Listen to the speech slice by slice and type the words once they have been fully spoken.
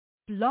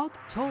Blog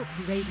Talk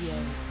Radio.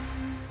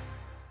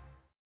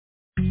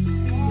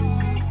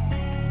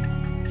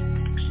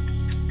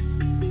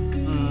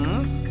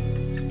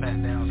 Back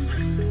down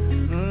free.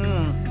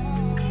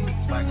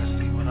 Like to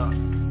see what up.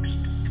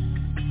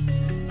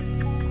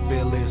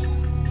 Feel this.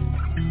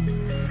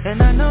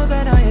 And I know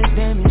that I ain't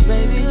damaged,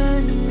 baby,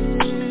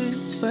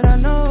 but I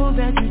know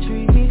that you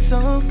treat me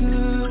so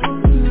good.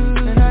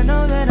 And I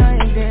know that I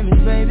ain't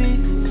damaged, baby,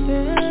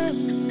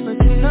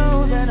 but you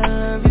know that I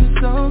love you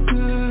so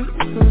good.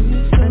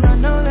 And I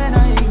know that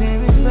I ain't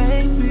damaged,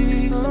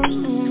 baby,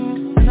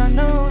 and I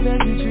know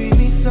that you treat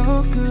me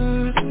so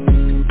good.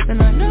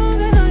 And I know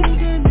that I ain't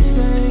damaged,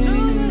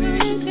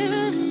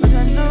 baby, but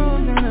I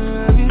know that I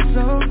love you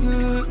so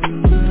good.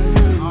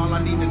 All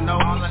I need to know,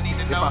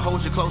 if I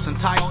hold you close and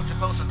tight,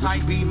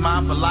 be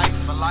mine for life.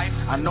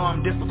 I know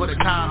I'm different for the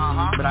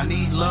time, but I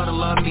need love to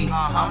love me.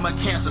 I'm a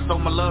cancer, so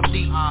my love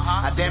deep.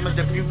 I damaged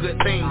a few good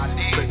things,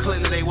 but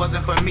clearly they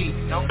wasn't for me.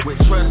 With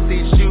trust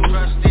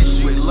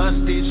issues, with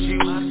lust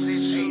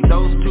issues,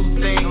 those two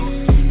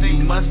things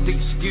you must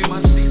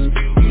excuse.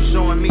 You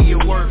showing me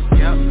your worth,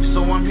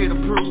 so I'm here to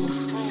prove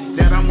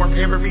that I'm worth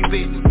every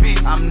bit.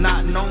 I'm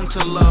not known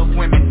to love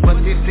women,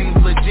 but this seems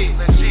legit.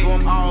 So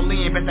I'm all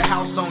in, bet the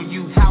house on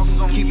you.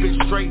 Keep it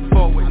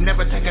straightforward,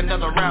 never take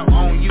another route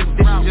on you.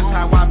 This is just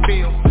how I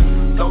feel.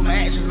 Though my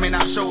actions may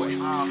not show it,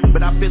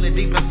 but I feel it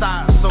deep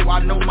inside, so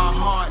I know my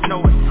heart know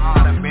it.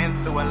 I done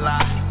been through a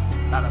lot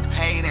of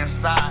pain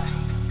inside.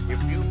 If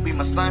you be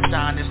my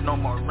sunshine, there's no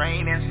more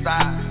rain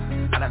inside.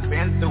 I done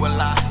been through a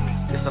lot,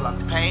 there's a lot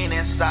of pain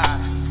inside.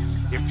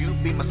 If you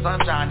be my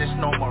sunshine, there's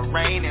no more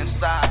rain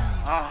inside.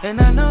 And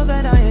I know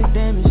that I ain't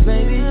damaged,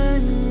 baby,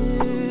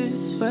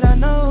 but I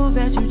know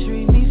that you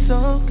treat me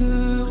so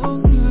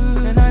good.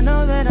 And I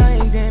know that I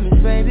ain't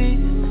damaged, baby,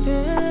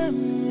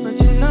 but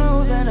you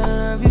know that I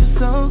love you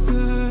so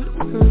good.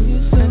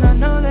 And I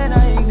know that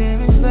I ain't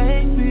damaged,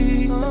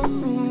 baby,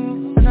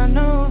 and I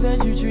know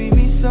that you treat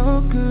me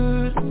so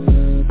good.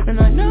 And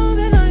I know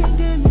that I ain't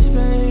damaged,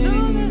 baby,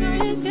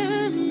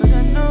 but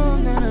I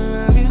know that I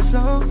love you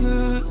so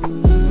good.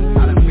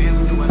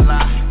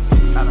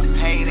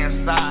 Pain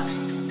inside.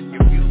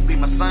 If you be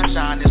my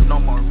sunshine, there's no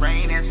more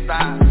rain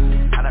inside.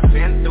 I done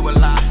been through a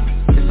lot,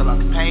 there's a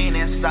lot of pain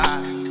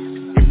inside.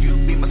 If you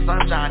be my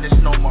sunshine,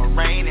 there's no more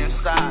rain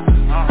inside.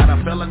 I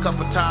done fell a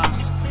couple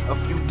times, a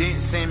few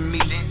didn't send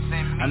me.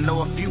 I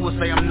know a few will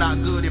say I'm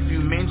not good if you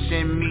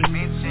mention me,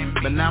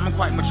 but now I'm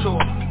quite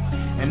mature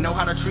and know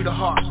how to treat a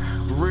heart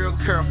real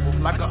careful,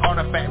 like an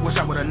artifact. Wish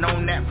I would've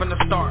known that from the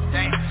start.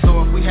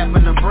 So if we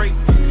happen to break,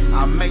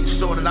 I'll make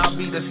sure that I'll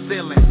be the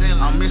ceiling.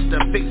 I'll miss the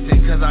fix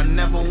it, cause I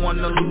never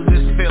wanna lose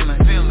this feeling.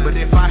 But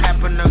if I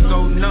happen to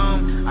go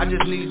numb, I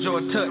just need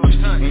your touch.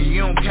 And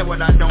you don't care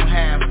what I don't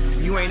have,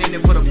 you ain't in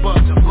it for the buck.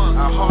 A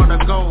heart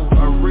of gold,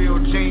 a real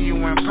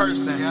genuine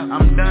person.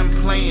 I'm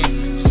done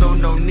playing, so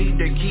no need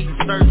to keep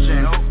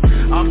searching.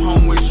 I'm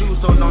home with you,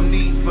 so no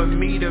need for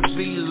me to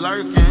be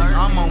lurking.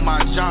 I'm on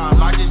my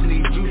job, I just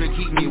need you to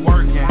keep me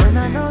working. And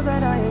I know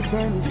that I ain't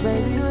damaged,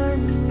 baby,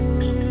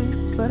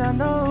 but I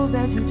know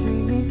that you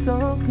treat me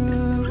so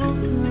good.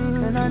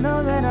 And I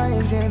know that I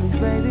ain't damaged,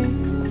 baby,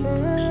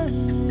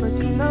 but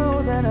you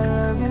know that I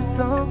love you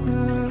so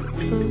good.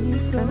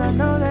 And I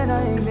know that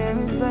I ain't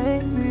damaged,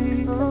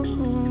 baby,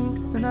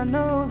 and I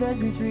know that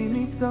you treat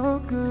me so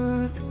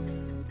good.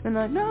 And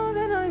I know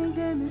that I ain't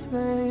damaged,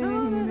 baby,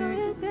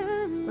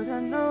 but I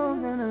know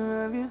that I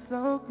love you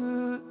so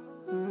good.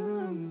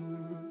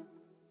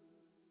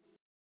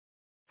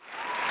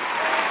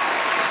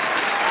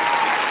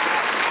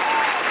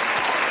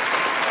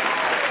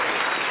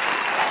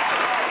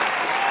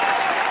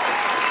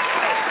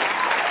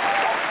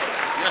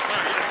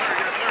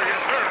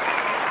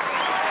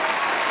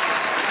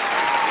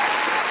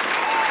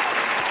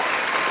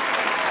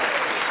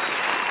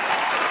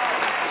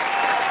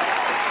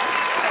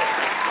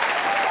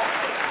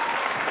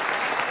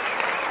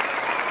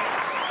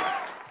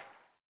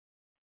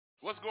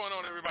 What's going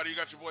on, everybody? You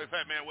got your boy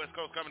Fat Man West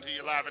Coast coming to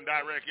you live and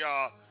direct,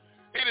 y'all.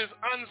 It is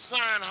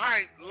Unsigned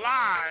Hype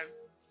live.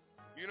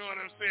 You know what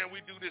I'm saying?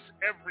 We do this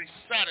every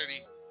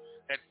Saturday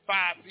at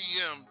 5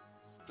 p.m.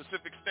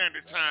 Pacific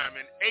Standard Time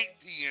and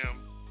 8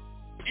 p.m.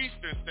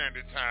 Eastern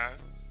Standard Time.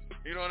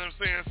 You know what I'm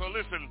saying? So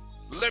listen,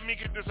 let me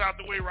get this out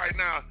the way right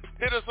now.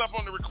 Hit us up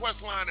on the request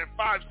line at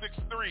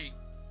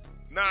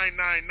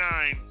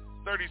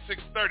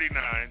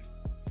 563-999-3639.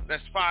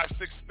 That's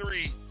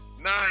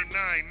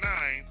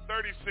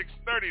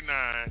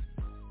 563-999-3639,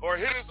 or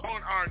hit us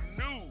on our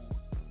new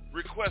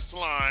request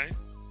line,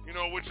 you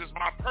know, which is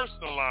my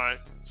personal line,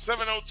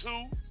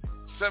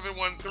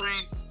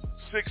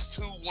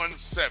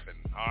 702-713-6217.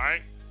 All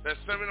right, that's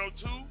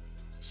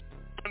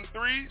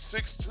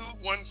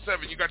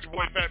 702-713-6217. You got your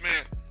boy Fat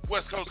Man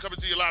West Coast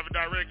coming to you live and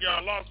direct,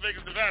 y'all. Las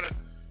Vegas, Nevada.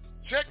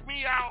 Check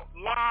me out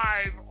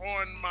live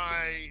on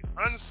my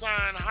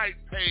Unsigned Hype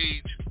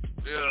page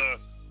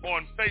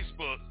on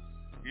Facebook.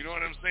 You know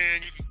what I'm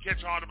saying? You can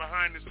catch all the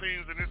behind the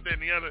scenes and this, that,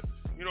 and the other.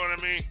 You know what I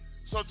mean?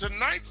 So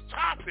tonight's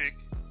topic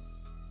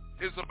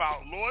is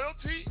about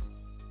loyalty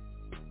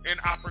and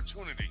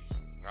opportunity.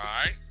 All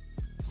right?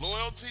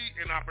 Loyalty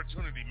and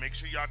opportunity. Make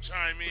sure y'all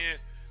chime in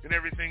and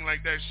everything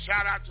like that.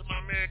 Shout out to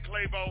my man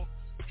Claybo.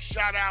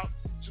 Shout out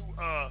to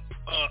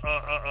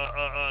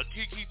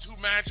Kiki Too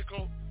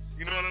Magical.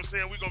 You know what I'm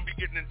saying? We're going to be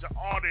getting into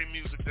all their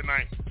music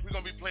tonight. We're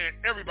going to be playing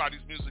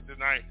everybody's music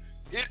tonight.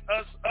 Hit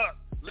us up.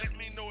 Let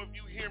me know if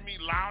you hear me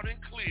loud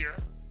and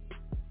clear,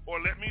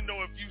 or let me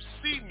know if you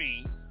see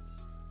me,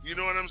 you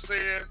know what I'm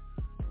saying,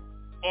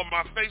 on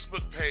my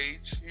Facebook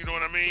page. You know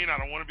what I mean? I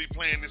don't want to be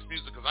playing this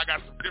music because I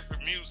got some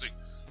different music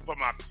for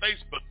my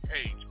Facebook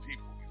page,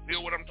 people. You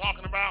feel what I'm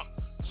talking about?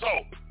 So,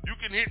 you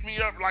can hit me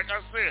up, like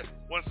I said,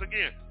 once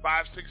again,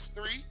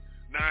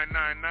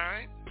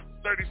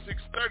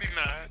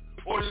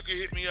 563-999-3639, or you can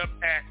hit me up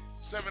at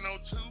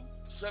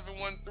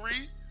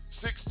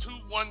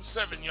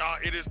 702-713-6217,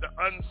 y'all. It is the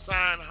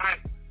Unsigned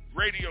Hype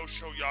Radio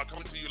Show, y'all,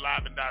 coming to you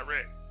live and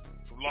direct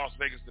from Las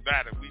Vegas,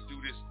 Nevada. We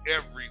do this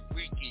every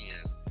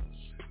weekend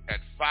at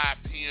 5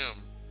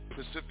 p.m.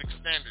 Pacific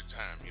Standard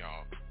Time,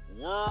 y'all.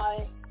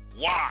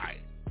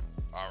 Worldwide.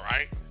 All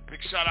right? Big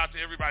shout out to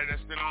everybody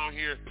that's been on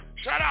here.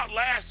 Shout out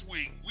last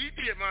week. We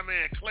did my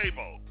man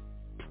Claybo.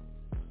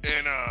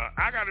 And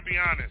I got to be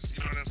honest,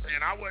 you know what I'm saying?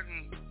 I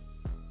wasn't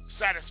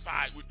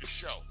satisfied with the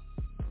show.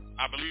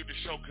 I believe the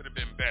show could have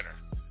been better.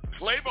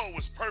 Claybo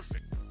was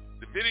perfect.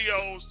 The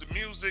videos, the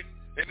music,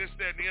 and this,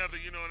 that, and the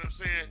other, you know what I'm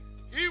saying?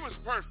 He was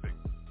perfect.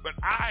 But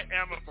I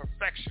am a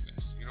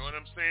perfectionist. You know what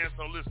I'm saying?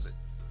 So listen,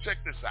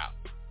 check this out.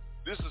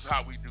 This is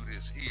how we do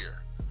this here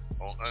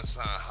on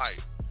Unsigned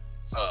Hype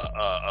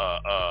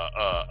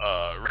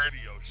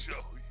radio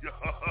show.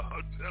 Y'all,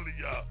 I'm telling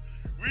y'all,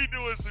 we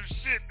doing some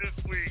shit this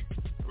week.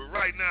 But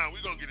right now,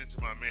 we're going to get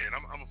into my man.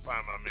 I'm going to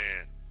find my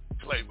man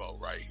Claybo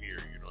right here,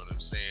 you know what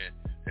I'm saying,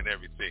 and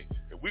everything.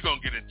 And we're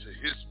going to get into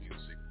his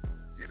music,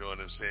 you know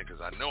what I'm saying,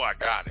 because I know I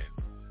got it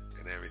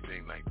and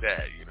everything like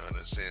that, you know what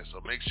I'm saying.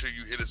 So make sure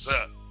you hit us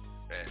up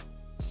at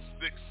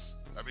 563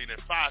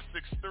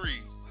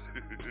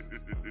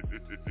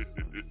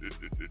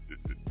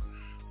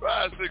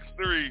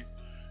 563,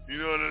 you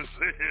know what I'm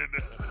saying,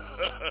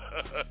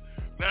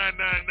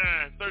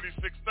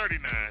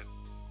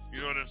 999-3639,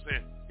 you know what I'm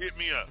saying. Hit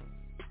me up.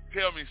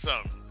 Tell me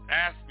something.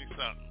 Ask me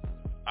something.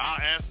 I'll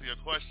answer your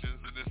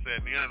questions and this, that,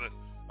 and the other.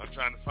 I'm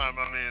trying to find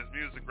my man's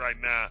music right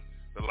now.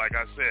 But like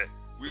I said,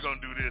 we're going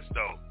to do this,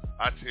 though.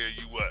 I tell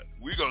you what,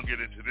 we're going to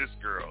get into this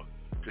girl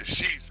because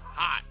she's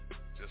hot,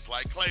 just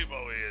like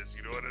Claybo is.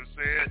 You know what I'm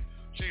saying?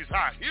 She's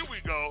hot. Here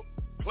we go.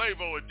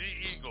 Claybo and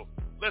D-Eagle.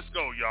 Let's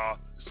go, y'all.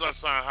 It's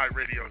Unsigned Hype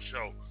Radio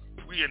Show.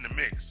 We in the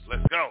mix.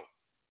 Let's go.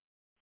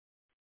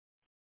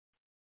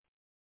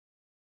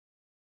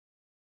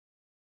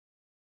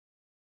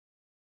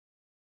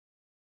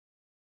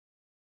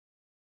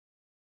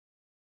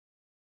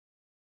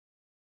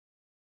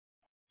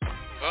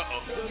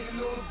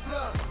 Thuggin' on the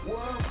block, where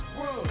I'm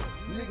from.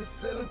 Niggas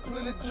sellin'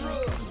 plenty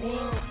drugs, where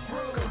I'm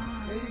from.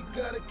 And you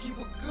gotta keep a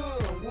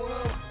gun, where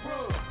I'm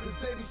from. Cause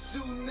they be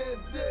shootin' that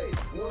day,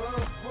 where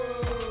I'm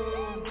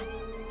from.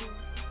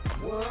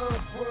 Where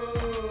I'm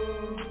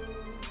from.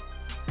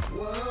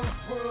 Where I'm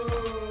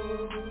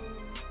from.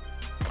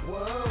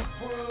 Where I'm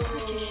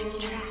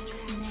from.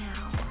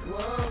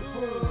 Where I'm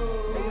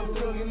from. Hey, I'm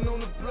thuggin' on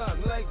the block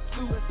like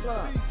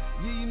Tupac.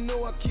 Yeah, you know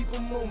I keep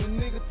 'em on me,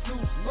 nigga, 2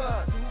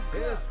 spots.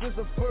 Yeah, since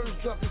I first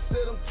dropped it,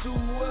 said I'm too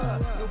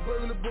wild. No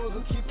burglar boys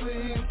will keep a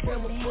hidden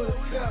camera for the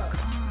cops.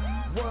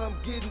 While I'm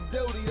getting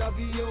doty, I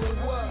be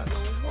on watch.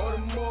 All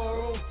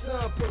tomorrow on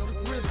time, put the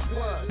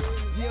wristwatch.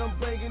 Yeah, I'm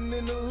banging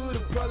in the hood,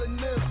 it probably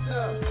never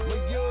stop. My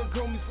young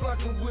homies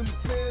flocking with me,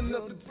 tearing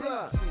up the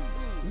block.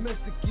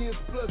 Mexicans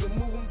plugging,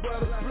 moving by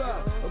the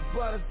block.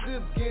 About a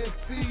zip,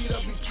 guaranteed, I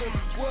be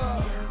coming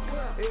wild.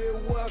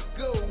 Everywhere I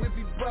go, it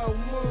be about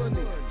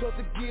money. Taught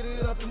to get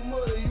it out the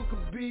mud, you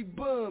could be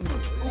bummy.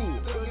 Ooh,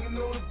 thuggin'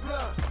 on the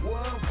block, where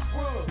I'm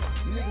from.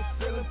 Niggas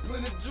selling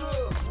plenty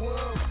drugs, where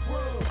I'm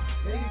from.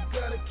 And you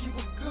gotta keep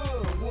a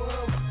gun, where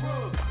I'm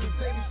from. Cause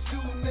they be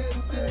shooting that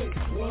day,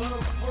 where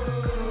I'm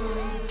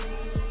from.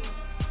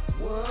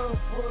 Where I'm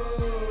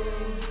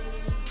from.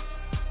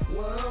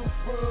 Where I'm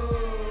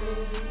from.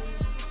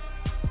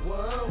 Where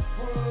I'm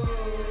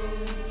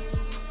from,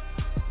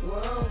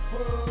 where I'm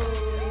from,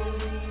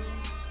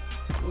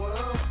 where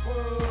I'm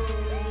from,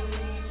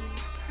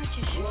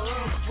 Purchase your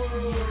tracks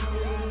now.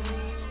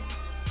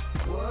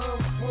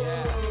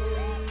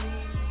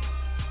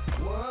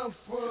 Where I'm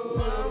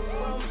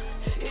from.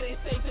 It ain't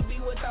safe to be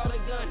without a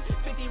gun.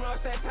 50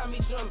 rounds that Tommy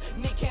drum.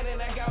 Nick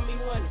Cannon, I got me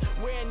one.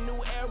 Wearing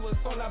new eras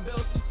on our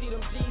belts, you see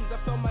them G's. I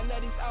felt my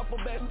nutties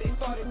alphabets, they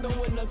started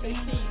throwing up their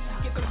C's.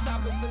 Get them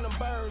choppers in the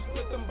birds,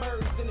 put them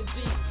birds in the G.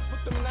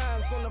 Put them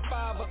 9s on the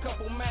 5, a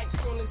couple Macs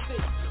on the 6.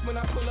 When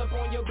I pull up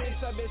on your bitch,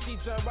 I bet she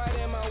jump right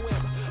in my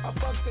whip. I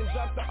fucked and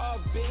dropped her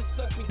off, bitch,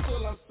 suck me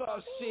till I'm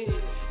soft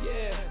shit.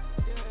 Yeah,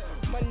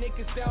 my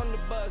niggas down the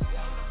bus.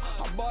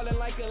 I'm ballin'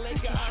 like a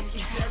Laker, I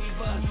see Jerry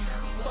Bus.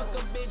 Fuck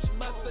a bitch,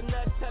 bust a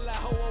nut, tell her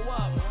hoe her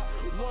up.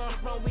 Where I'm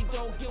from, we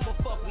don't give a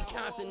fuck, we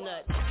constant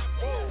nuts.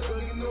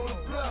 Thuggin' on the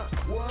block,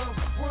 where I'm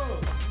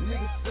from.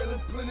 Niggas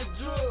sellin' plenty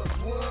drugs,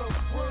 where I'm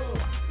from.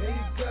 And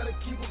you gotta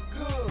keep a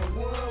gun,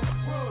 where I'm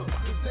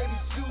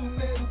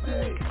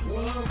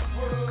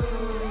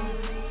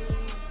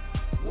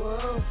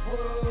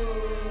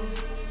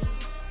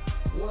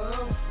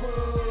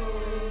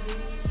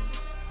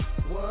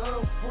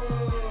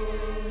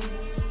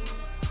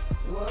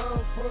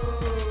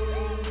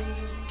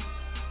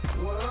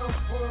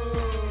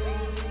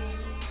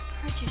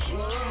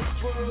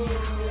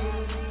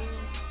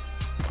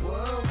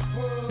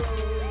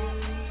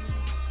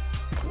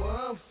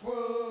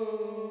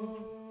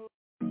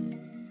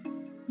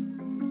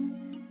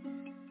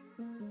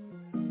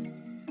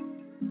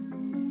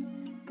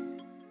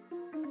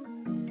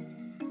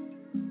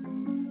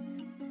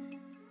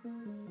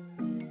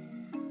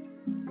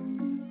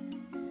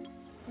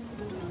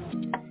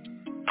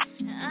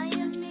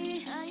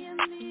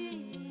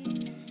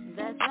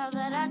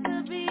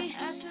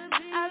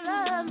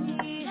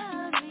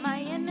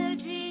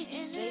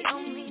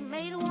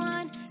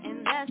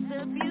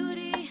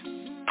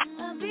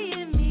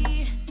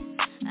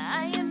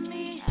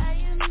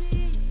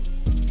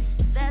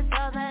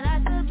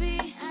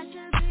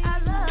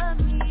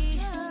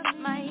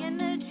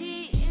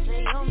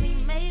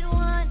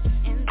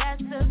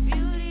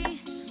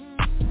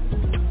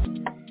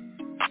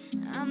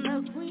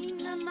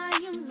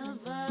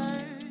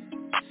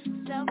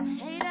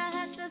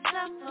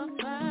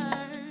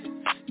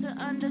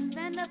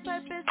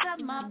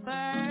my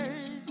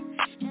birth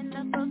and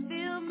the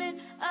fulfillment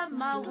of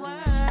my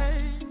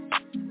words.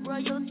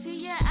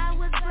 Royalty, yeah, I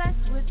was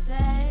blessed with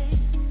faith.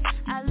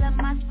 I love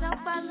myself,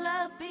 I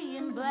love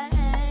being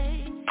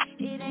blessed.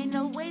 It ain't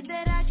no way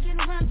that I can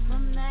run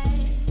from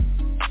that.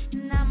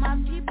 Now my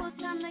people,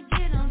 time to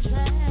get on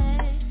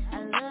track. I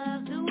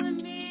love doing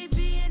me,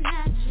 being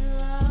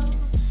natural.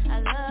 I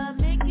love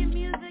making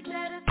music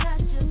that'll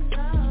touch your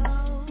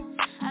soul.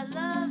 I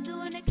love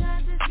doing it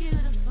 'cause it's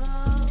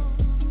beautiful.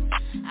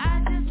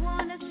 I just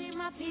wanna see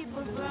my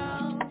people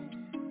grow.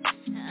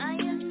 I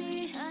am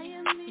me, I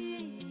am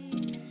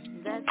me.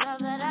 That's all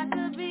that I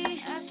could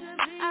be.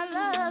 I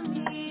love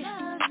me,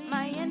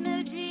 my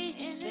energy.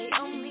 They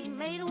only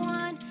made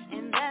one,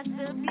 and that's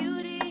the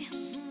beauty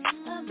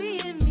of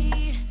being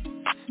me.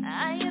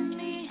 I am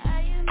me,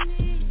 I am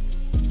me.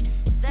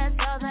 That's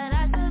all that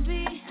I could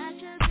be.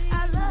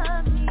 I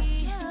love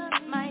me,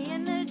 my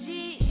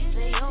energy.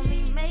 They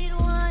only made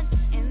one,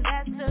 and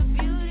that's the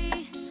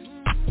beauty.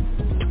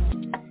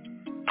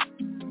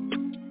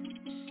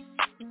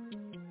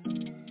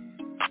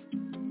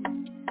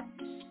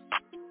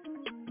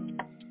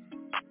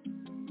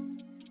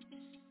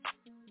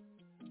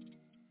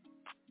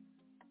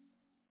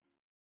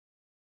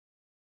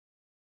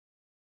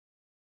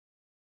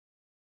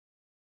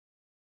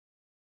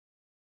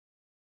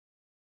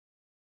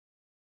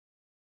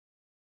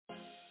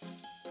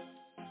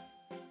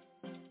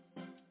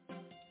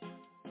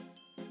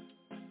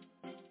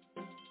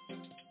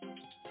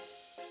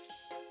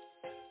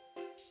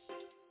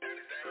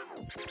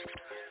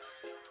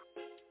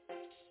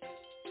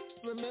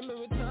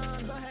 Remember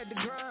times I had to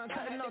grind,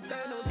 cutting off things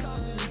that was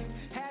costing me.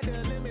 Had to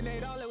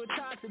eliminate all that was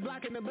toxic,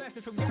 blocking the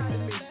blessings from God to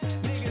me.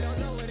 Nigga don't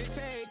know what it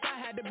takes. I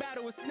had to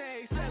battle with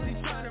snakes, sadly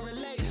trying to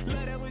relate.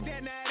 Love that was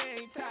there, now it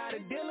ain't tired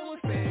of dealing with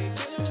fake,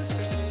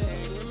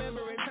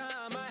 Remember a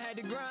time I had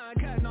to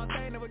grind, cutting off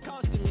things that was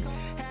costing me.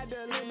 Had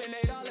to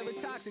eliminate all that was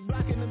toxic,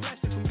 blocking the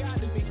blessings from God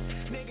to me.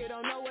 Nigga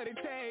don't know what it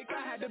takes. I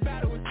had to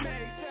battle with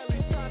snakes,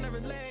 sadly trying to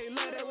relate.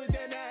 Love that was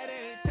there, now it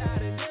ain't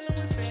tired of dealing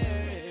with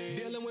fake.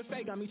 Dealing with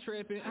fake got me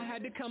tripping. I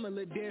had to come a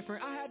little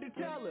different. I had to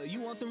tell her,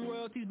 you want some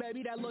royalties,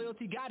 baby, that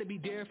loyalty gotta be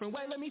different.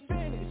 Wait, let me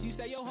finish. You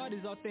say your heart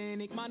is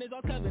authentic, mine is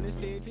all covenant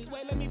stitches.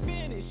 Wait, let me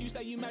finish. You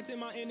say you matching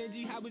my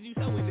energy, how was you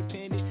so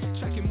independent?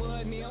 Tracking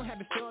mud, Neil, had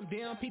to film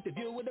down, peep the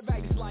view with a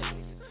Vegas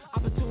license.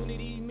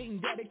 Opportunity, meeting,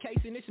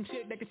 dedication, it's some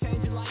shit that could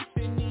change your life.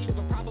 In need of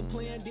a proper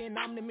plan, then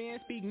I'm the man,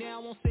 speak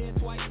now, won't say it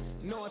twice.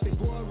 Know if it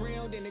go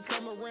around, then it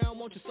come around,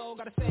 want your soul,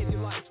 gotta save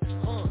your life.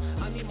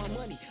 I need my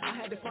money, I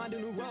had to find a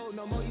new road,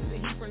 no more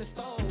using heat from the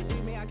stove.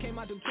 I came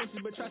out the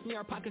trenches, but trust me,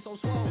 our pockets on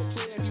swole.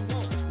 Play if you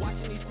want,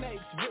 watching these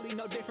snakes, really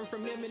no different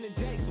from them and the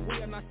Jakes. So we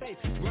are not safe,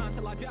 grind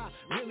till I die,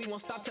 really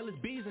won't stop till it's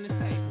bees in the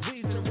safe.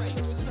 Bees in the race.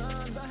 There was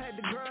times I had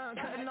to grind,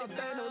 cutting off things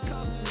that was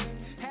costing me.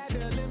 Had to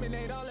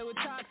eliminate all that was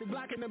toxic,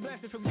 blocking the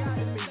blessings from God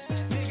to me.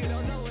 Nigga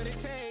don't know what it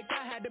takes,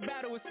 I had to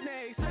battle with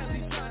snakes,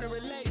 sadly trying to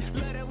relate.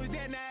 Love that was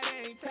there, now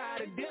it ain't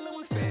tired of dealing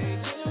with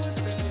fake,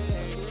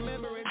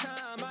 Remember a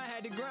time I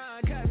had to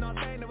grind, cutting off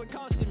things that was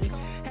costing me.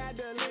 Had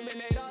to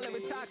eliminate all that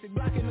was toxic,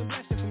 blocking the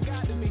blessings.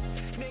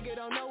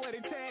 Don't know what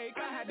it takes.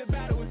 I had to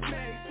battle with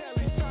snakes.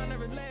 Telly trying to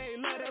relate.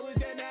 Love that was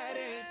there, now it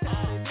ain't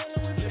tired.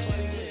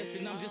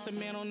 Listen, I'm just a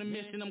man on a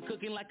mission. I'm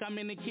cooking like I'm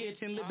in the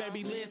kitchen. Lil'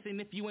 baby, listen.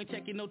 If you ain't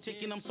checking no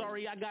chicken, I'm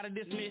sorry, I gotta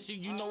dismiss you.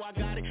 You know I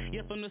got it.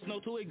 Yes, from the snow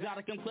too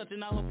exotic. I'm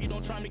clutching. I hope you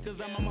don't try me,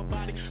 cause I'm on my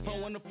body.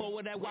 Phone on the floor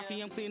with that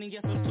walkie, I'm cleaning.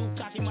 Yes, I'm too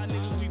cocky. My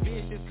niggas, we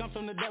vicious. Come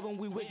from the devil,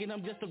 we wicked.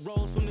 I'm just a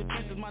rose from the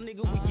trenches. My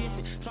nigga, we get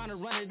it. Trying to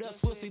run it up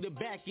swiftly. The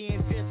back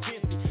end, just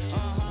 50.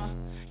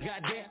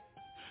 Goddamn.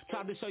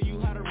 Tried to show you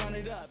how to run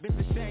it up. It's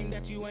a shame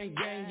that you ain't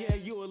gang. Yeah,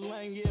 you a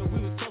lame. Yeah, we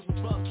was close as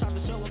fuck. Tried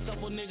to show a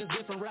couple niggas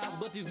different routes,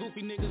 but these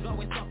goofy niggas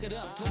always fuck it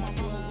up. Told my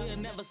mama we'll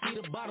never see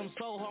the bottom.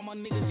 So all my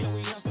niggas, yo,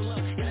 we hustle up.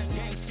 Yeah, that's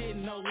gang shit,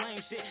 no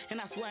lame shit.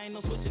 And I swear I ain't no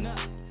switching up.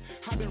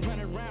 I've been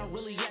running around,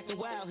 really acting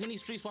wild. In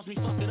these streets, watch me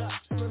fuck it up.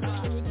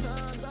 Remember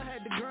times I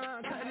had to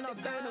grind, cutting off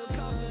things that was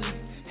costing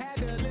me. Had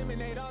to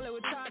eliminate all that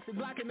was toxic,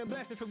 blocking the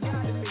blessings from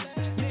God to me.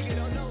 Nigga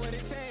don't know what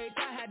it takes.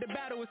 I had to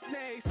battle with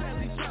snakes,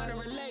 sadly trying to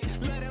relate.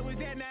 Love that was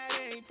there, now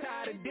it ain't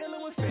tired of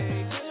dealing with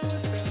fake,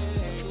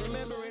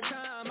 Remember a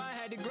time I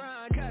had to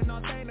grind, cutting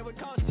off things that was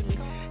costing me.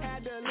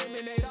 Had to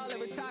eliminate all that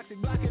was toxic,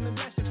 blocking the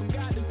blessings from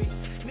God to me.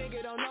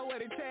 Nigga don't know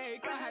what it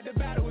takes. I had to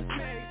battle with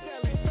snakes,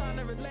 sadly trying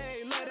to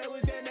relate. Love that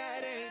was there, now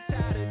it ain't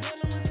tired of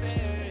dealing with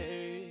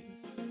fake.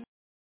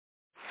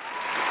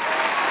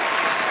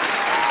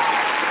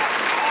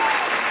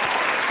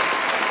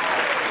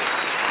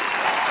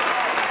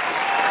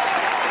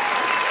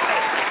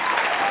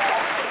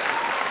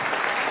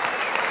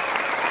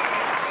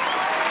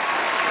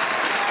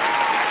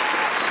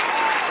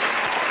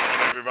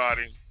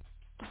 Everybody,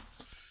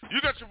 you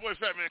got your boy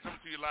Fat Man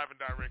coming to you live and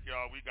direct,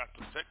 y'all. We got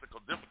some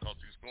technical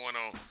difficulties going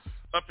on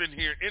up in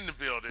here in the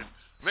building.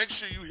 Make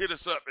sure you hit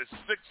us up at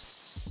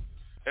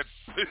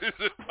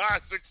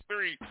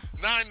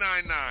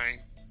 563-999,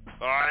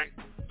 all right,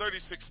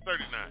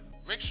 3639.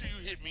 Make sure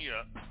you hit me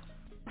up,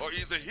 or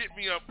either hit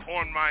me up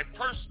on my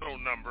personal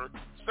number,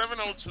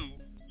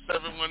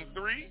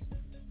 702-713-3639,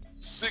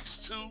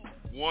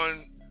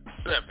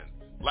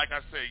 Like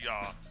I say,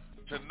 y'all,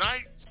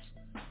 tonight's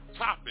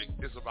topic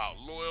is about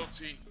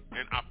loyalty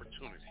and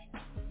opportunity.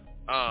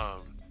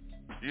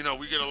 You know,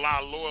 we get a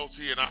lot of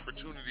loyalty and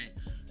opportunity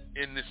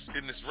in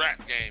this rap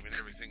game and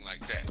everything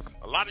like that.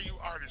 A lot of you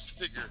artists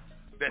figure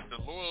that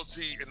the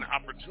loyalty and the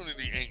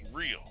opportunity ain't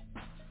real.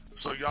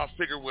 So y'all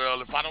figure,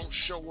 well, if I don't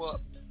show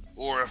up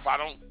or if I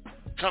don't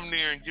come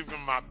there and give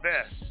them my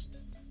best,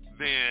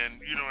 then,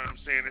 you know what I'm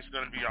saying, it's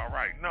going to be all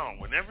right. No,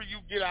 whenever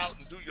you get out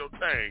and do your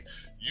thing,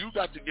 you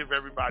got to give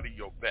everybody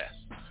your best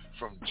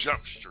from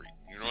Jump Street.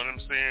 You know what I'm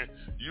saying?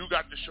 You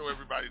got to show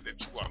everybody that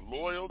you are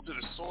loyal to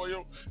the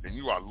soil and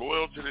you are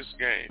loyal to this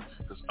game.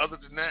 Because other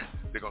than that,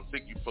 they're going to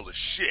think you full of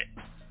shit.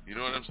 You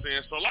know what I'm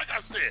saying? So like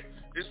I said,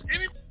 is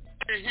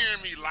anybody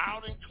hearing me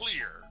loud and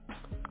clear?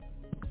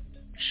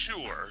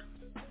 Sure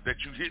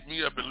that you hit me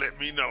up and let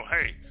me know,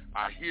 hey,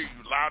 I hear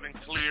you loud and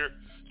clear.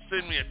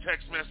 Send me a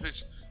text message.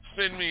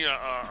 Send me a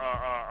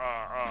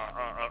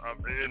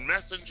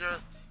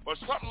messenger or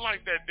something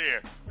like that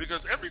there,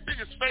 because everything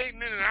is fading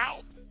in and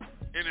out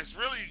and it's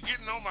really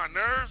getting on my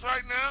nerves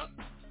right now.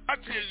 I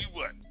tell you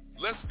what,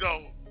 let's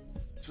go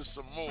to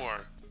some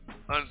more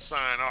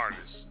unsigned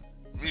artists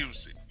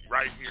music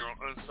right here on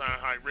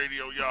Unsigned Hype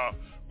Radio, y'all.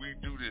 We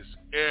do this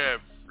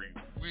every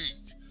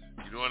week.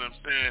 You know what I'm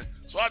saying?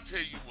 So I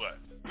tell you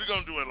what, we're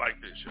going to do it like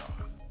this,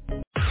 y'all.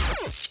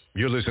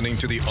 You're listening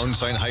to the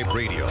Unsigned Hype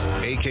Radio,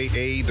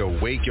 a.k.a. the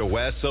Wake Your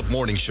Ass Up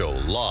Morning Show,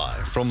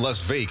 live from Las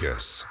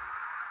Vegas.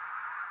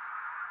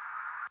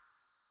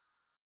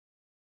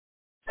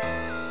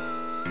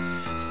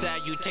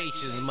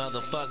 Salutations,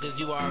 motherfuckers.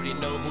 You already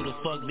know who the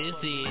fuck this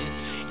is.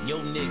 Yo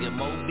nigga,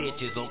 more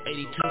bitches on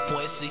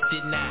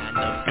 82.69. And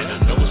I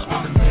know it's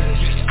been a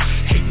minute.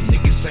 Hating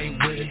niggas ain't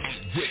with it.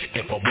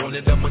 If I want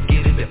it, I'ma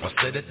get it. If I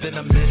said it, then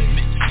I meant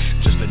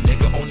it. Just a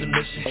nigga on the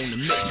mission.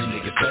 You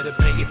niggas better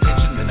pay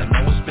attention, and I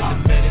know it's been a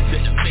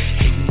minute.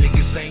 Hating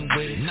niggas ain't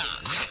with it.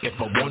 If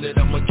I want it,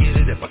 I'ma get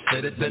it. If I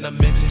said it, then I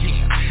meant it.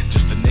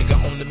 Just a nigga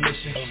on the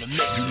mission.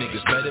 You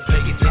niggas better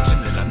pay attention,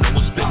 and I know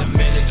it's been a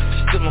minute.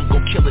 Still I'm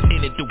gon' kill it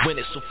in it to win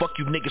it. So fuck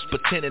you niggas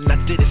pretending I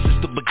did it since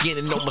the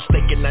beginning. No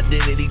mistaken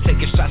identity,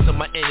 taking shots at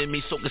my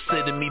enemies. So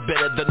consider me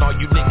better than all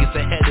you niggas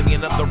ahead of me.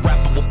 Another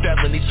rapper with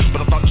felonies,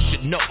 but I thought you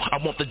should know I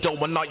want the dough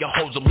and all your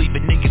hoes are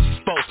leaving niggas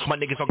exposed. My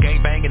niggas on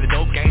gang bang and the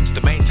dope games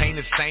to maintain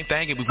the same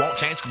thing, and we won't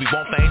change cause we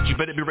won't things. You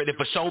better be ready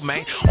for show,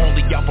 man.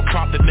 Only out for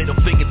profit, middle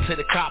finger to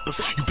the coppers.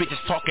 You bitches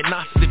talking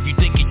nonsense if you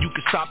thinking you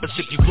can stop us.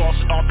 If you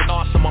lost it off and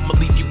awesome, I'ma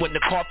leave you in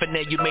the coffin.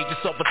 There you made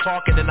yourself a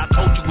target, and I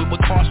told you it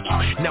would cost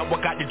you. Now I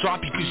got to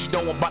drop you cause you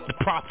know I'm about to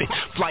profit.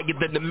 Flyer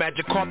than the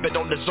magic carpet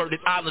on deserted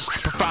islands.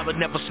 Profiler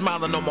never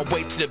smiling on my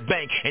way to the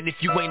bank. And if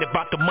you ain't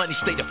about the money,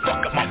 stay the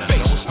fuck up my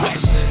face.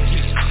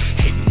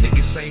 Hating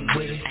niggas ain't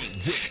with it.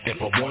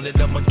 If I want it,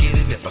 I'ma get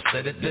it. If I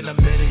said it, then I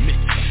meant it.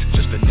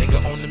 Just a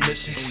nigga on the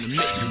mission. You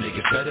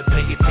niggas better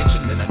pay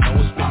attention, and I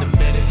know it's been a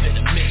minute.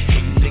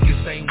 Hating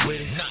niggas ain't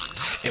with it.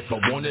 If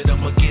I want it,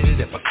 I'ma get it.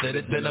 If I said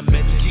it, then I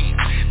meant it.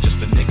 Just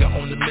a nigga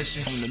on the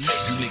mission. You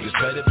niggas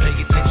better pay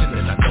attention,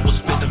 and I know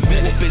it's been a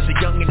minute. Busy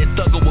young and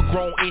thugger with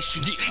grown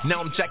issues.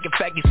 Now I'm jacking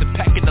faggots and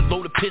packing a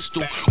loaded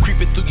pistol.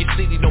 Creeping through your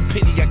city, no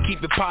pity, I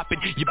keep it popping.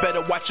 You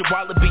better watch your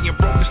wallet, being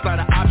broke is not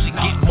an option.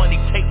 Get money,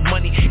 take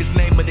money, it's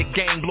name of the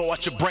game. Blow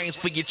out your brains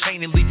for your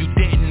chain and leave you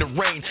dead in the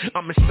rain.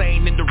 I'm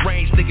insane in the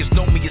range, niggas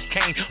know me as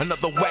Kane.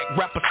 Another whack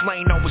rapper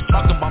slain, always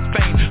talking about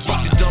fame.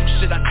 Bunch of dumb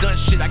shit, I done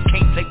shit I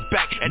can't take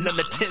back. And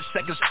under 10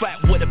 seconds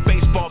flat with a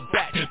baseball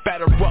bat.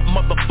 Batter up,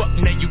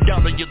 motherfucker, now you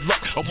down on your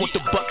luck. I want the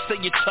bucks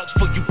in your tux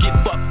before you get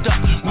fucked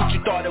up. What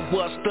you thought it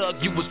was,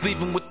 thug, you was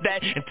leaving with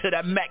that. Until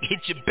that Mac hit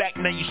your back,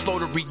 now you slow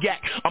to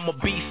react. I'm a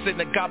beast and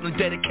a goblin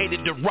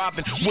dedicated to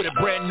robbing. With a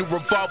brand new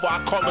revolver,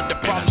 I call it the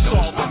problem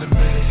solver.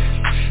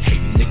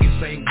 Hating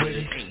niggas ain't with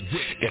it.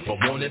 If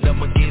I want it,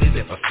 I'ma get it.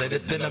 If I said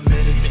it, then I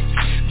meant it.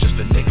 Just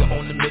a nigga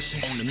on the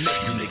mission.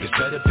 You niggas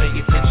better pay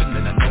attention,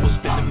 and I know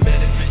it's been a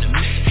minute.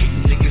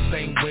 Hating niggas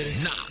ain't with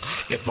it.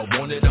 If I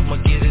want it, I'ma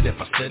get it. If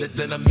I said it,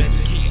 then I meant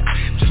it.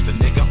 Just a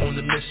nigga on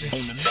the mission.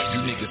 You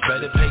niggas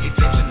better pay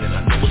attention, and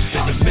I know it's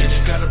been a minute.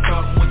 You got a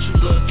problem, what you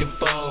looking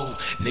for?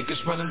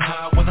 Niggas running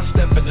high when I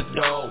step in the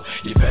door.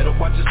 You better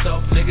watch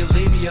yourself, nigga,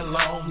 leave me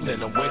alone.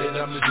 Then I'm with it,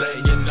 I'm just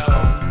letting you know.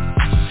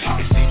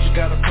 It seems you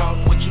got a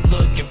problem, what you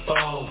looking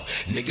for?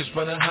 Niggas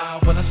running high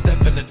when I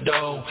step in the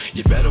door.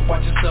 You better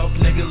watch yourself,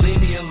 nigga,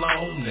 leave me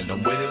alone. Then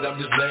I'm with it, I'm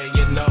just letting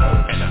you know.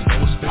 And I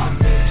know it's been a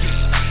minute.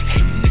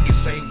 Hating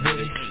niggas ain't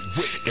with it.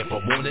 If I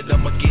want it,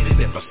 I'ma get it.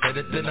 If I said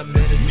it, then I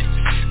meant it.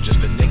 Just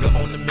a nigga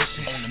on the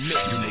mission.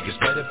 You niggas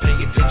better pay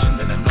attention,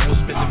 and I know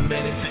it's been a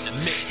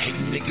minute.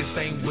 Hating niggas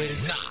ain't with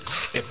it.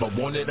 If I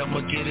want it,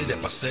 I'ma get it.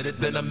 If I said it,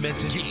 then I meant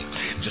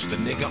it. Just a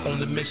nigga on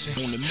the mission.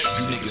 You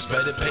niggas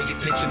better pay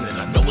attention,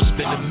 and I know it's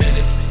been a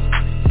minute.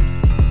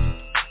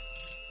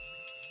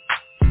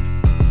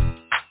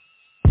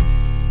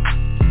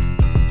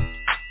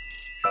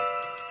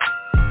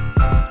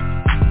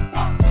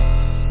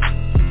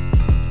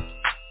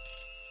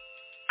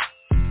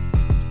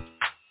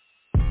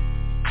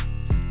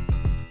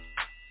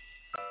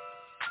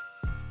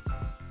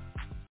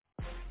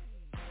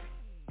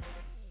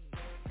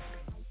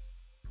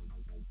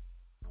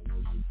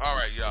 All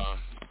right, y'all.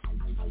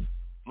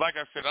 Like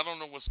I said, I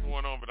don't know what's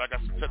going on, but I got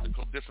some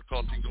technical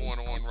difficulty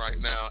going on right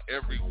now.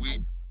 Every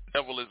week,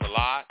 the devil is a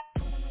lie.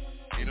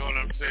 You know what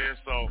I'm saying?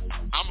 So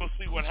I'm going to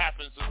see what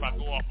happens if I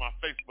go off my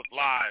Facebook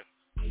Live.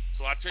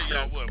 So I tell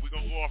y'all what, we're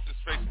going to go off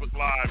this Facebook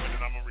Live, and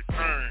then I'm going to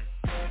return.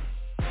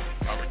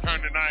 I'll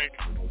return tonight.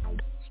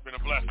 It's been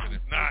a blessing.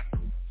 If not,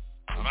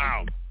 I'm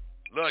out.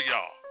 Love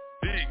y'all.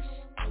 Peace.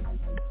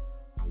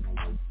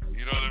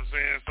 You know what I'm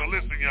saying? So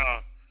listen,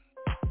 y'all.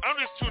 I'm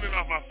just tuning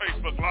off my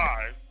Facebook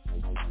Live.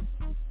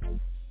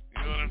 You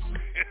know what I'm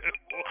saying?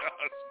 Boy,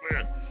 I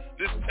swear,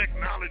 this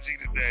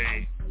technology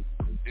today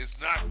is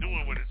not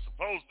doing what it's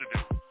supposed to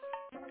do.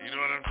 You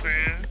know what I'm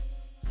saying?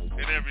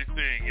 And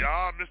everything.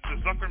 Y'all, Mr.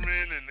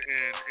 Zuckerman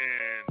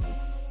and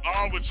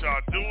all what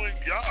y'all doing,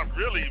 y'all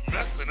really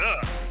messing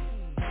up.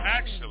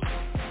 Actually.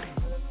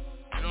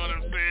 You know what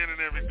I'm saying?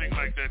 And everything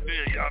like that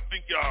there. Y'all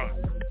think y'all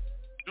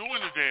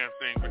doing the damn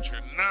thing, but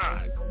you're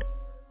not.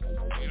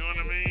 You know what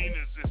I mean?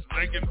 It's just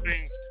making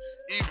things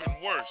even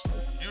worse.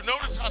 You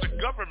notice how the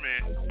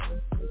government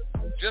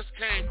just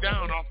came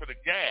down off of the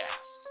gas.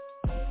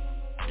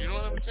 You know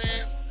what I'm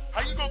saying?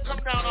 How you gonna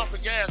come down off the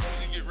gas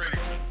when you get ready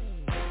to?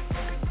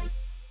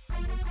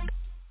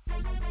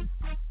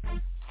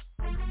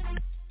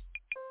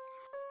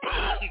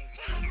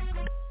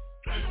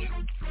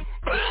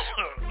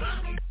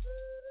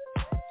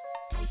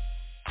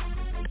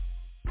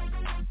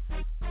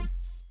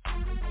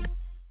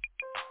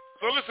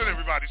 So listen,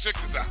 everybody, check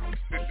this out.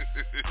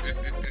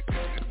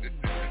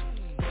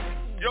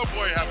 Your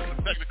boy having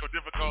some technical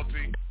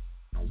difficulty.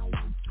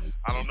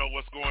 I don't know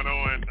what's going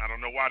on. I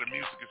don't know why the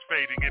music is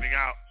fading in and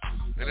out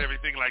and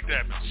everything like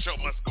that, but the show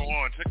must go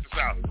on. Check this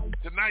out.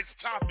 Tonight's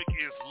topic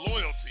is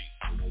loyalty.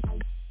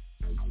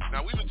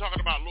 Now, we've been talking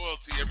about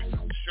loyalty ever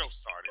since the show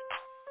started.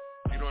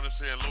 You know what I'm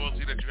saying?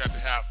 Loyalty that you have to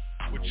have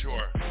with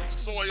your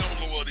soil,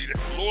 loyalty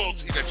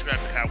that you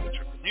have to have with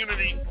your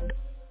community.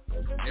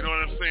 You know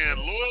what I'm saying?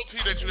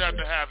 Loyalty that you have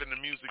to have in the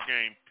music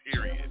game,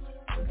 period.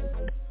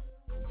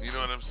 You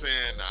know what I'm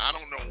saying? Now, I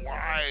don't know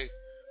why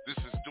this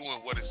is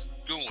doing what it's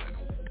doing.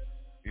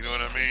 You know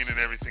what I mean? And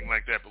everything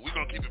like that. But we're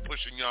going to keep it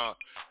pushing y'all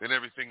and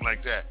everything like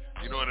that.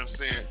 You know what I'm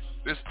saying?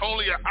 It's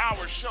only an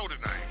hour show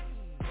tonight.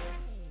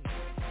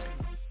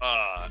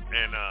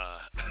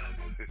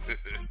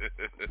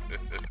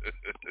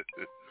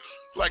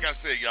 Like I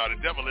said, y'all,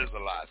 the devil is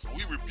a lie. So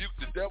we rebuke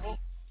the devil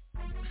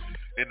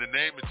in the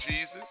name of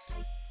Jesus.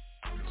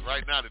 Because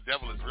right now the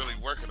devil is really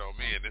working on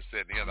me and this,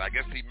 that, and the other. I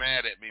guess he's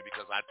mad at me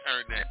because I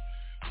turned that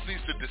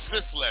cease and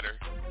desist letter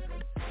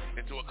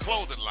into a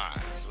clothing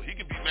line. So he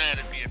can be mad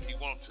at me if he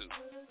wants to.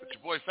 But your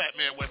boy Fat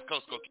Man West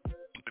Coast go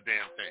keep the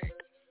damn thing.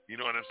 You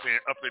know what I'm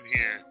saying? Up in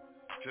here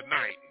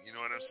tonight. You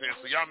know what I'm saying?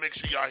 So y'all make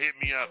sure y'all hit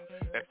me up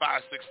at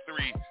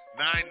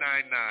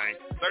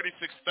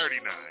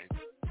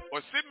 563-999-3639. Or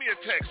send me a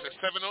text at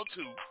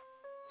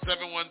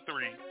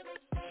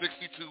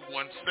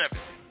 702-713-6217.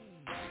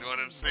 You know what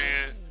I'm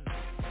saying?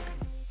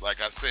 Like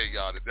I said,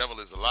 y'all, the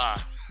devil is a lie.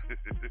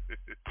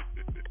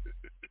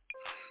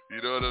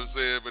 You know what I'm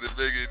saying? But it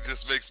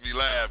just makes me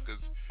laugh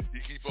because he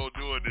keep on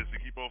doing this.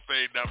 He keep on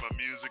fading out my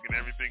music and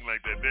everything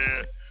like that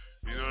there.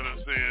 You know what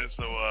I'm saying?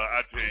 So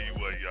I tell you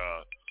what,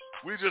 y'all.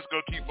 We just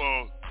gonna keep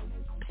on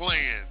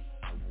playing,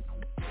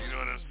 you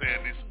know what I'm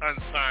saying, this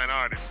unsigned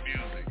artist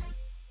music.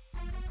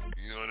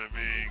 You know what I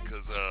mean?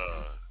 Because,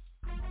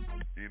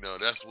 you know,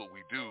 that's what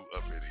we do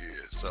up in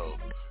here. So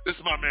this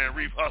is my man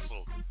Reef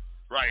Hustle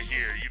right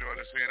here, you know what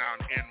I'm saying,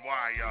 out in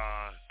NY,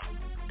 y'all.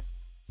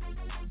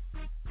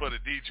 For the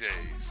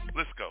DJs.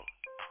 Let's go.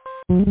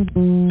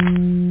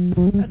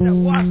 That's that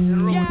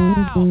Washington Road.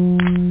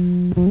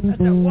 That's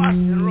that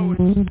Washington Road.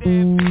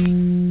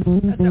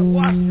 That's that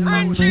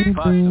Washington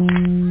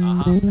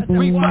Road.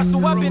 We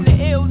bustle up in the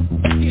hills.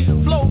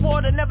 Flow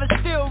water, never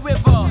still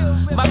river.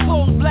 My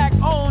clothes black,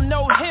 own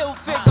no hill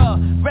figure.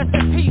 Rest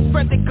in peace,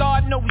 spread the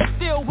God, know we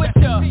still with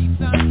ya.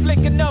 Flick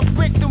enough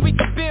bricks and we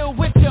can build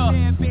with ya.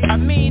 I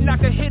mean, I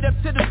could hit up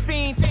to the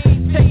fiend.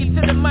 Take it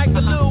to the mic, a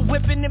little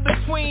whipping in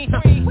between.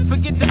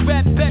 Forget the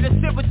rap, better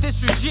sit with this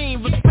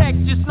regime.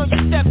 Respect, just know your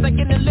steps like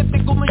an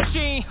elliptical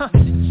machine.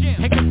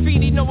 And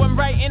graffiti, know I'm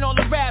writing all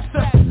the raps.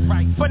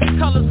 For the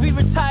colors, we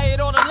retired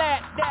all the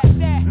lat.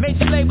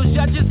 Major labels,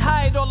 y'all just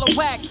hired all the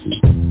whack.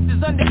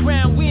 This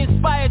underground, we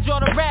inspired y'all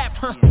to rap.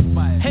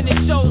 And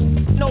it shows,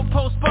 no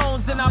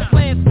postpones. And our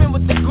plans spin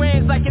with the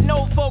grands like an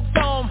old folks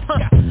home.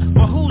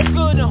 But who's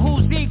good and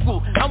who's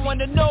equal? I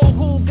wanna know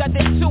who got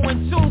their 2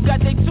 and 2, got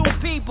their 2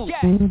 people.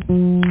 That's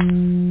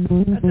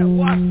that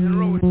Washington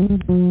Road.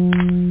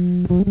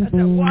 That's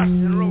that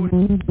Washington Road.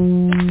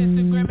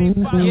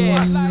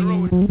 Yeah,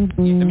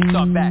 let me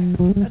start back.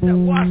 That's that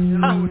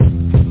Washington Road.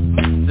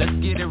 Let's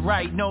get it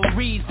right, no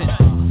reason.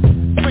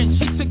 French,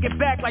 she took it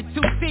back like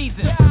 2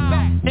 seasons.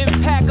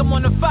 Impact, I'm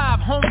on the 5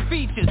 home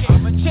features.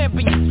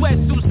 Champion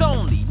sweatsuits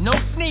only, no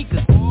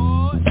sneakers.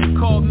 You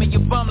called me a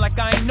bum like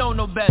I ain't know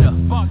no better.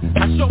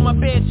 I show my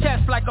bare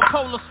chest like a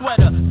polo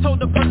sweater. Told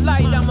her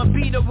polite, I'ma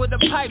beat her with a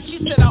pipe. She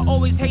said I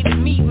always hated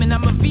meat, man,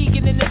 I'm a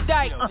vegan in the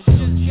diet.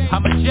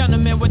 I'm a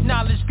gentleman with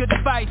knowledge, good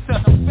advice.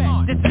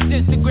 This is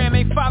Instagram,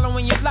 ain't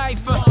following your life.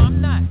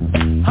 I'm not.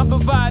 I'm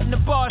providing the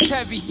bars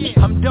heavy.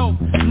 I'm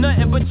dope,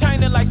 nothing but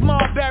China like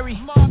Marbury.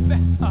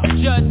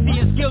 The judge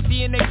see us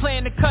guilty and they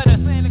plan to cut us.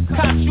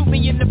 Cops shoot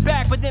me in the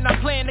back, but then I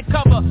plan to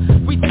cover.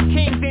 We some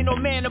kings, ain't no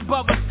man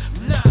above us.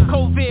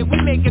 COVID,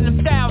 we making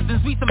them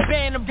thousands, we some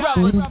band of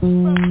brothers.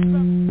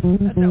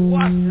 That's that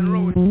Washington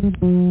Road.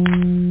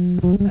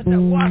 That's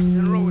that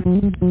Washington Road.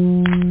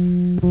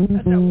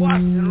 That's that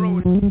Washington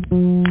Road.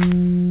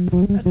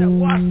 That's that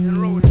Washington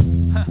Road.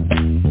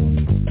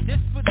 This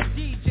for the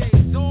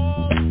DJs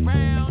all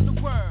around the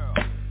world.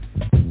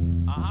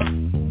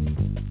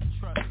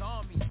 Trust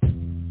Army.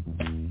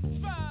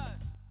 Trust.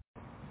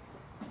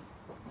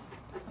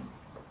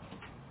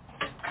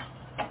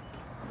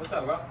 What's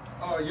up, bro?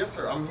 Yes,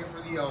 sir. I'm here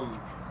for the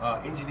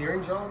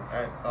engineering job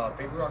at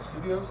Baby Rock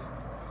Studios.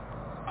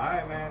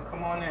 Alright, man.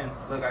 Come on in.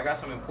 Look, I got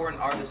some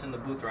important artists in the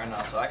booth right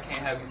now, so I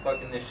can't have you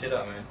fucking this shit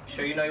up, man.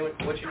 Sure you know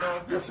what you're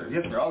doing? Yes, sir.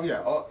 Yes, sir. Oh,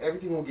 yeah.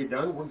 Everything will get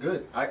done. We're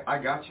good. I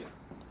got you.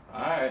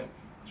 Alright.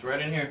 It's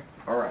right in here.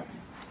 All right.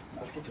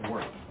 Let's get to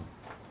work.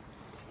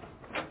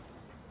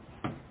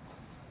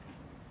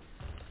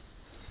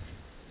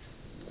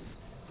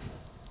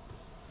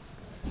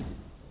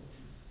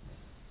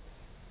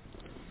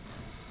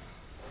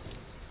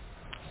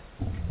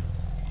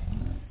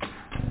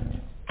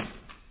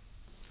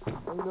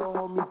 Ain't no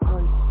homie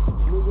price.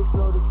 Niggas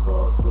know the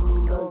sauce, give me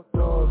nice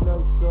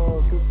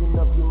dog. Picking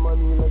up your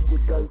money like your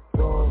dice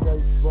bomb.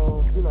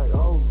 She like,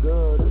 oh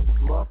good, this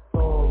is my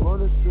song.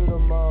 Running shit a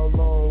mile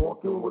long,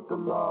 walking with the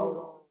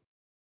loud.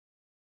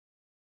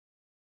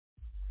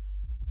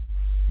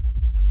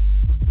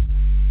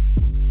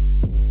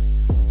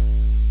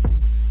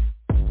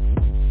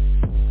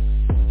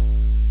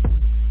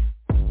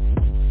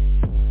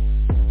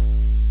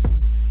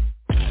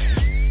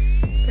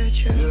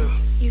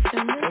 You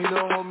feel me? Ain't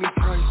no homie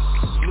price.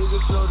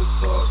 Niggas know the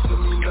sauce, give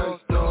me nice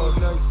dog.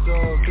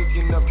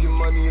 Picking up your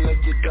money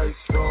like your dice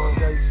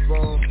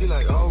bomb. She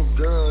like, oh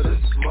girl, this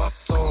is my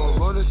song.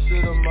 Running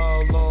shit a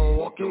mile long,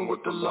 walking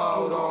with the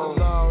loud on.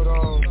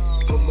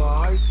 Put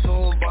my ice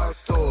on by a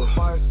store.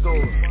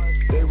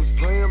 They was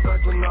playing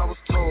back when I was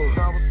told.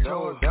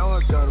 Now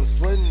I got them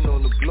sweating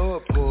on the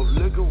blood. Pour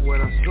liquor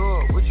when I show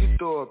up. What you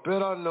thought?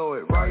 Bet I know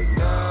it right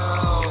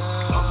now.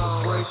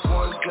 I'ma break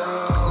one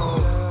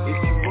down.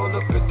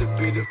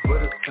 Beat it for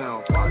the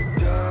town, pipe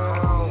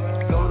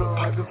down. Throw the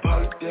pipe and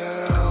pipe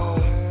down.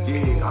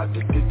 Yeah, I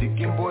just did the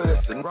game, boy,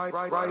 that's the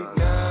right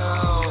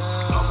now.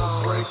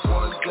 I'ma break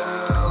one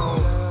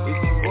down. If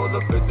you roll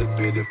up at the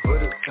beat it for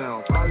the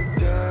town, pipe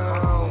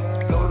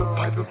down. Throw the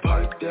pipe and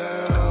pipe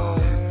down.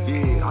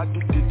 Yeah, I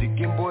just did the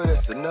game, boy,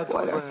 that's another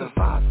boy, that's a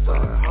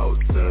 5-star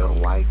hotel.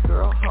 White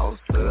girl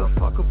wholesale,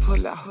 fuck a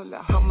pull out.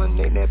 I'ma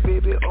name that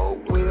baby, oh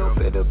well.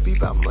 Better be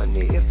about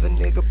money if a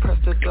nigga press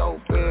the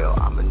doorbell.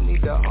 I'ma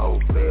need the whole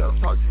bell.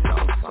 Talk to no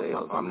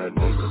sales, I'm that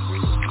nigga.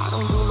 I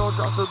don't do no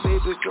drops of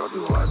baby girl,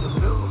 do I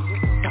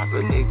deliver? Type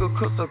of nigga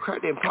cook some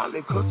crack, then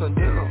probably cook some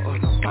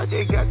dinner. Like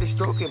they got the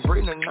stroke and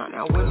bring the knot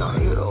out when I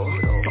hit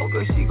her. Told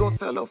her she gon'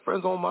 tell her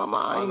friends on mama,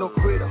 I ain't no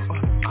quitter.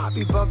 I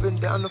be bumping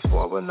down the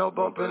floor with no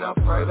bumping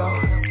Alfredo.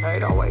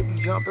 808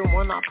 be jumping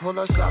when I pull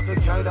a shot to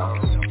Kato.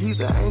 He's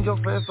an Angel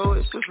fan, so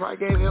it's just right,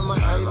 gave him a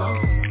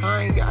halo.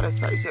 I ain't gotta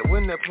say shit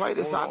when they play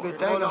this, I be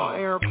dating on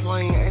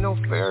airplane. Ain't no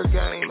fair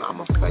game,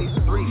 I'm a phase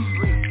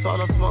 3. Saw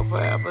the smoke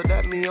forever,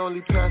 that me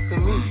only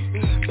passing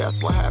me. That's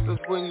what happens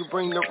when you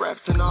bring the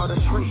raps and all the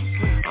streets.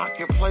 I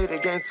can play the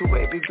game too,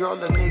 baby girl,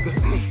 a nigga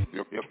see.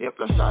 If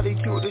the shawty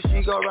cute, then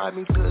she gon' ride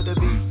me to the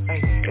beat.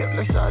 Ay, if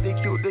the shawty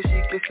cute, then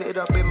she can sit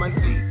up in my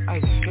seat.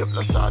 Ay, if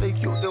the shawty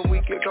cute, then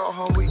we can go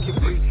home, we can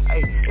free.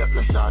 Ay, if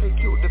the shawty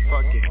cute, then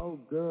fuck it. Oh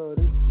girl,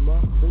 this is my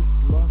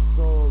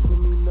song. Give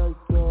me nice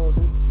dog.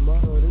 This is my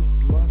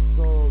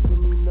song. Give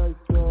me nice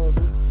dog.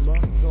 This is my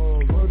song.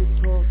 Brother,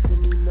 talk to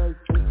me nice.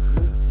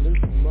 This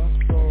is my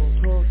song.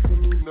 Talk to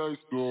me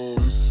nice dog.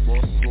 This is my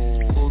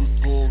song. Brother,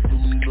 talk to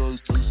me nice.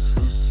 This is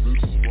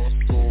my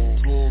song.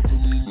 Talk to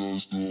me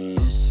nice dog.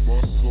 This is my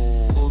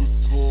song. Brother,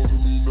 talk to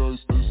me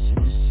nice. This is my song. Brother,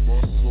 talk to me.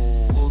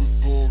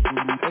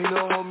 Ain't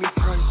no homie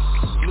price.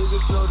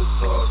 Niggas know the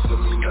talk to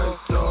me nice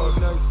dog.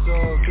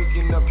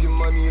 Picking up your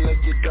money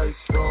like your dice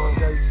bomb.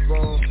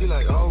 She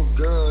like, oh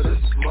girl, this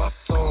is my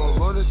song.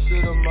 Running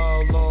shit a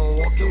mile long,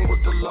 walking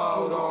with the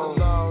loud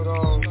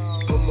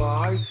on. Put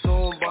my ice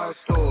on by a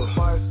store.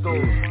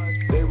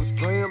 They was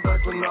playing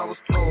back when I was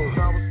told.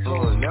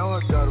 Now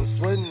I got them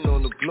sweating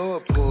on the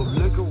blood. Pour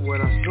liquor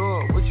when I show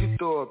up. What you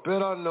thought?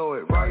 Bet I know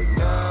it right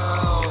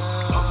now.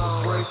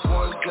 I'ma break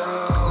one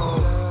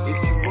down. If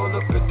you roll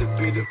up at the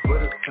beat it for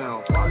the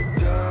town, pipe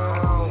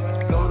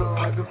down. Throw the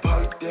pipe and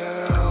pipe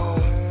down.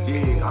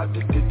 Yeah, I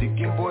just did the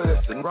game, boy,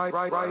 that's the right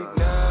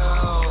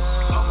now.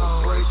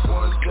 I'ma break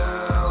one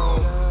down.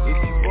 If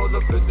you roll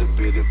pull up at the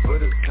bitty for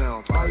the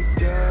town. Pipe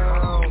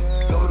down,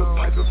 throw the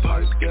pipe and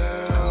pipe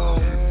down.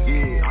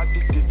 Yeah, I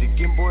did this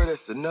again, boy, that's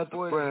another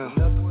round.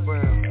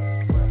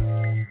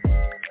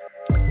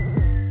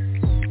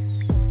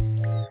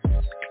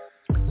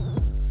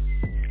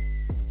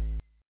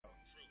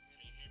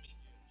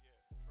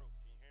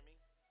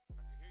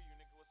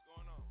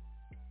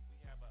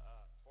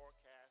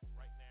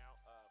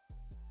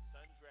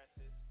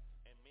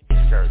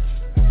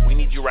 We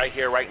need you right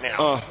here, right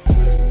now.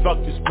 Fuck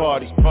this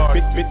party.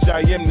 Bitch, I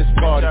am this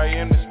party.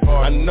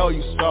 I know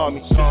you saw me.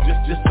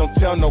 Just don't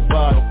tell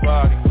nobody.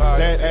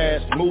 That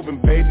ass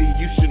moving, baby,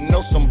 you should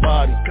know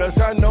somebody. Cause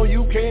I know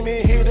you came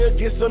in here to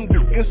get some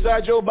duke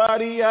inside your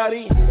body,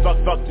 yaddy.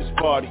 Fuck this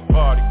party.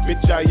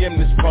 Bitch, I am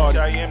this party.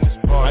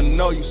 I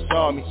know you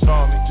saw me.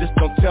 Just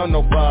don't tell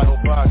nobody.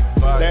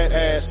 That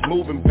ass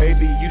moving,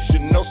 baby, you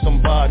should know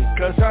somebody.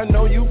 Cause I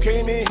know you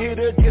came in here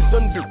to get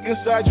some duke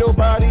inside your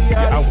body, yaddy.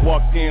 Yeah, I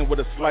walked in with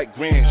a slight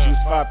grin. She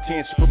was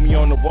 5'10", she put me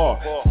on the wall.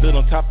 Stood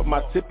on top of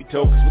my tippy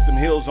toe, cause with them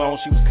heels on,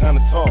 she was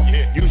kinda tall.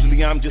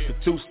 Usually I'm just a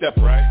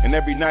two-stepper, and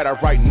every night I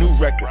write new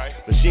records.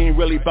 But she ain't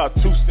really about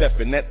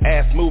two-stepping, that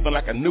ass moving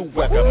like a new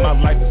weapon. My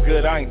life is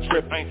good, I ain't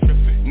tripping.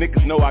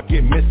 Niggas know I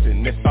get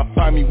missing. If I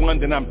find me one,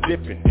 then I'm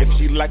dipping. If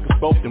she like us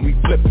both, then we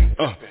flipping.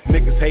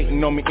 Niggas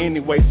hating on me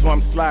anyway, so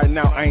I'm sliding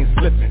out, I ain't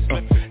slipping.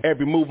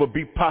 Every move will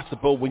be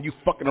possible when you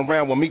fucking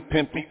around with me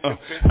pimping. I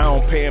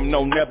don't pay him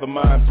no, never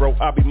mind, bro.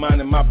 I be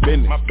minding my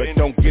business, but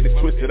don't get it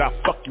twisted. I'll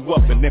fuck you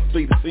up and then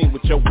flee the scene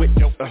with your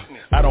witness.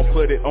 I don't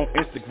put it on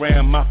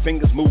Instagram, my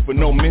fingers moving,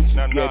 no mention.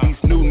 Yeah, these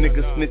new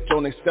niggas snitch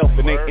on themselves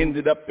and they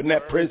ended up in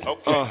that prison.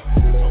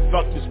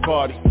 Fuck this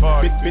party.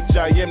 Bitch,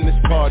 I am this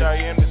party.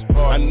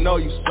 I know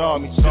you saw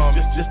me.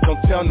 Just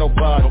don't tell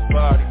nobody.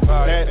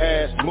 That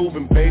ass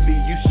moving, baby,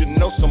 you should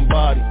know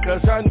somebody.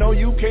 Cause I know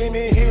you came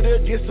in here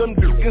to get some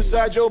duke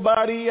inside your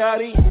body,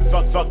 yaddy.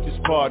 Fuck this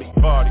party.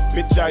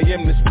 Bitch, I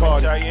am this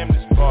party.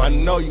 I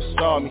know you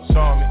saw me.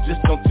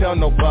 Just don't tell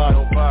nobody.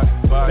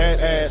 That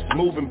ass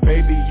moving,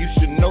 baby, you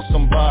should know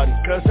somebody.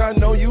 Cause I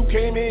know you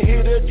came in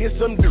here to get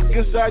some duke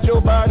inside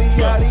your body,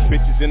 yaddy.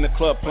 Bitches in the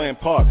club playing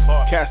parts.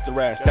 Cast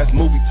their ass, that's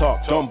movie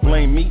talk. Don't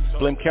blame me,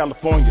 blame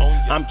California.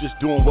 I'm just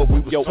doing what we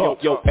was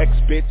taught. Yo,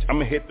 ex-bitch,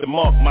 I'ma hit the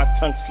mark. My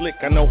tongue slick,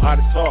 I know how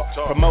to talk.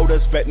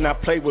 Promoters better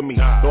not play with me.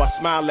 Though I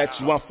smile at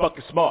you, I'm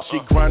fucking smart. She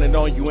grinding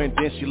on you and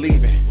then she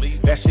leaving.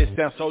 That shit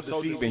sounds so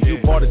deceiving. You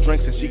bought the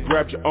drinks and she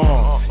grabbed your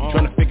arm. You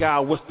trying to figure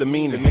out what's the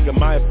meaning. Nigga,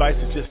 my advice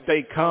is just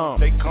stay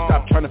calm.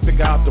 Stop trying to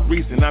figure out the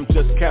reason. I'm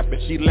just capping,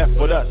 she left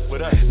with us.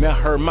 Now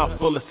her mouth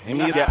full of steam.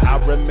 Yeah, I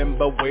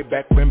remember way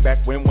back when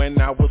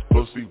I was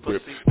pussy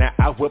whipped. Now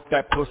I whip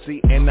that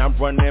pussy and I'm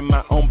running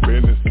my own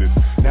businesses.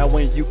 Now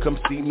when you come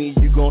see me,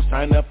 you gon'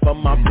 sign up for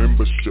my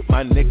membership.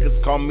 My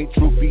niggas call me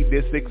Troopy,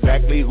 this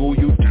exactly who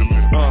you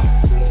dealing.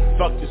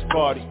 Fuck this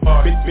party.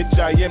 Bitch,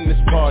 I am this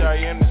party.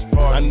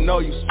 I know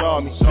you saw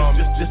me.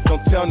 Just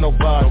don't tell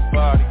nobody.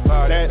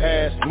 That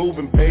ass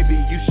moving, baby,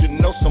 you should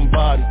know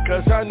somebody.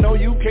 Cause I know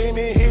you came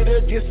in here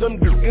to get some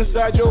duke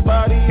inside your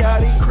body,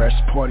 yaddy. Crash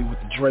the party with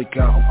the Drake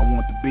out. I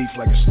want the beef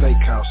like a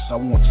steakhouse. I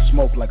want the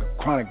smoke like a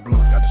chronic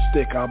blunt. Got the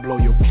stick, I'll blow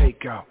your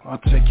cake out. I'll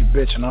take your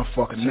bitch and I'll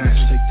fuck a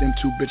nash. Take them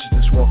two bitches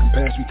that's walking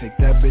past me. Take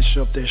that bitch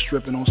up there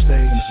stripping on stage.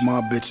 And it's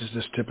my bitches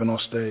that's tipping on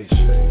stage.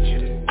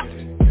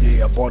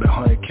 Yeah, I bought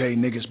 100K,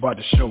 niggas about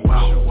to show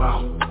out.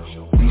 Wow.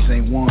 These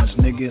ain't ones,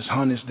 niggas,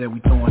 hundreds that we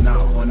throwing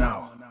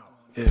out.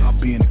 Yeah,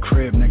 I'll be in the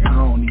crib, nigga, I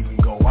don't even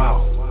go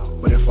out.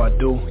 But if I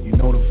do, you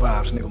know the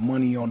vibes, nigga,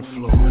 money on the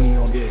floor. Money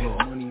on the floor.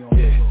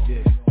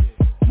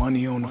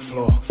 Money on the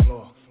floor.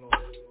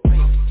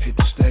 Hit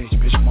the stage,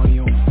 bitch, money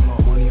on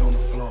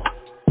the floor.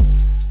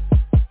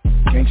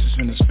 Gangsters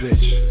in this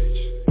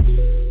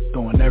bitch.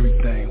 Throwing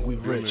everything, we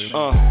rich.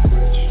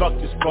 Fuck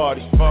this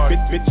party.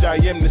 Bitch, I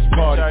am this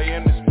party.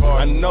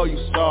 I know you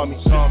saw me.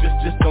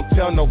 Just don't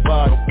tell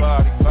nobody.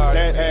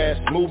 That ass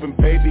moving,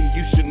 baby,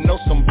 you should know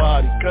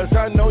somebody. Cause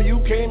I know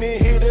you came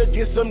in here to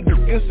get some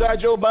duke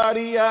inside your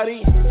body,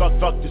 yaddy.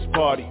 Fuck this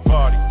party.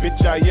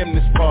 Bitch, I am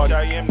this party.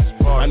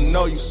 I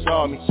know you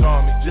saw me.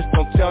 Just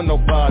don't tell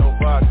nobody.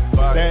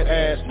 That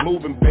ass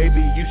moving,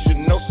 baby, you should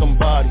know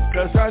somebody.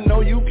 Cause I know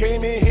you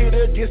came in here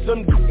to get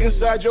some duke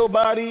inside your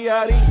body,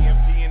 yaddy.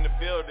 MD in the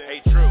building.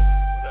 Hey, True.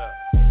 What's up?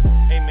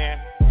 Hey, man.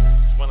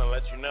 Just wanna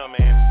let you know,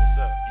 man.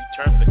 What's up? You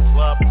turned the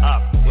club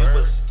up. It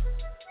was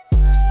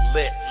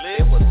lit.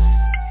 It was,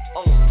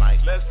 oh my.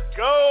 Let's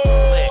go.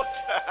 Lit.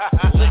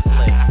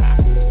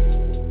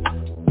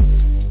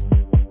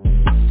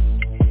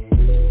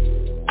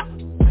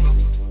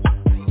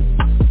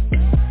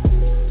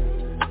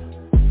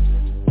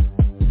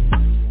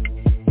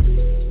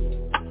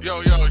 Yo,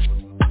 man,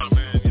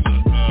 you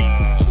look,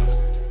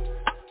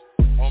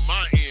 on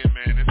my end,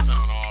 man, it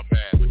sound all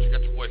bad, but you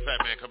got your boy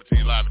Fat Man coming to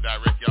you live and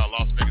direct, y'all,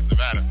 Las Vegas,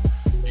 Nevada.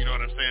 You know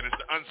what I'm saying? It's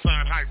the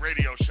Unsigned Hype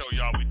Radio Show,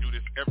 y'all. We do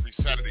this every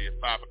Saturday at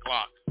 5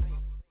 o'clock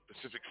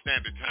Pacific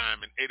Standard Time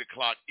and 8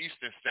 o'clock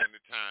Eastern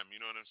Standard Time. You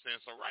know what I'm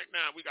saying? So right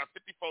now, we got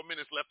 54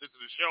 minutes left into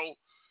the show.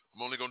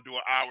 I'm only going to do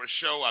an hour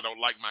show. I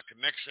don't like my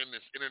connection,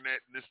 this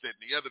internet, and this, that,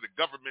 and the other. The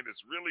government is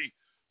really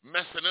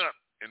messing up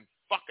and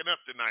fucking up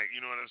tonight, you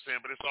know what I'm saying?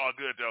 But it's all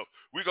good, though.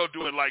 We go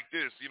do it like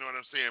this, you know what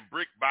I'm saying?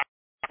 Brick by...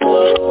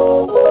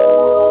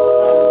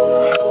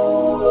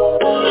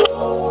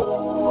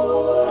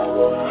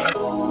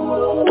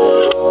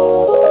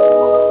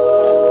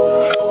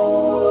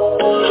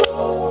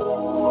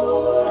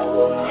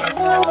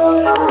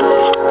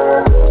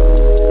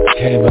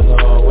 Came a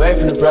long way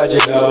from the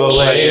project,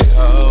 always.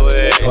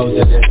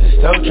 Posted at the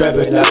stove,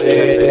 trapping out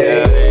every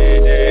day.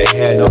 They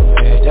had no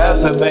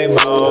handouts, I made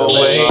my own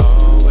way.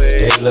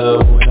 They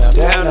love when I'm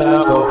down,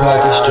 I go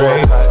pocket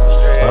straight. My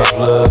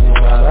blood in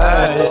my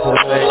line, it's a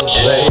fashion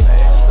play.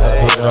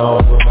 I put on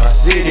for my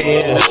city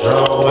in a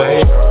strong way.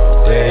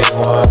 They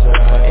want to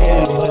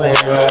anyway,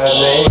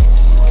 right?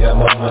 Got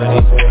my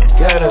money back,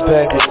 got it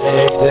back the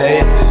next day.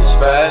 This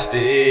 5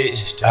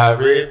 stitch, I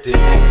ripped it,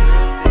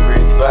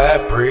 brick by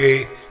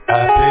brick.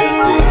 I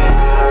built it,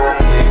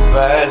 lick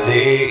by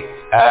lick,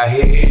 I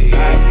hit it,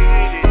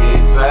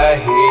 lick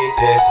by hit,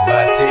 that's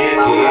my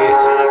ticket.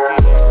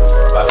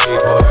 My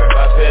people hurt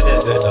my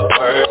feelings in the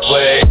worst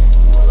way.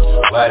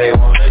 Why they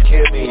wanna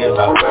kill me in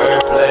my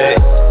birthplace?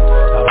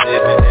 I'm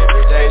living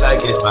every day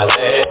like it's my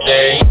last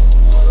day.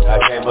 I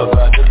came up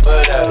out the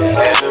mud, I've been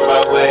having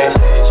my way.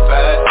 Stitch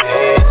by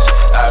stitch,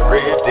 I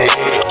ripped it,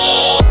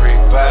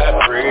 brick by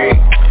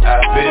brick, I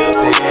built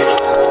it,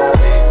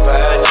 lick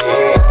by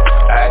lick.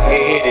 I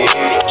hate it,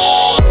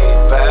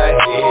 if I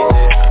hate it,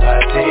 my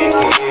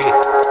ticket.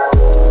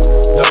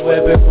 No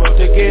weapon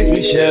formed against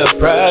me shall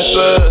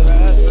prosper.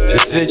 The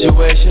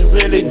situation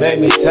really made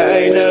me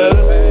tighten up.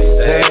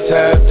 Same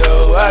time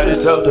though, I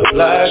just hope to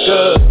block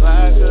up.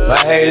 My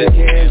haters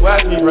can't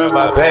watch me run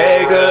my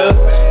bag up.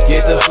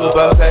 Get the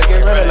football sack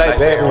and run like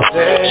Beckham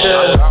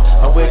Sanders.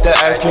 I'm with the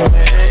ice cream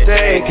and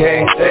they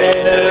can't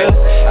stand up.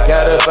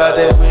 Got up out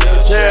that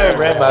wheelchair and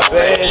ran my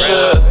bag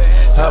up.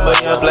 I'm a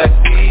young black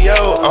CEO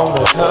on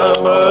the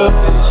come up.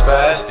 This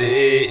 5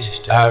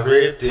 stitch, I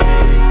ripped it,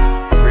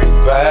 brick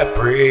by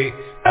brick,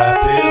 I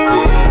built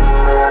it,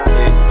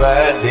 lick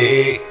by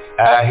lick,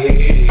 I hit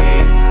it,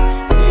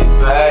 lick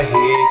by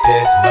hit,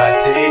 that's my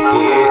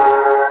ticket.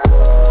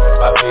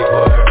 My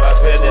people hurt my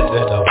feelings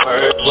in the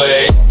worst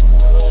way.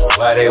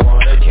 Why they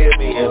wanna kill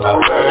me in my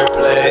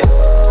birthplace?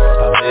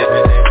 I'm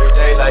living every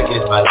day like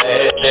it's my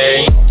last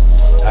day.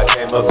 I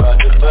came up out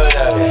the mud,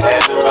 I've been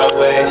having my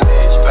way.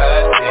 Stitch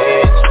by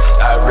stitch,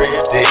 I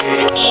ripped it,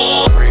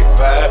 brick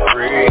by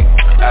brick,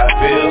 I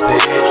built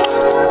it,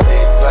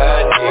 lick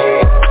by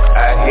lick,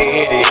 I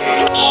hit it,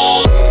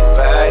 lick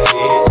by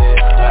hit,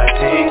 that's my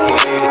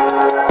ticket.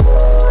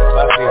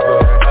 My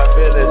people hurt my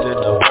feelings in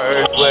the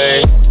worst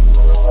way.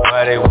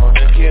 Why they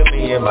wanna kill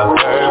me in my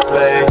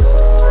birthplace?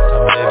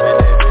 I'm living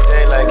every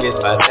day like it's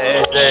my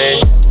last day.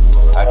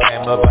 I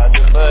came up out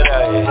the mud,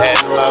 I ain't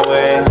having my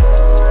way.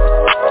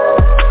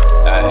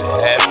 I ain't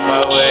having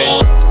my way.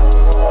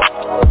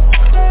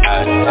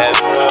 I ain't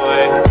having my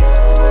way.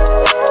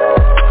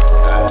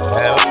 I ain't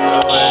having my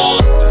way.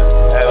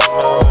 I ain't having my way.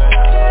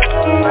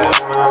 I ain't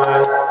having my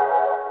way.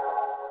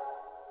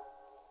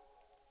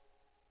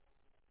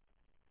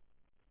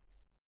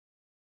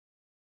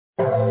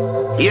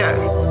 Yeah.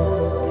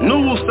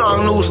 New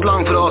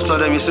slang for the hustler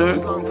them, you see.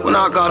 When I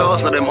call the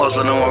hustler them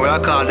hustler no more, I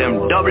call them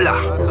doubler.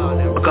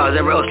 Because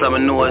every hustler I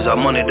know is a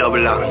money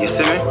doubler, you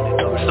see me?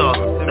 So,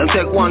 them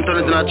take 1 turn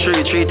into a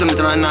 3, 3 turn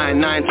into a 9,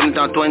 9 turn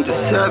into a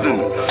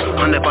 27.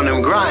 And they on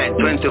them grind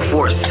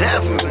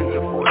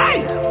 24/7.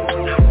 Aye.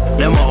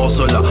 Them a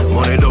hustler,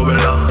 money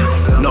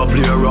doubler. No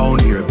play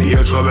around here, be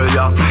a trouble,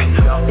 yeah.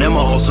 Them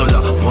a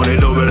hustler, money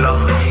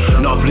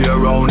doubler. No play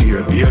around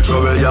here, be a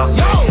trouble, yeah.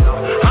 Yo,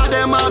 how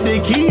them have the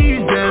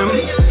keys, them.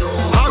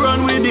 I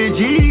run with the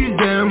G's,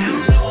 them.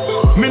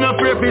 Me no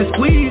pray for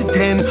squeeze,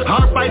 10.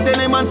 I fight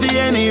them and see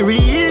any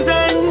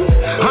reason.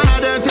 And I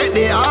them take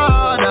the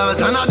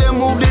orders. And I them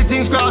move the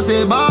things cross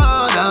the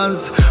borders.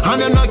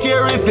 And them not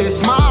care if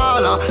it's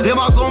smaller. Them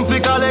a come fi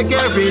collect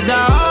every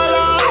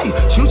dollar.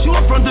 Shoot you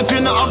up front if you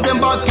not have them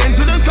back end.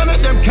 To them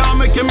connect them can't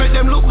make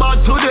them look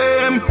bad to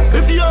them.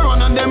 If you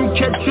run and them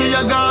catch you,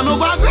 you gone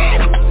over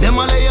grade. Them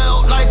a lay you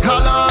out like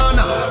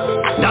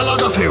Kalana.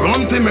 Dollar fi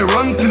run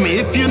to me.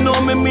 If you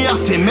know me have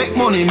to make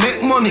money.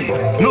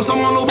 Know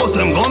someone who bust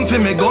them gun to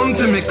me.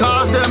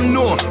 Cause them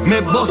know,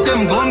 me bust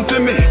them gun to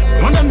me.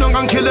 Run them down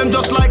and kill them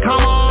just like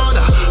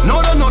Hamada.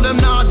 No, they know them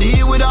not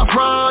deal with a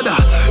fraud.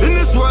 In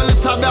this world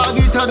it's a dog,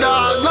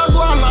 not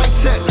one like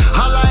set.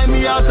 I like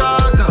me a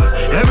talker.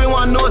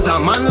 Everyone knows a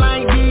man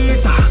like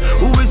this,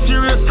 who is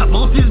serious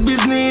about his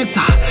business.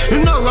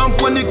 In the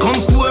ramp when it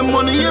comes to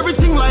money,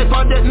 everything life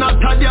or death, not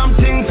a damn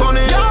thing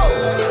funny.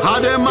 Yo, how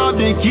them have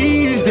the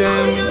keys,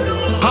 them.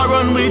 I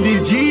run with the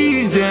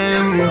G's,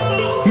 them.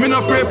 Me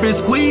no pray for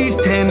squeeze,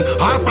 10.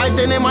 I fight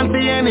them and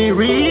see any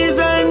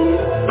reason.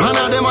 And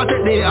of them I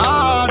take the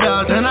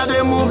orders. And of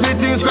them move the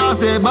things cross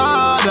the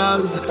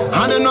borders.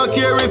 And they no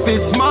care if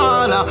it's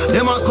smaller.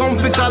 Them a come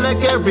fi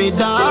collect every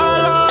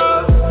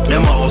dollar.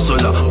 Them a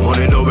hustler,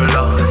 money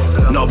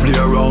doubler. No play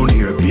around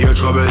here, be a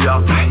trouble,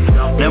 yeah.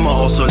 Them a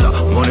hustler,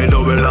 money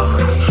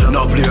doubler.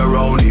 No play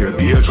around here,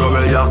 be a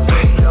trouble, yeah.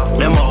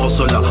 Them a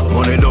hustler,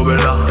 money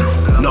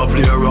doubler. no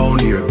play around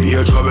here, be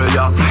a trouble,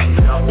 yeah.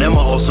 Them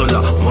a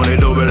hustler, money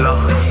double,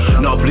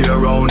 no play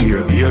around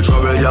here, be a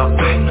trouble, yeah.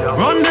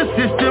 Run the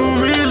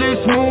system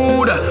really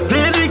smooth,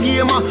 play the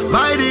game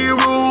by the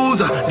rules.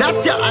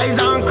 That's your eyes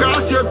and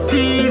cross your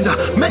T's.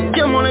 Make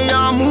your money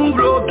and move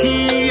low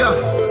key.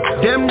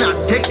 Them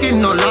not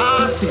taking no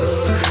losses,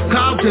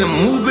 cause them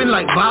moving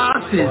like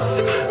bosses.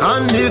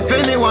 And if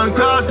anyone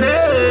cross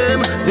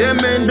them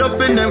end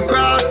up in them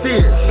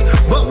crosses.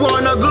 But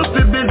wanna go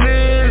to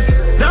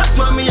business, that's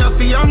why me have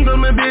to handle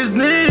my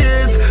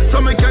business, so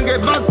me can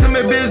get back to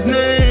my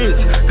business.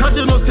 Cause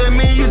you know say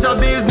me is a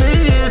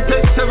business.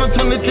 Take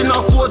 720 in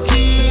a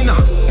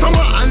 14, from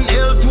a an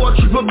L to a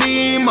triple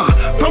beam,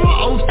 from a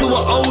house to a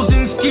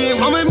housing scheme.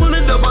 How many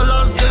money double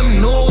as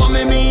them know what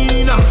me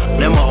mean.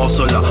 Them a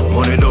hustler,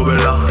 money double,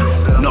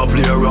 no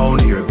play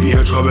around here, be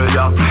a trouble,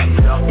 yeah.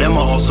 Them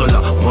a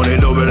hustler, money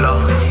double,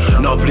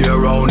 no play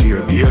around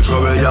here, be a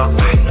trouble, yeah.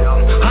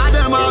 I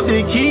them have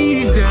the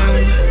keys,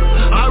 then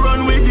I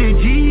run with the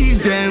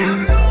G's,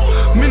 then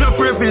me no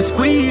pray for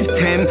squeeze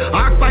 10,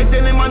 I fight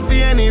any man for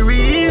any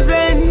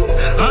reason.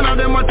 And of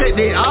them a take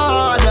the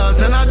orders,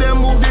 and of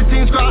them move the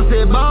things cross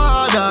the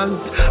borders.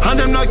 And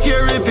them not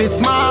care if it's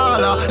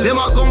smaller, them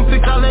a come fi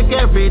collect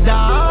every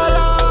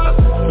dollar.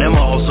 Them a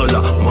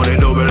hustler, money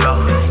double,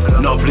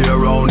 no play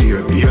around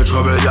here, be a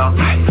trouble, yeah.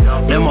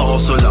 Them a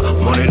hustler,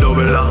 money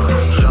double,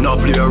 no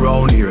play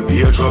around here,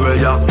 be a trouble,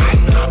 yeah.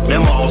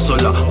 Them a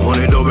hustler,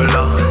 money double,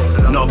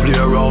 no play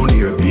around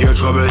here, be a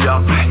trouble, yeah.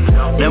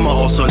 Them a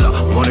hustler,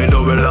 money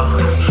double,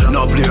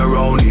 no play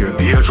around here,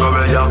 be a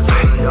trouble, yeah.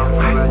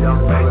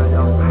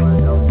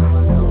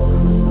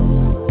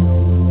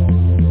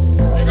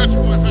 You got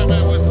your boy Fat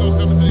Man West Coast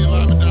coming to you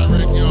live and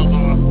direct, y'all.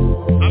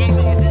 I don't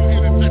know if you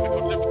hear the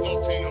technical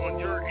difficulty on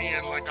your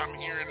end like I'm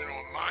hearing it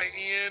on my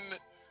end,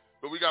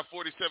 but we got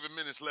 47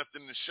 minutes left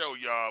in the show,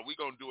 y'all. We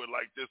gonna do it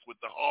like this with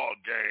the Hall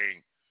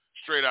Gang,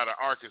 straight out of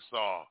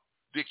Arkansas.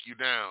 Dick you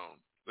down.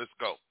 Let's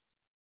go.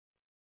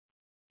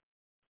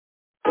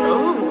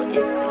 Ooh, it's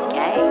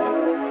gay.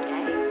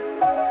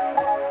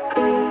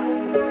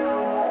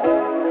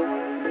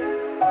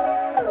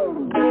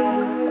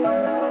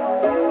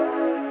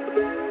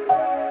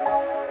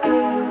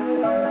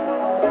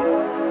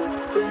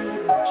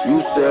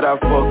 You said I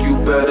fuck you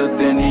better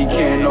than he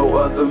can. No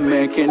other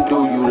man can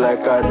do you like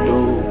I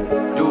do.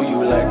 Do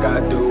you like I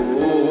do,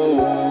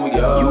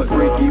 yeah. You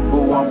freaky,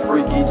 boo, I'm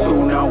freaky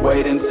too. Now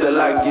wait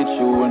until I get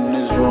you in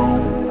this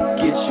room.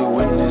 Get you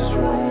in this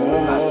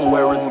room. I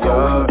swear it's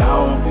going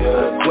down, yeah.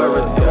 I swear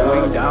it's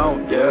going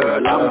down, yeah.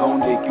 Girl, I'm gon'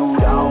 dig you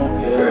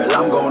down, yeah. Girl,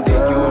 I'm gon' dig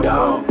you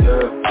down,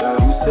 yeah.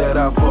 You said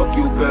I fuck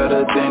you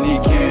better than he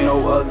can. No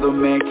other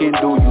man can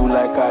do you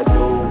like I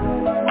do.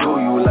 Do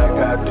you like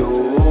I do,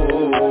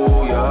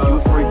 yeah. You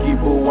freaky,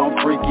 boo, I'm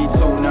freaky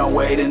too. Now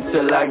wait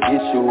until I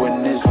get you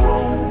in this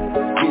room.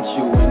 Get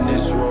you in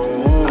this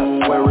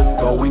room. I swear it's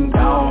going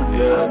down,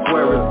 yeah. I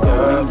swear it's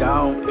going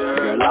down, yeah.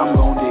 Girl, I'm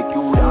gon' dig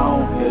you down,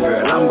 yeah.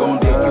 Girl, I'm gon'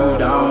 dig you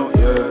down,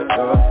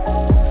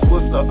 yeah.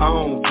 Twister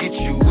on, get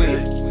you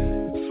with,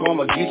 so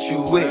I'ma get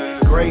you with.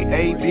 Grade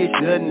A, bitch,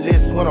 nothing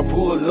less. When I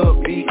pull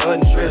up, be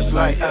undressed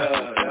like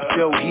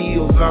your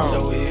heels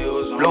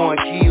on, blowing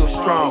keels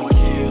strong.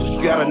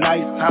 You got a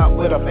nice top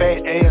with a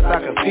fat ass I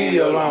can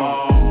feel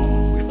on.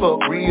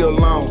 Fuck real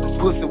long,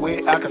 pussy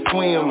wet, I can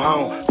swim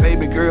home.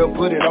 Baby girl,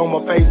 put it on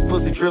my face,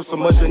 pussy drip so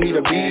much I need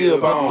a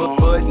bib on.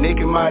 Butt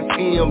naked, my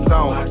Tim's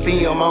on,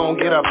 film on,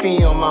 get a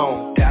film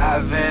on.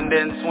 Dive in,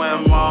 then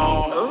swim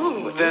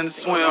on, then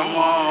swim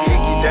on. Kick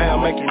you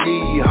down, make you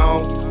leave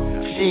home.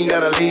 She ain't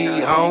gotta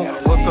leave home.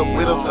 What's up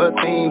with us, her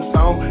theme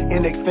song?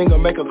 Index finger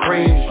make her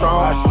cream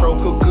strong. I stroke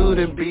her good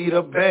and beat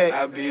her back.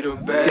 I beat her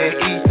back. Then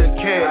eat the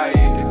cat. I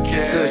eat the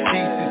cat. Cause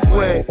she's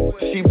sweat.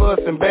 She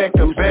bustin' back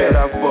to back.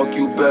 I fuck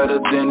you better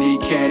than he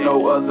can.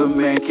 No other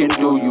man can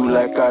do you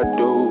like I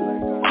do.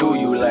 Do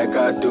you like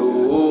I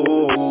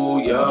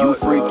do, yeah. You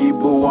freaky,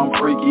 boo, I'm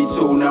freaky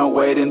too. Now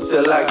wait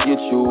until I get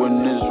you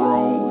in this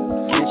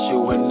room. Get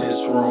you in this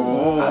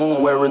room. I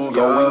swear it's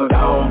going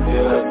down,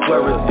 yeah. I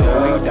swear it's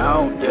going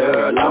down,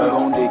 yeah. Girl, I'm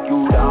gon' dig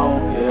you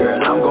down, yeah.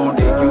 Girl, I'm gon'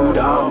 dig you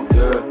down,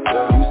 yeah.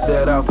 You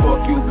said I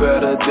fuck you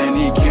better than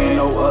he can.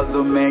 No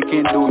other man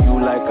can do you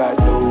like I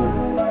do.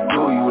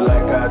 Do you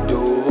like I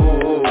do,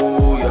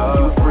 yeah.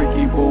 You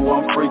freaky, boo,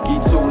 I'm freaky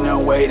too.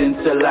 Now wait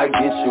until I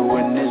get you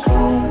in this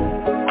room.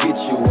 Get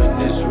you in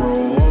this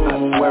room.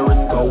 I swear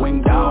it's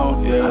going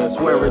down, yeah. I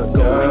swear it's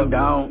going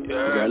down, yeah.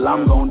 Girl,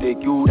 I'm gon'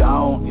 dig you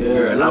down, yeah.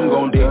 Girl, I'm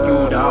gon' dig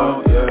you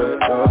down,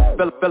 yeah.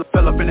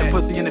 Fell up in that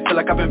pussy and it feel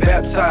like I've been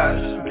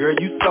baptized. Girl,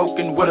 you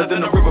soaking wetter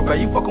than a river,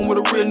 babe. You fucking with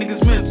a real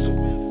nigga's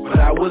mental. But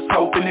I was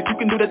hoping if you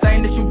can do the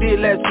thing that you did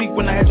last week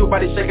when I had your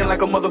body shaking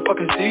like a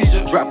motherfucking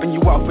seizure. Dropping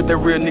you off with that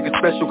real nigga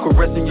special,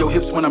 caressing your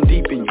hips when I'm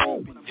deep in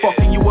you.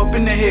 Fucking you up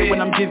in the head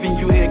when I'm giving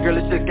you head, girl,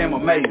 it's just game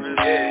amazing.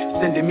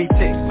 Sending me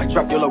texts like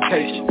drop your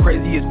location.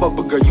 Crazy as fuck,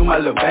 but girl, you my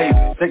little baby.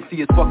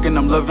 Sexy as fuck and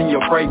I'm loving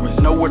your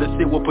fragrance. Know where to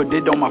sit, we'll put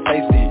it on my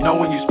face then. Know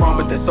when you sprung,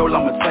 but that soul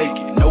I'ma take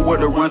it. Know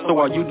where to run, so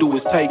all you do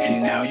is take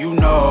it. Now you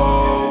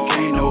know,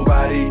 can't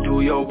nobody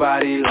do your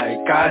body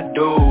like I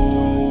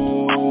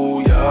do.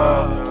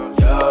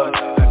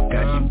 I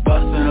got you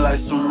bustin'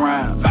 like some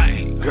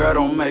rhymes. Girl,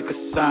 don't make a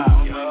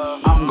sound.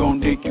 I'm gon'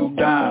 dig you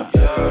down.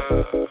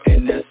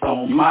 And that's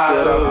on my. You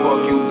said I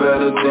fuck you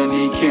better than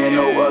he can.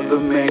 No other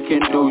man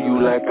can do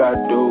you like I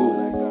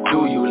do. Do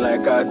you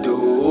like I do,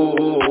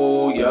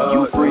 yeah.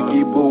 You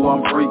freaky boo,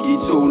 I'm freaky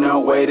too. Now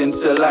wait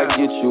until I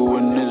get you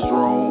in this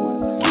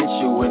room. Get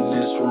you in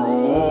this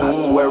room.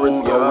 I swear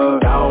it's going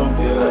down,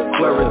 yeah. I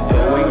swear it's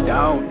going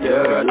down,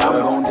 yeah. Girl, I'm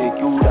gon' dig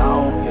you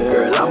down, yeah.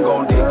 Girl, I'm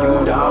gon' dig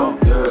you down,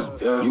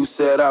 yeah. You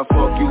said I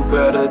fuck you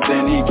better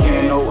than he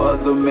can. No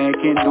other man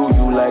can do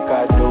you like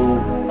I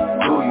do.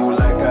 Do you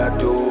like I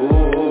do,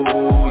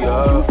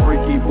 yeah. You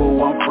freaky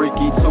boo, I'm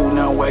freaky too.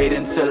 Now wait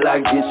until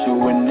I get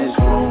you in this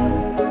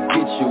room.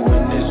 Get you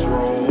in this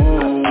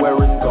room. I swear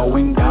it's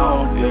going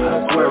down, yeah.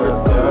 I swear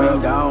it's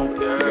going down,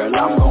 yeah. Girl,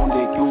 I'm gon'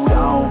 dig you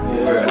down,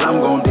 yeah. Girl, I'm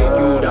gon' dig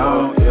you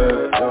down, yeah.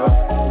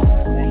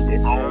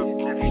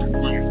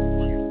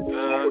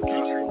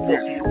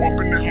 You up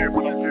in the head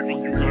when I'm giving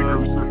you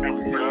niggas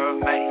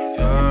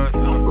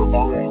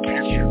I'ma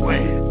get you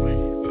wet.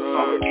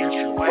 I'ma get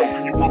you wet.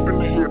 You up in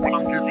the head when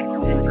I'm giving you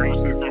niggas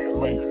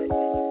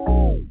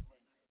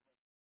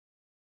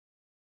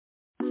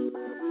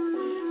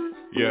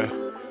Yeah.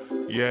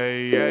 Yeah,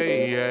 yeah,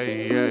 yeah,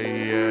 yeah,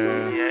 yeah.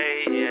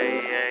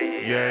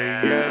 Yeah,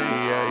 yeah,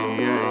 yeah,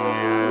 yeah.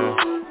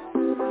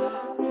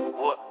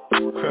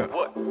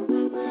 What?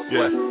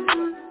 Yeah.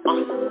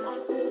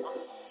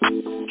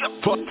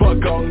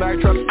 Fuck all night,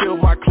 try to steal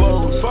my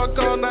clothes. Fuck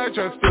all night,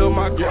 try to steal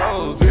my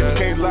clothes. Bitch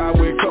can't lie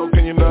with coke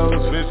in your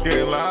nose. Bitch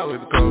can't lie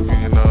with coke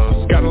in your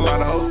nose. Got a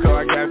lot of hoes, cause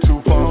I got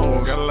 2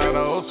 phones. Got a lot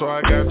of hoes, so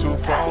I got 2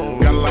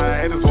 phones. Got a lot of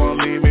haters, won't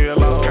leave me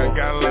alone.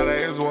 Got a lot of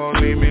haters,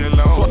 won't leave me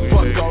alone.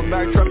 Fuck all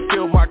night, try to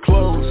steal my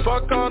clothes.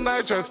 Fuck all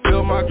night, try to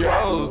steal my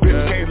clothes.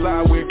 Bitch can't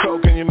lie with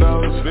coke in your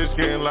nose. Bitch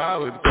can't lie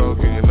with coke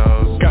in your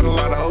nose. Got a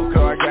lot of hoes,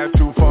 cause I got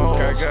 2 phones.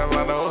 Got a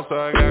lot of hoes, so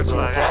I got 2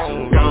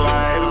 phones. Got a lot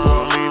of haters,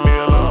 won't leave me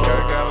alone.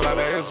 Got a lot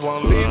of haters,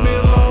 won't leave me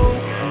alone.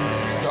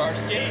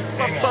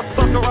 Fuck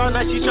around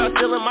now, she try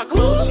stealing my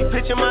clothes. She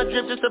pitching my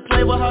drip just to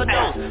play with her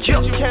nose. Bitch,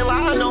 you can't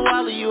lie, I know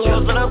all of you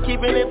hoes, but I'm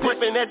keeping it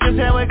pippin', that's just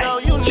how it go,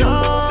 you know.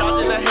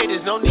 Dodging the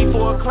haters, no need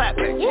for a clap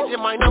back.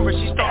 Changing my number,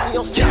 she stalking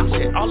on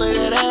Snapchat. All of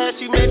that ass,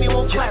 she made me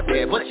won't clap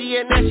that. But she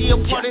ain't that, she a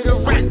part of the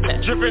rat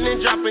pack. Drippin'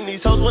 and dropping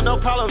these hoes with no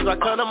problems. I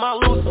cut them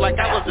all loose like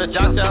I was a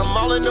doctor. I'm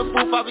all in the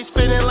booth, I be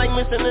spinning like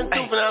missing a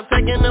tooth, and I'm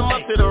taking them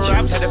up to the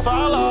rap. Had to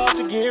fall off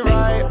to get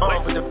right,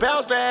 but the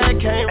bounce back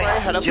came right.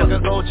 Had to fuck a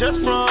go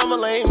just from a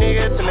lame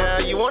nigga to now.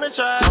 You wanna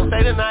try?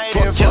 Stay the night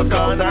and fuck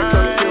all night,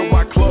 try to steal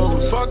my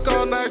clothes. Fuck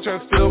all night, try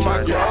to steal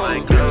my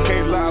clothes. Bitch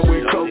can't lie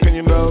with coke in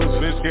your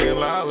nose. Bitch can't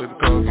lie with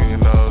coke in your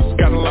nose.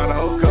 Got a lot of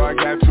hoes, cause I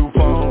got 2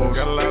 phones.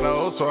 Got a lot of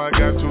hoes, so I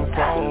got 2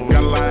 phones.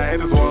 Got a lot of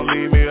haters, won't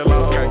leave me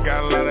alone.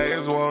 Got a lot of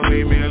haters, won't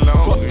leave me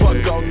alone.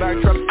 Fuck all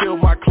night, try to steal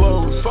my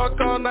clothes. Fuck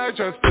all night,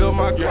 try to steal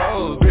my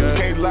clothes. Bitch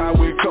can't lie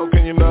with coke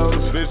in your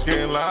nose. Bitch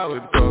can't lie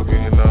with coke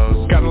in your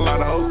nose. Got a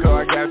lot of hoes, cause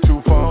I got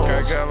 2 phones.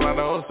 Got a lot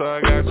of hoes, so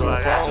I got 2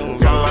 phones.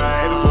 Got a lot of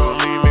haters, won't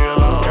leave me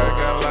alone.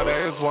 Got a lot of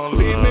haters, won't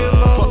leave me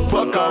alone.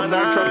 Fuck all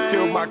night, try to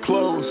steal my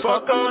clothes.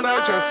 Fuck all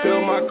night, try to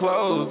steal my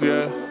clothes,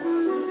 yeah.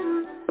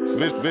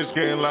 Bitch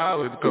can't lie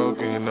with coke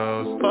in your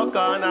nose. Fuck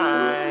all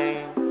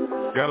night.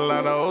 Got a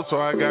lot of hoes, so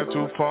I got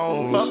 2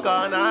 phones. Fuck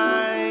all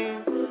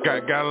night.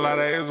 Got a lot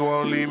of haters,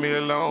 won't leave me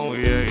alone,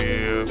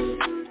 yeah.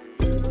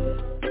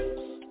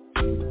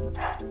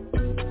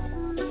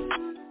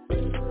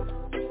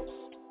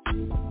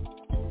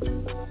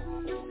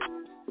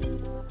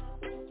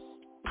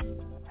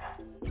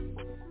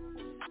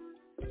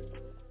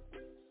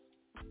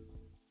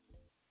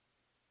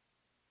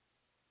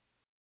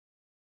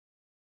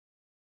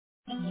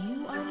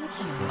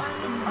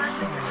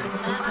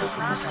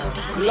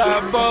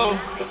 Labo.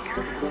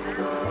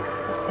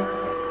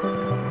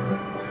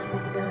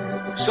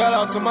 Shout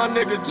out to my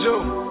nigga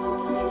Jew.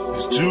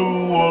 It's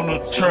Jew on the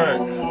track.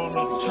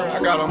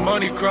 I got a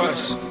money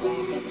crush.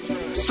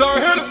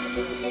 Sorry, hit him.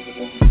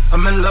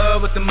 I'm in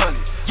love with the money.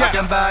 I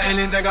can buy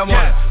anything I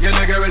want. Your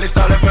nigga really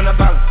started from the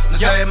bottom.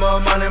 Let's say more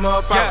money,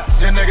 more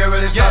problems. Your nigga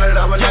really started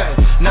out with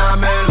nothing. Now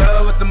I'm in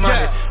love with the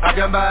money. I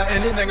can buy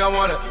anything I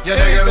want. Your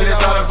nigga really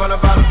started from the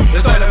bottom.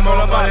 Let's say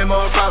more money,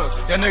 more problems.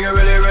 Your nigga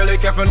really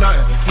care for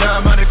nothing. Now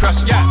I'm money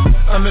crushing.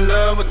 I'm in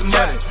love with the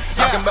money.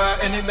 I can buy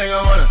anything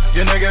I want.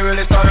 Your nigga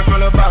really started from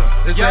the bottom.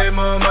 Let's say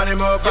more money,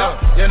 more problems.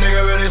 Your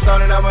nigga really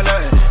started out with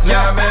nothing.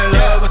 Now I'm in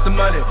love with the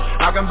money.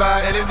 I can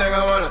buy anything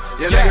I want.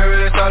 Your nigga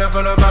really started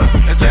from the bottom.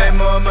 Let's say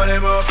more money,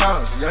 more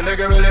problems. Your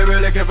nigga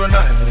really care for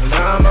nothing.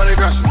 Now I'm money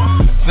crushing.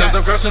 Since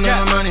I'm crushing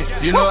on the money,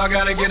 you know I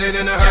gotta get it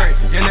in a hurry.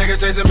 Your nigga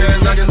chasing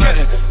bands like it's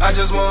nothing. I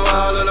just want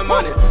all of the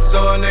money,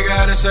 so a nigga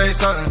had to say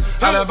something.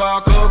 I done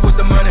bought coke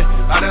with the money,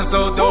 I done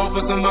sold dope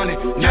for some money.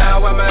 Now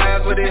I wipe my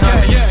ass with it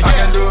honey. I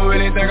can do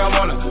anything I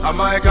wanna, I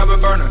might cop a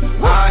burner.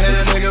 I hit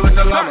a nigga with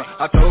the llama.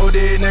 I told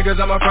these niggas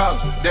I'm a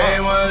problem,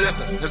 they ain't wanna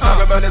listen. Let's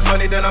talk about this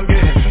money that I'm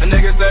getting. A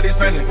nigga said he's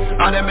spending,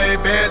 I done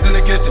made beds in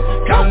the kitchen,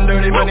 counting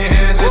dirty money,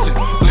 hands itching.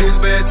 Please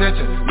pay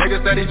attention, niggas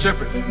niggas that he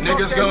trippin'.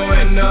 Niggas gon'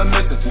 end up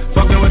missing.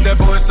 Fucking with that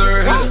boy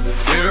Sir Hitter.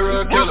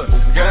 You're a killer.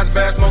 Gas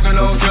bag smoking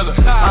on killer.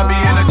 I be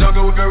in the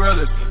jungle with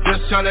gorillas.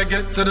 Just tryna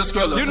get to the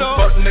skrilla. You know.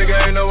 Fuck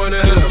nigga ain't know when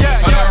to hit him.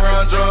 I got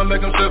round drum,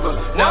 make him shiver.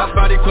 Now his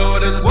body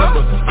cold as a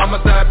timber. I'm a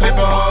side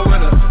paper hard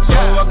winner. So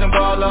I can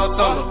ball all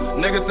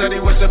summer. Nigga said he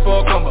wishin'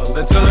 for a come up.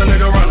 Until a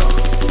nigga run up.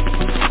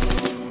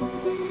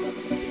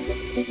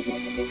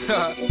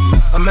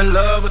 I'm in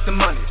love with the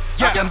money.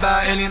 I can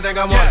buy anything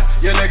I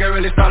want. Your nigga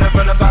really started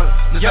from the bottom.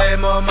 The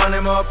same more money,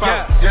 more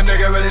problems. Your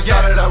nigga really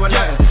started out with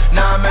nothing.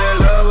 Now I'm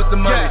in love with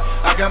the money.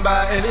 I can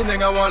buy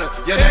anything I want.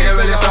 Your nigga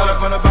really started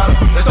from the bottom.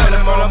 The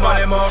same more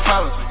money, more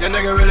problems. Your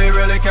nigga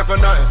really care for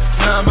nothing.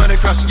 Now I'm money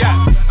crushing.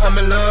 I'm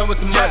in love with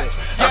the money.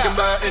 I can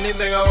buy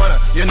anything I want.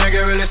 Your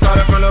nigga really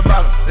started from the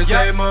bottom. The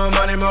same more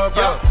money, more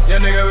problems. Your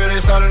nigga really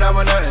started out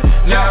with nothing.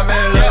 Now I'm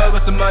in love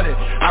with the money.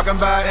 I can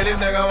buy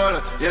anything I want.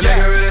 Your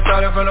nigga really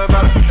started from the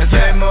bottom. The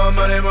same more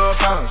money, more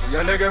problems.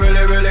 Your nigga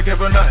really care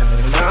for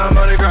nothing. Now I'm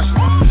money crushing.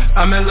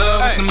 I'm in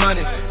love with the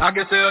money. I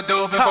can sell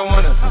dope if I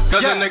wanna. Cause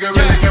a nigga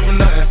really care for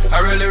nothing. I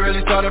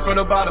really started from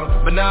the bottom.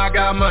 But now I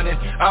got money.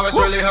 I was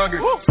really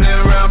hungry. Sitting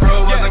around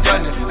bro, wasn't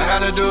cutting. I had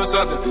to do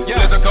something.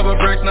 There's a couple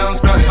breaks, now I'm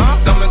starting.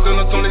 Thumbing through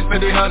the 20s,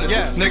 50,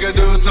 100. Nigga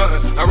do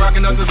something. I'm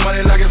rocking up this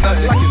money like it's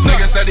nothing.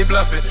 Niggas said he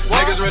bluffing.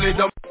 Niggas really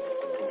don't.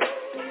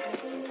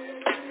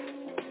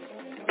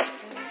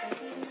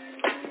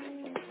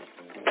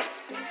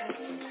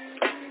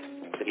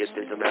 This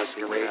is the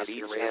Masquerade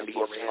Beats and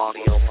Books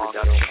Audio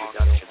Production.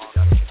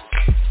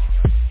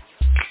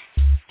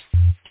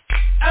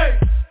 Hey!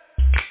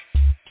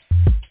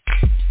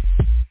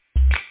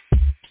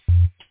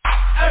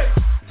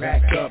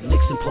 Rack up,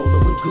 mixing Polo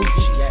and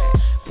Gucci.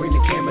 Bring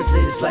the cameras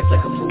lit, it's like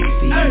a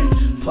movie.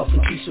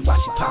 Puffin' Keisha while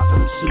she poppin'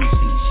 them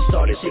Susie. She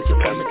started shaking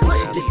from it, cause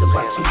she did the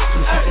right two.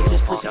 She said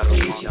this pussy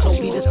clean, she told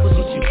me this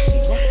pussy juicy.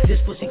 This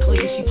pussy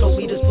clean, she told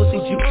me this pussy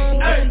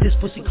juicy. This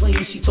pussy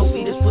clean, she told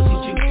me this pussy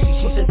juicy.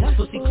 She said this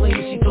pussy clean,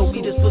 she told me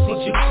this pussy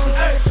juicy.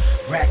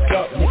 Rack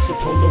up, mixing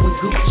Polo and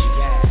Gucci.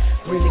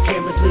 Bring the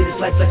cameras lit,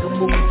 it's like a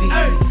movie.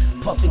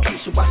 Puffin'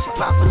 Keisha while she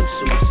poppin' them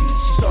Susie.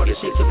 She started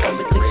shaking from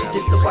it, then she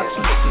did the right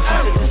two. She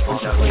said this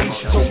pussy clean,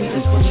 she told me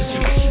this pussy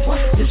juicy.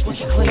 This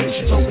pussy clean,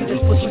 she told me this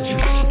pussy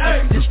juicy.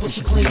 This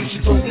pussy clean, she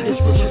told me this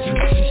pussy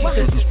juicy. She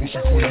said this pussy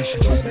clean, she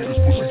told me this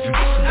pussy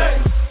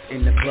juicy.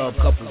 In the club,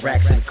 couple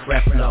racks in the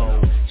Creflo.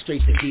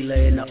 Straight tequila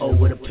in the O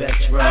with a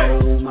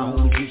Petro. My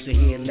homie used to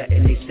hear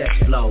letting they sex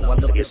flow. I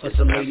looking for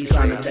some ladies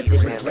trying to let their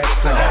regrets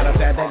go. I got a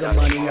fat bag of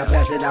money, I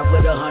pass it out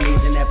with the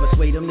honeys. And that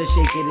persuade them to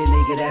shake it, and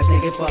they get ass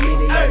nigga for me.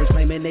 They always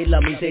claiming they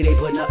love me, say they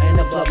put nothing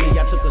above me.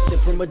 I took a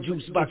sip from a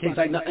juice box, tastes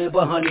like nothing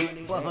but honey.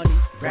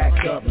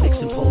 Rack up,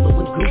 mixing Polo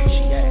and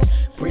Gucci.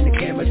 Bring the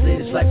cameras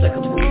lit, it's like a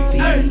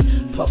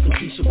movie. Puffin'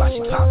 Keisha while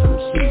she poppin' them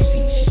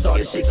Susie. She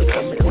started shaking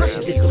from it, when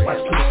she did the right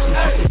two. She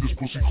said this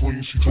pussy clean,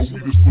 she told me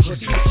this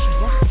pussy juicy.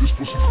 This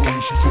pussy clean,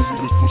 she told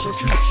me this pussy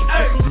juicy.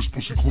 This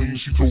pussy clean,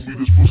 she told me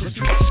this pussy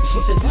juicy. She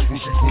said this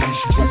pussy clean,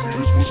 she told me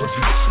this pussy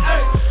juicy.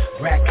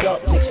 Rack up,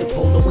 mixing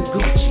Polo and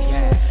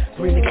Gucci.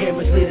 Bring the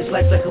cameras lit, it's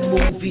like a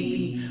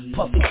movie.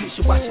 Puffin'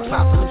 Keisha while she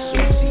poppin' them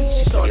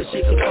Susie. She started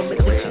shaking from it,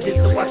 then she did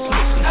the watch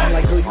Lucy. I'm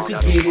like, girl, you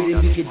can get it,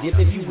 and we can dip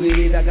if you with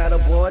it. I got a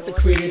bar at the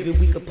crib, and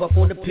we can puff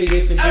on the pit.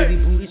 And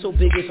baby booty so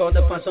big, it's hard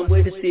to find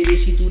somewhere to sit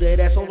it. She threw that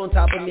ass all on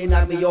top of me,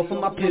 knocked me off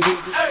of my pivot.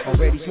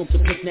 Already smoked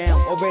the pick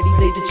now, already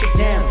laid the chick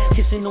down.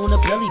 Kissing on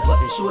the belly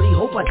button, shorty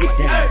hope I get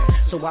down.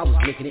 So I was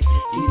licking it,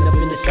 eating up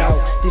in the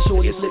south. Then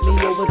shorty slipped me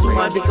over, threw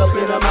my dick up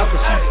in her mouth. And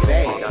she's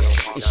bad,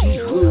 and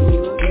she's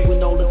good.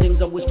 Doing all the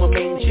things I wish my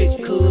main chick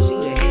could. See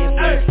the hand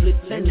flash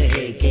flips and the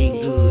head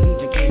game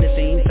good. Each at the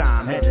same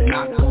time, had to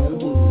knock on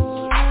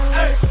wood.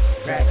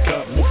 Rack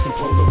up, mixing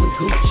Polo and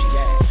Gucci.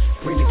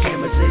 Bring the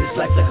cameras in, it's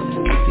like a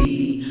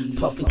movie.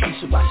 Puffin'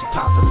 Keisha while she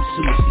poppin' them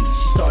Susie.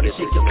 She started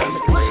shaking from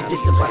it, when she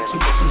did the right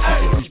two. She said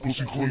this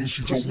pussy clean,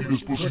 she told me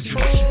this pussy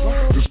juicy.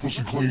 This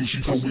pussy clean, she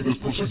told me this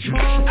pussy juicy.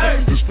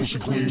 This pussy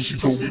clean, she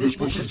told me this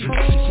pussy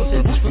juicy. She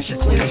said this pussy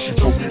clean, she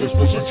told me this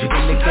pussy juicy.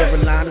 In the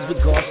Carolinas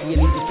with Garcia, and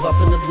he was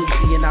puffin' the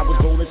Lucy. And I was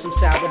rolling some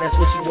sour, that's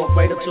when she walked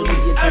right up to me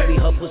and told me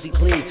her pussy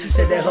clean.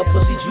 Said that her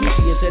pussy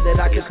juicy, and said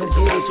that I could come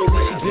get it. Told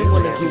me she been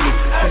wanna do it.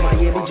 From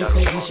Miami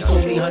Jacuzzi, she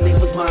told me her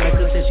name was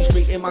Monica. Said she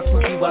straight in my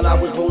cookie while I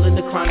was rolling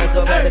the chronic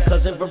up. Had a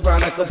cousin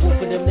Veronica, both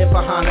of them there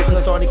for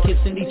Hanukkah. Started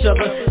kissing each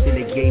other, then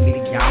they gave me the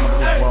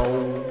yarmulke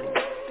roll.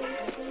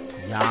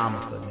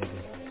 Yarmulke, nigga.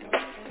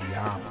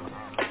 Yarmulke.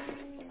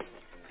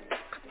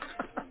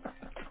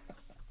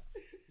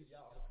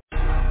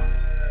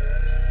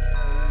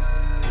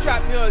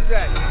 Trap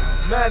music.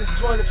 Minus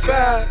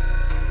 25.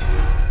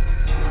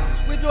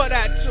 We do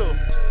that too.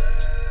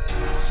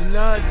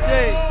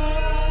 Shenanigans.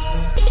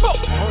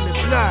 On the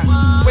block.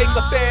 Wake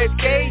up every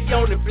day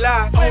on the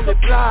block. On the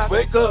block.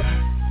 Wake up.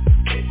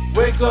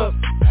 Wake up.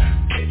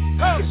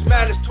 It's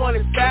minus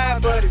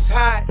 25, but it's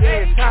hot.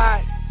 Yeah, it's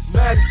hot.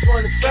 minus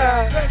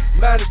 25,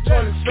 minus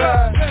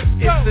 25.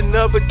 It's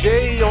another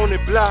day on the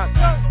block.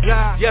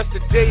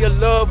 Yesterday a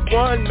loved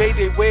one made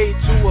their way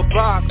to a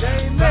box.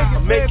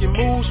 I'm making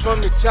moves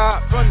from the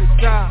top.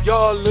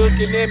 Y'all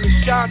looking at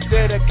me shocked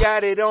that I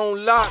got it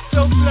on lock.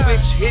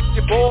 Switch hit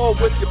the ball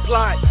with the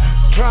plot.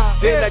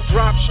 Then I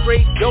drop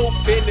straight dope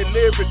in the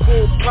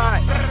lyrical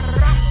pot.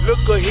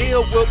 Look ahead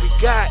what we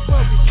got.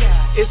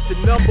 It's the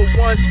number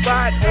one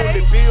spot on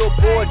the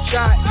Billboard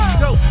chart.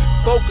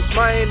 Focus,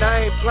 man,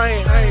 I ain't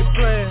playing.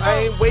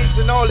 I ain't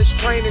wasting all this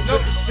training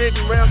just be sitting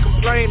around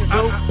complaining.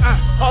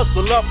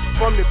 Hustle up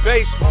from the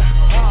basement,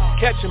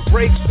 catching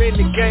breaks in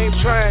the game,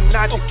 trying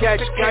not to catch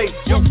case.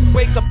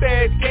 Wake up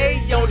every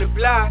day on the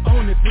block.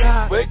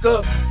 Wake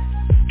up.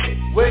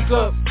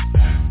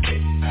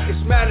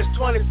 It's minus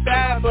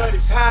 25, but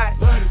it's hot.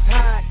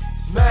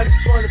 Minus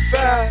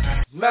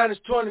 25, minus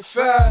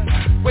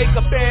 25. Wake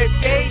up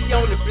every day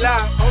on the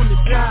block.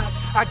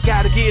 I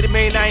gotta get it,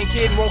 man, I ain't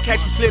kidding. Won't catch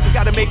you slipping,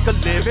 gotta make a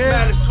living.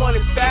 Minus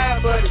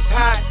 25, but it's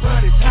hot.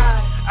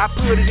 I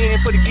put it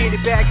in for the get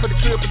it back, for the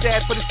triple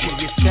that, for the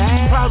serious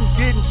side. Problems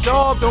getting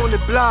solved on the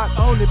block.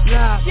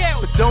 Yeah.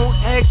 But don't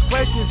ask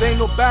questions, ain't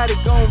nobody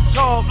gon'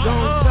 talk.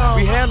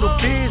 We handle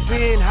biz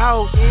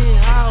in-house.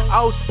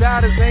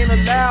 Outsiders ain't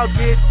allowed,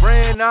 get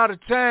ran out of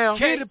town.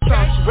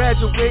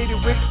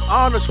 Graduated with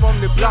honors from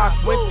the block.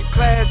 Went to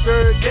class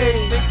every day,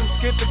 think I'm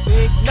skipping,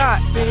 think not.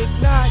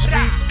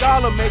 Street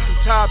scholar making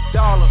top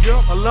dollar.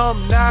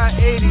 Alumni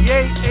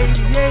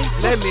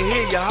 88. Let me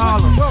hear you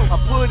holler. I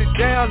put it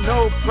down,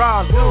 no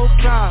problem. 2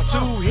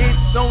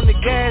 hits on the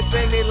gas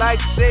and they like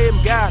to say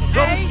I'm got it.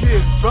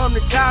 From the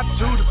top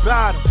to the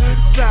bottom.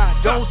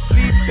 Don't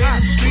sleep in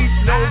the streets,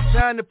 no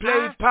time to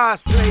play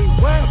posse.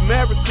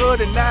 America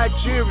to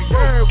Nigeria.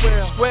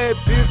 Square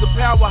biz a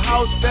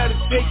powerhouse, better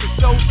take it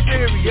so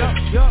serious.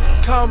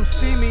 Come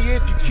see me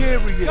if you're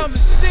curious.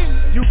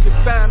 You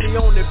can find me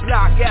on the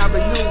Block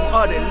Avenue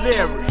of the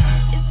lyrics.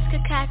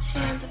 It's Kakashi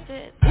and the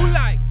Bit. Who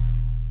like?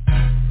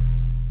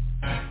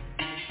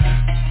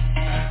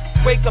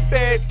 Wake up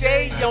every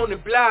day on the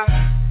block.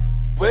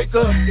 Wake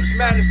up, it's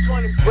minus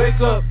 20. Wake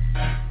up.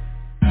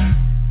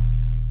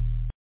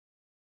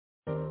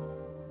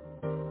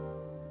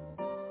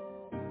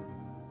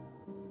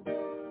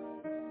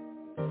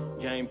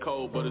 Game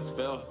cold, but it's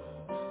fair.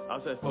 I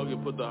said fuck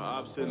it, put the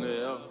ops in the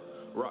air.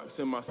 Rocks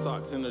in my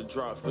socks in the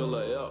drop, fill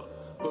a L.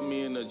 Put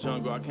me in the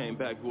jungle, I came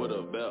back with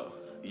a bell.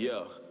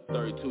 Yeah,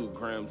 32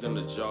 grams in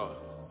the jar.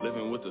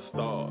 Living with the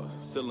stars,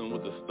 ceiling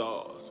with the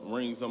stars.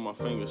 Rings on my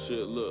finger,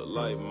 shit look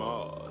like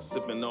Mars.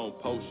 Sipping on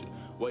potion,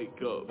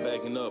 wake up,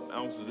 bagging up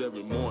ounces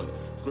every morning.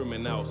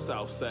 Screaming out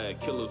Southside,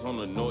 killers on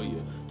the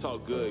Noya.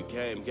 Talk good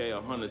game, gave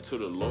 100 to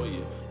the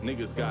lawyer.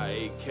 Niggas got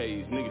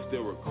AKs, niggas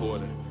still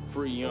recording.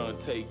 Free young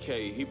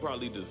Tay-K, he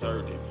probably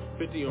deserved it.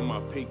 50 on my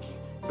pinky,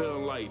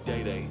 feeling like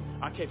Day-Day.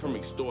 I came from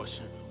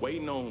extortion,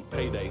 waiting on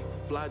payday.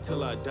 Fly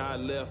till I die,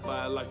 left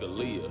eye like a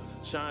Leah.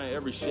 Shine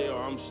every shell,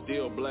 I'm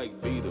still Black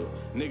Beater.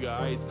 Nigga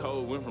ice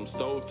cold, went from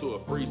stove to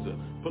a freezer.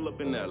 Pull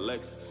up in that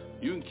Lexus,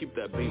 you can keep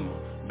that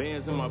Beamer.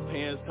 Bands in my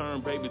pants,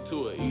 turn baby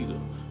to a eater.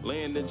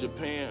 Land in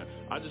Japan,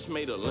 I just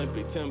made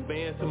Olympic. 10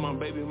 bands to my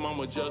baby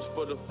mama just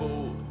for the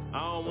food. I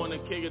don't wanna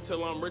kick it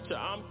till I'm richer,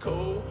 I'm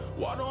cool.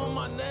 Water on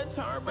my neck,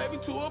 turn baby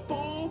to a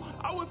pool.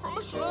 I went from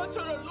a shrug to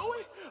the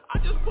Louis. I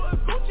just put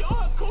Gucci on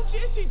her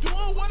coochie and she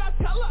doing what I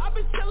tell her. I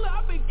been chillin',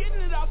 I been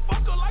getting it, I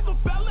fuck her like a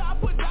fella. I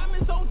put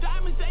diamonds on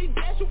diamonds, they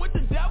dashing with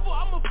the devil.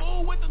 I'm a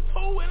fool with the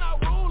tool and I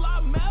rule,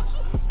 I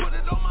measure. Put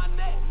it on my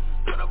neck,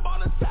 could've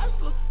bought a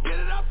Tesla. Get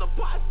it out the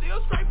pot,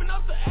 still scraping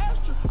up the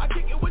astra. I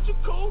kick it with you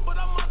cool, but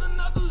I'm on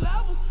another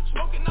level.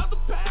 Smoking out the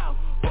pound,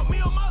 put me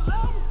on my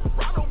level.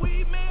 Ride a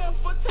weed man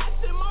for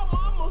taxing my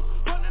mama.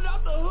 Running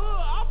out the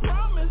hood, I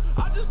promise.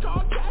 I just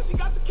called Cassie,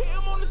 got the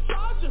cam on the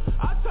charger.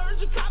 I turned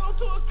Chicago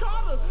to a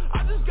Carter.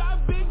 I just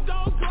got big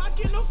dog Glock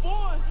in the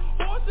Ford.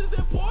 Horses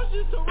and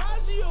Porsches to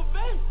Raji or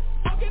Vest.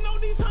 Fucking on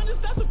these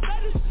hundreds, that's a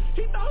fetish.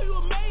 He thought he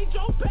was made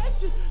Joe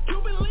Pesci.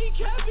 Cuban link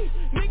heavy.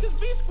 Niggas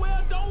be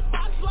square, don't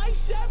box like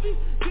Chevy.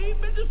 These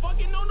bitches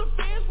fucking on the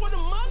fence for the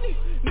money.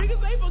 Niggas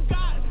ain't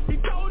forgot. He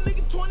told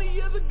niggas 20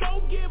 years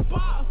ago, get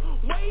popped.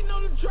 Waiting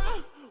on the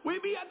drop. We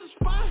be at the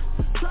spot.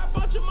 Trap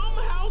out your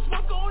mama house,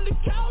 fuck her on the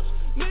couch.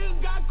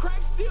 Niggas got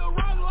crack, still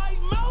rock like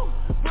Mo.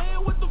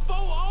 Playing with the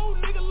 4-0,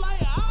 nigga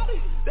like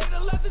Audi. They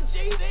done left the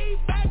G, they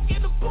ain't back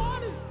in the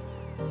party.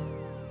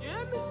 You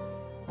hear me?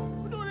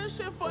 We doing this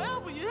shit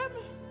forever, you hear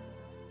me?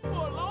 For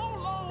a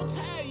long, long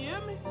time, you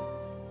hear me?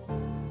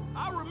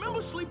 I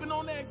remember sleeping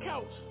on that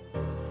couch.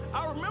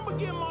 I remember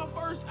getting my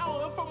first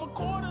ounce from a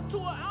quarter to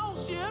an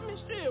ounce, you hear me?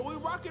 Shit, we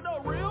rock it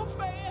up real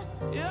fast.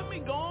 You hear me?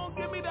 Go on,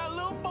 give me that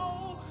little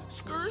bowl.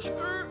 Skirt,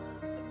 skirt.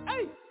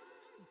 Hey.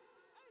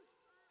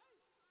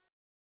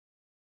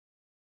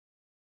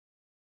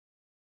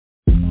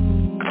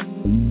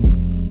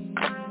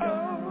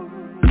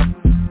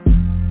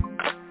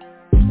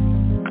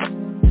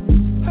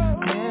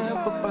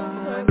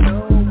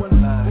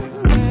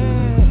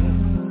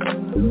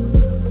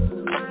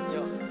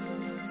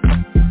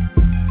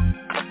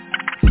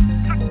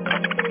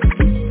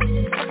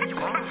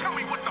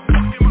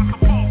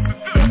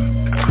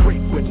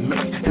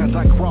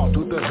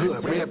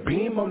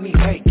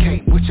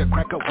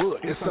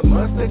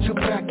 must that you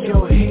back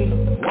your heat.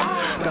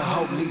 The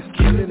hope needs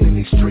killing in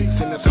these streets,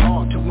 and it's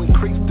hard to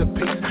increase the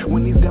peace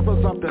when these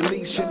devils off the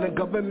leash and the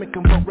government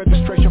can vote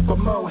registration for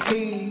more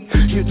heat.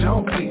 You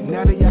don't peep,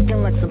 now they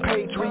acting like some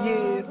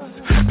patriots.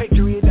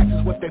 Patriot acts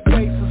is what their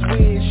faces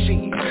with.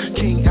 She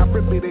King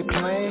Alfred be they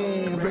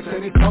playing. Rick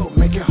said he told,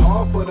 make it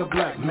hard for the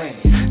black man.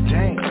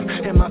 Damn,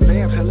 and my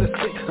fam's hella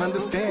sick.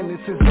 Understand this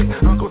is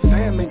it. Uncle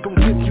Sam ain't gon'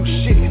 give you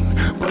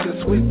shit, but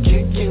a swift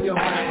kick in your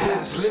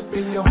head, slip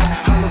in your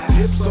hollow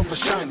tips over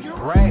shiny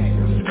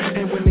grass.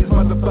 And when these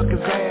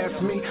motherfuckers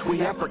ask me,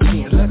 we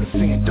Africans, let me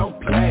sing,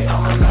 don't play.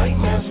 I'm a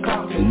nightmare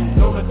stalking,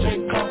 know to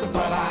take cover,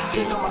 but I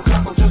ain't on my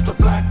clock, I'm just a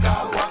black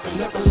guy walking,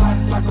 living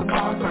life like a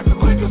firecracker,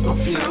 quick as my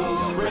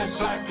fuel. Red,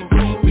 black, and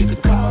green be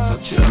the colors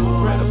of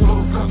chill. Red and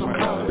blue cause I'm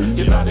blood,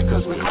 united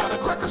cause we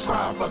firecrackers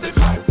fire for their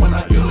life when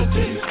our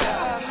unity is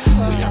sky.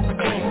 We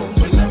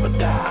Africans, we never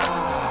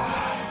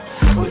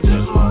die, we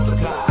just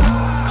multiply.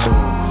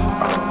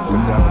 The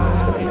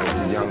government's gonna make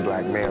the young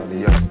black male, the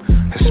young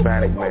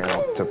Hispanic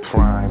male, the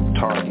prime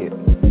target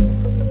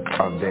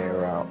of their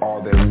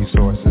all their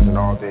resources and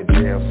all their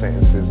jail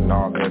sentences and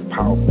all their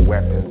powerful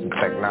weapons and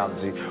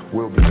technology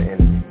will be the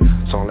enemy.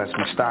 So unless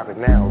we stop it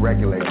now,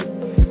 regulate it,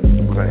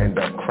 we're gonna end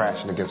up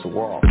crashing against a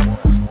wall.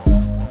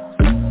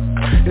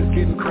 It's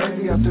getting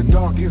crazy after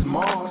dark, it's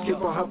Mars.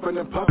 Keep on huffing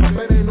and puffing,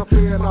 man, ain't no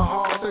fear in the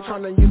heart. They're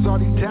trying to use all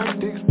these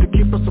tactics to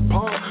keep us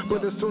apart,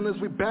 but as soon as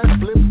we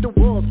backflip, the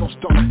world's gon'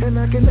 start. And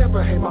I can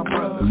never hate my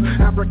brothers,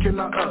 African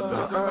or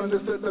other. I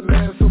understood the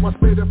man, so I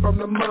spit it from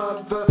the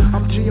mother.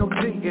 I'm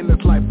G.O.D. in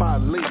this life I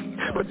lead,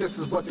 but this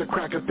is what the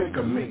cracker think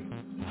of me.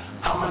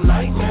 I'm a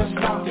nightmare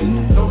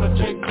stalking, know to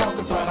take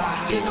cover, but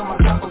I ain't on my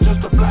clock, I'm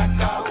just a black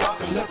guy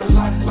walking, living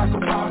life like a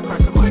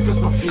firecracker, quick as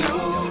my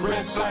fuel.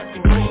 Red, black,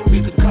 and green be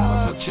the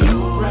colors of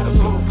chill. Red and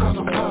blue cause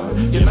I'm blood,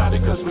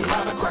 united cause we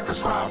firecrackers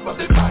fire for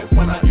their life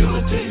when our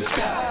unity is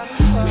sky.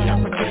 We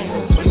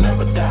Africans, we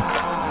never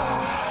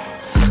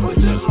die, we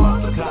just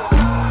multiply.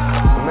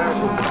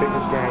 America's the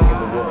biggest gang in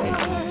the world.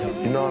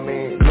 You know what I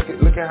mean?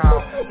 Look at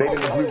how they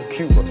didn't agree with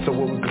Cuba, so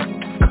what we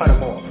do? Cut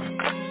them off.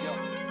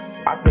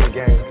 I think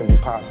gangs can be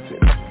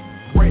positive.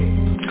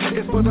 Red,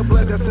 it's for the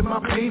blood that's in my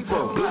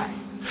people. Black,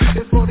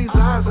 it's for these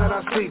eyes that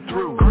I see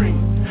through.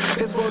 Green,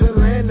 it's for the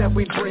land that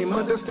we dream.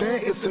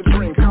 Understand it's a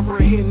dream.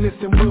 Comprehend this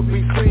and we'll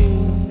be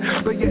seen.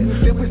 But yet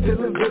and still we're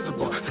still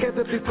invisible. Scared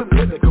to be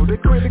political. The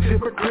critics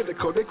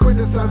hypocritical. They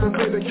criticize and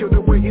ridicule the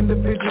way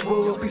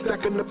individuals be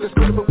stacking up this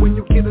glitter. But when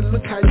you get it,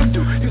 look how you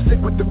do. You sick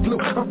with the flu.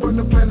 I'm from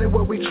the planet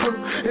where we true.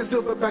 And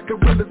silverback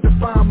gorillas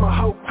define my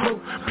whole crew.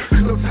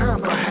 No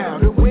time for how.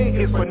 The win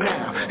is for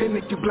now. And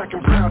if you black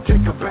and brown,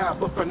 take a bow.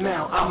 But for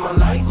now, I'm a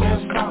nightmare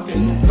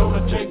stalking. Know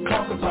to take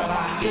cover, but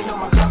I ain't on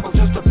my clock. I'm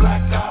just a black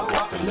guy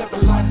walking,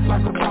 living life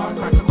like a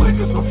firecracker, quick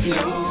as my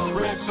fuel.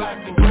 Red, black,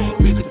 and green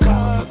be the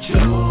colors of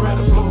chill. Red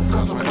and blue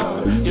cause I'm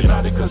blood,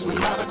 united cause we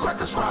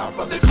firecrackers fire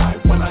for their life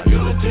when our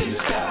unity is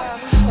sky.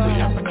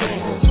 We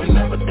Africans, we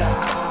never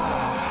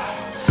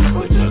die,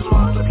 we just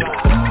multiply.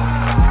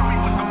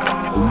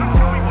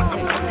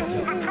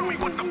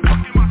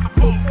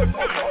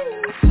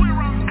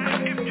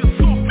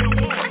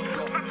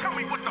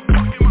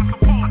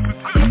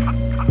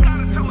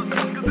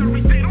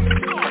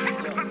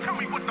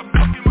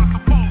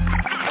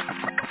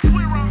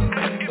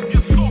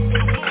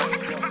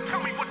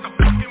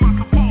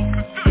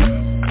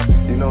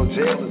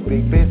 Jail is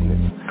big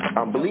business.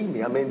 Believe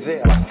me, I'm in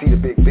jail. I see the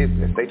big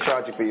business. They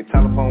charge you for your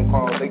telephone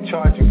calls. They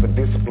charge you for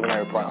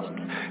disciplinary problems.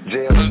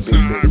 Jail is big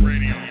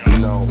business.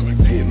 You know, you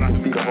can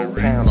feed a whole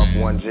town off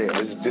one jail.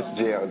 This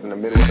jail is in the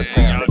middle of a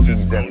town that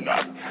feeds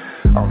everybody.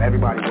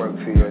 Everybody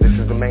works here. This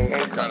is the main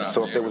income.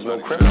 So if there was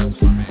no criminals,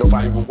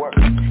 nobody would work.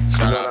 You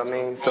know what I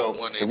mean? So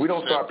if we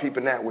don't start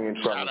peeping that, we're in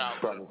trouble. Shout out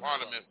to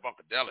Parliament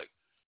Funkadelic.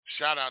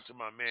 Shout out to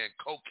my man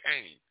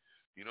Cocaine.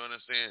 You know what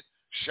I'm saying?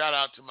 Shout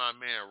out to my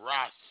man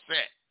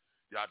Rosset.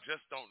 Y'all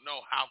just don't know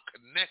how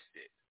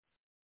connected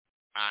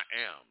I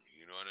am.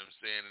 You know what I'm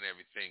saying? And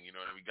everything. You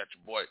know what I mean? We got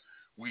your boy.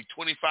 We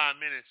 25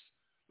 minutes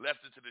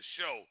left into the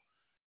show.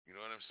 You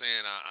know what I'm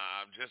saying?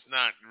 I'm just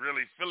not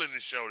really feeling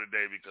the show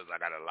today because I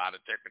got a lot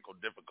of technical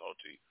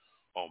difficulty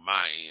on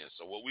my end.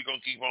 So what we're going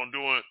to keep on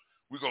doing,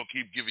 we're going to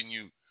keep giving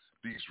you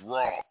these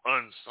raw,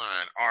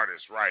 unsigned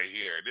artists right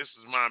here. This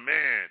is my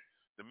man,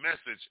 The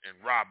Message, and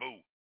Rabu.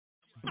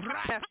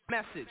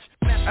 Message.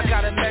 I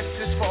got a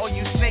message for all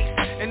you snakes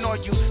and all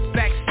you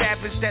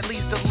backstabbers that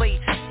leave the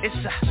late. It's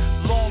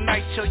a long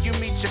night till you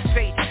meet your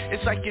fate.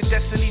 It's like your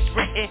destiny's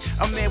written,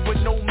 a man with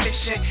no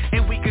mission,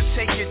 and we can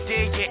take it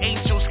there, your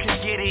angels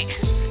can get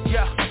it.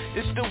 Yeah,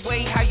 it's the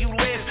way how you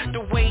live,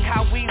 the way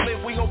how we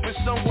live. We hoping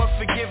someone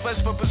forgive us,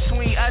 but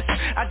between us,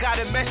 I got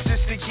a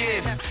message to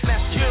give.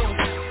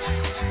 You.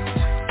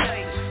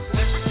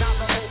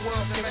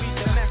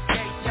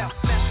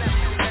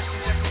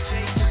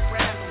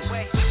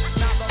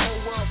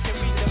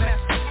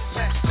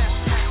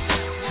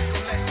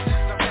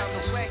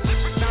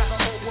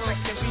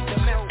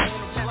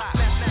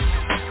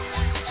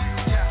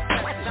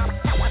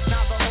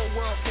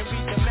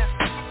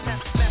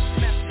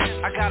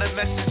 Got a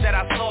message that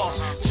I saw.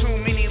 Too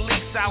many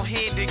leaks, I out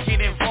here to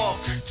get involved.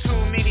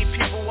 Too many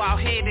people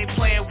out here, they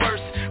playing worse.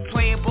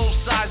 Playing both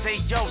sides, they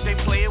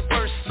play it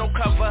worse. No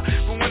cover,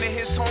 but when it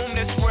hits home,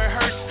 that's where it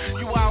hurts.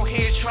 You out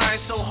here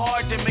trying so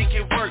hard to make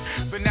it work,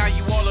 but now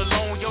you all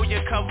alone,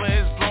 your cover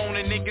is blown.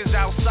 And niggas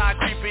outside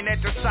creeping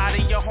at the side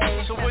of your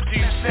home. So what do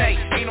you say?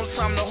 Ain't no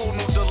time to hold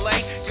no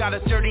delay. Got a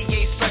 38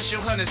 special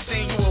 100,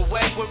 send you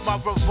away. With my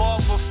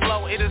revolver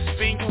flow, it'll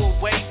spin you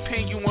away.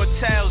 Pin you on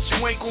tails,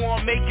 you ain't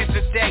gonna make it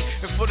today.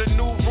 And for the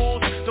new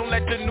rules, don't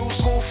let the news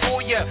go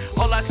for ya.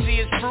 All I see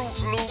is Fruit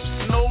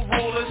Loops, no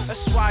rulers.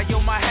 That's why,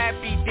 yo, my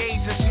happy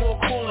days is more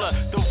cooler.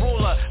 The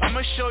ruler,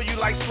 I'ma show you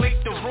like Slick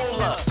the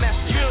ruler.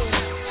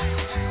 You.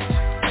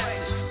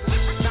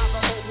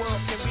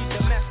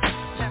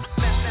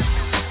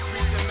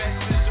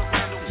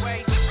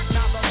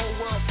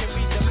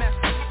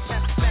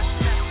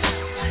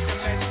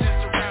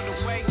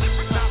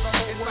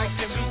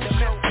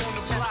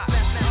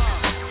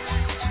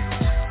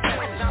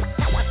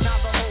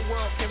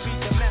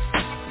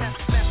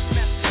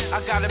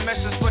 Got a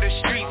message for the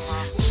streets.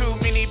 Too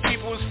many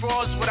people is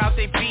frauds without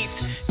they beats.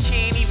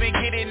 Can't even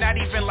get it, not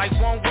even like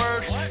one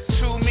word.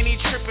 Too many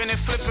tripping and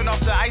flipping off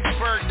the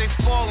iceberg. They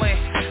falling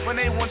when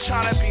they want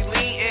trying to be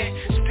leading.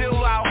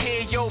 Still out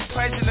here, yo,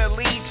 pledging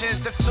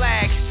allegiance, the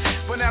flag.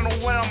 But I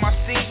don't what am I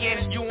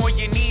seeing? You on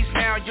your knees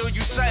now, yo,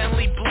 you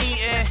suddenly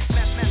bleeding.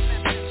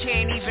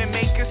 Can't even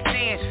make a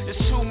stand. It's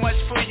too much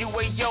for you,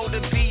 yo,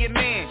 to be a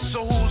man.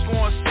 So who's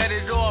gonna set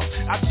it off?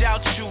 I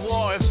doubt you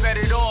are, and bet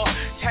it all.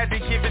 Had to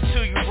give it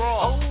to you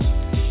raw.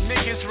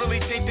 Niggas really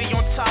think they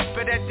on top,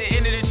 but at the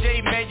end of the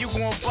day, man, you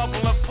gon'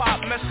 bubble and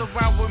pop. Mess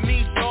around with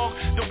me, dog,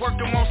 the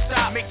working won't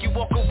stop. Make you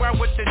walk around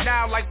with the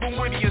now, like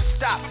when do you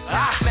stop?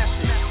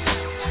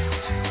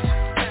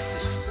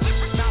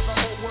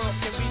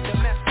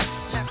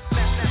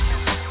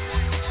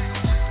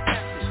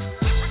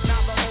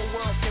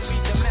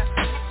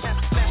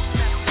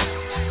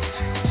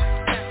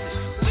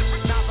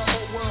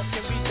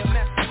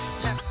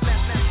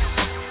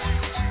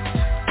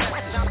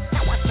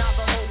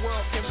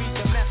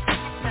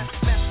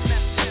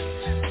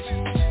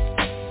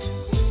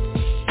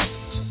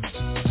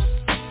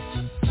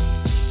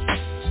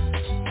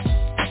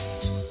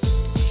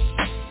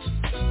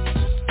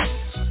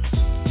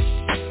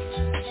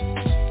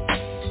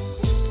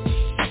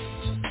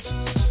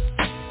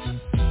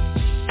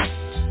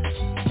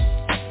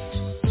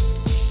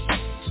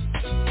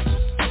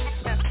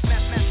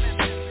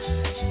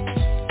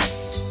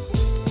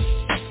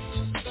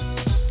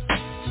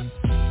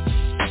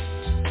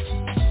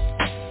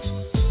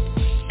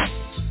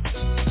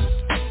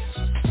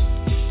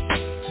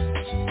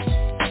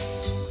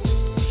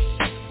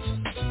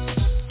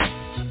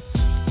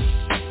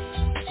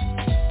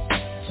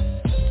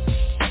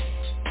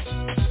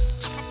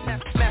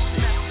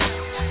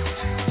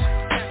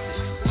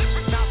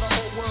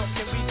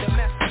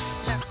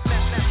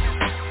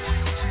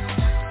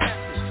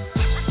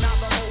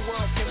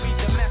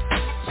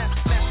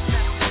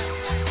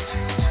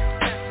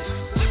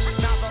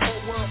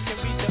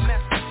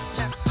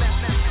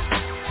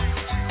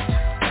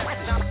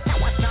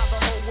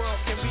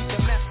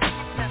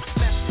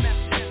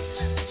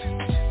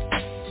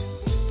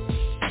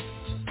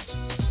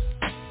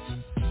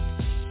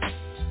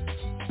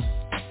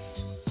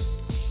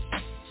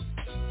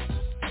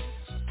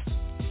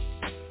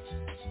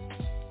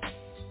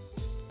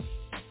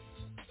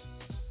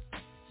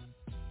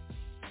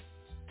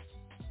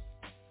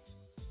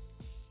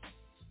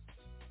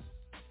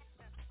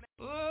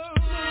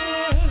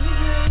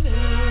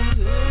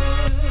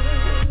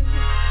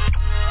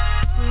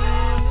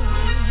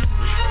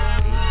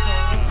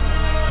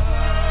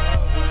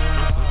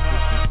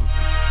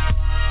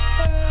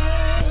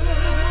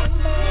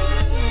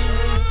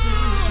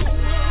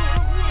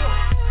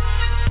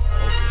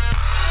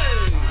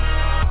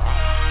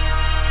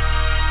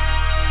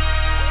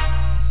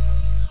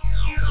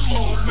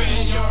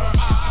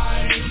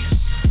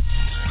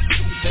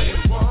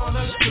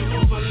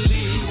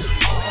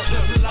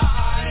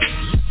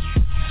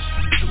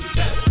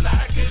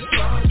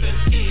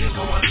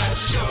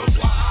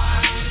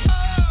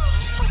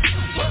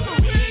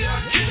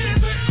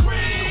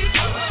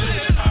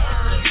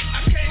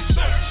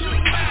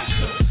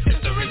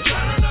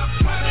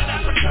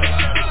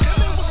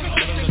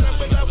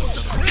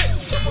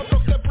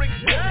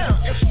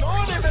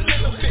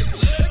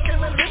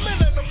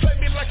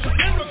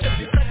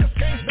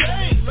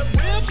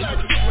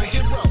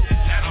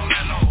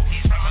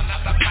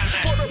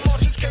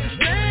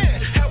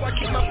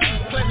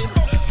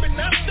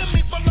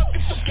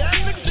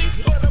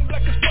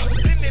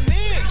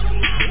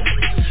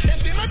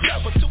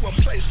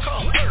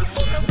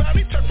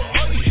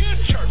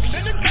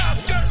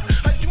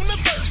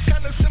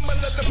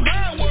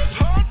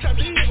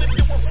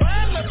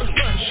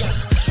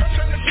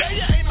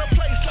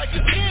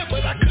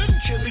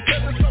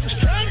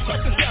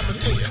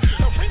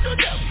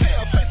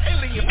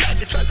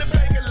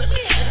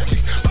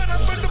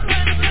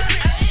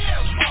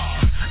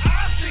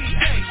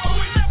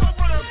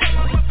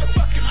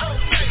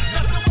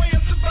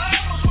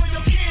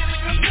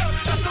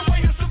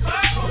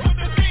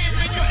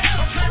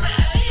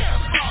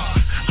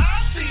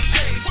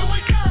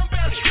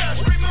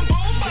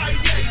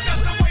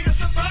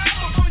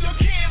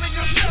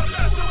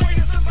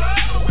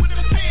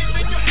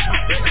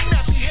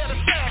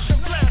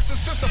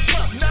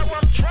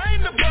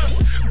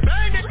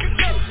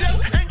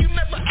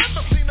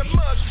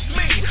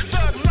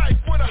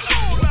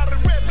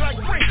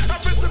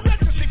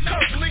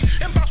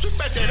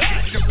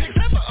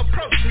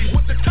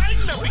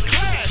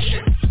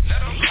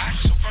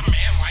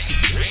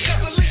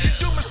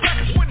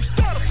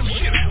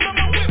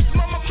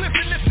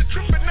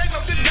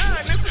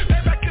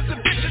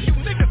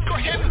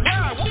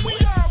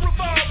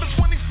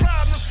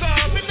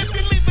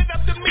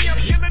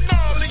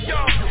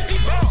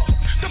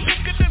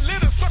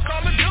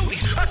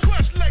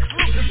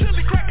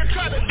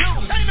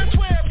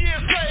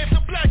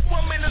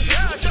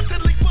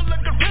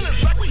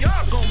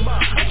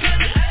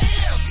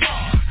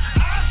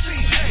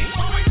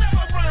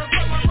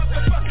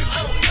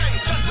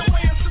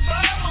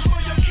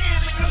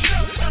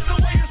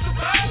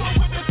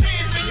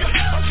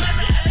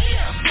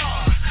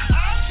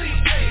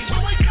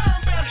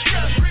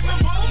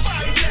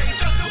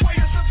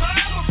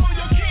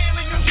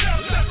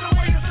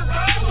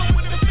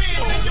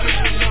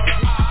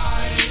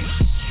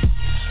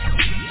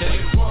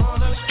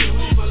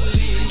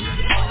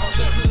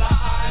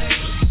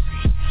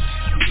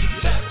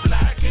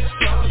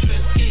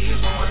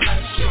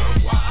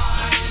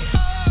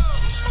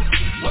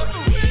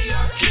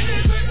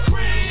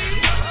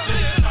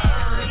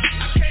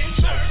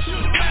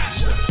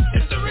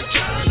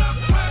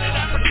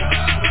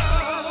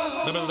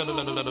 Ooh,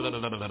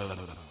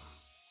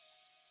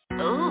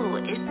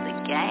 it's the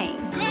game.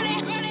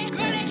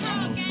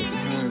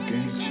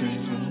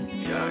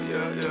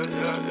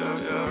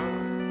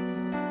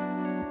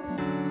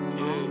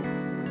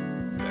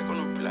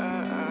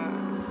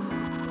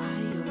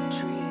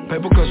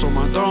 Paper cuts on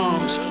my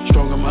thumbs,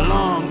 strong in my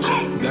lungs.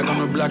 Back on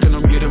the block and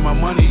I'm getting my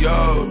money,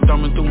 yo.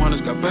 Thumbing through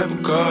hundreds, got paper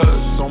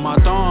cuts on my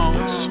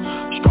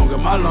thumbs, strong in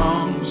my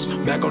lungs.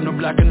 Back on the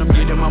block and I'm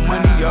getting my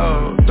money,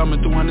 yo. Thumbing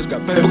through hundreds,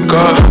 got paper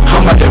cuts.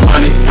 I'm about that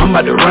money, I'm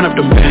about to run up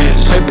the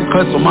bands. Paper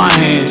cuts on my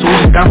hands, ooh,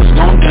 these diamonds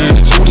gon' dance.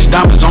 Ooh, these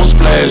diamonds gon'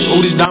 splash,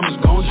 ooh, these diamonds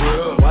gon'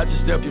 drill. Watch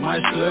your step, you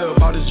might slip.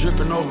 All this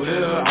dripping over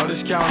here, all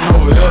this counting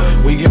over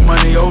here. We get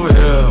money over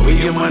here, we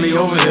get money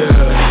over here.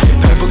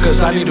 Paper cuts,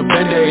 I need a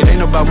band-aid.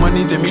 Ain't about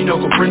money, then me no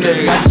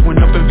comprende. I just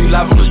went up and be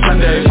live on a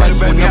Sunday. Price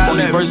went up on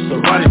these verses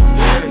are running.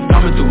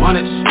 Thumbing through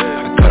hundreds,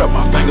 I cut up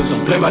my fingers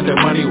and play about that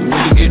money. We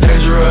can get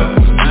dangerous.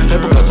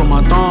 Paper cuts on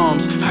my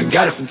thumbs, I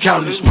got it from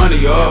counting this money,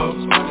 yo.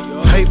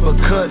 Paper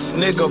cuts,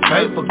 nigga,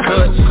 paper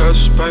cuts.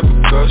 Paper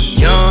cuts.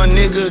 Young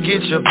nigga,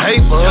 get your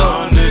paper.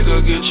 Young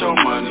nigga, get your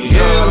money.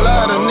 Yeah, a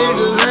lot of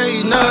niggas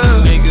ain't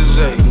none. Niggas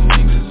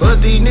ain't.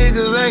 But these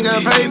niggas ain't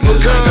got paper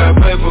cuts.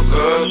 Paper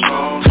cuts.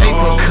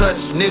 Paper cuts,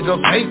 nigga,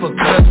 paper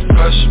cuts.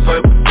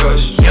 Paper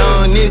cuts.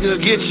 Young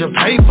nigga, get your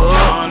paper.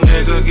 Young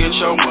nigga, get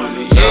your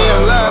money. Yeah,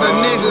 a lot of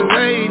niggas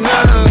ain't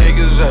none.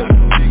 Niggas ain't.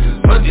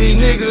 But these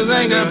niggas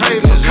ain't got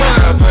paper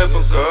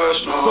cuts.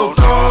 So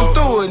throw 'em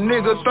through it,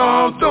 nigga,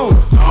 throw 'em through it.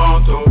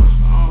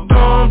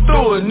 Throw 'em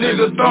through it,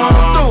 nigga, throw 'em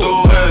through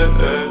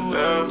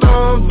it. Throw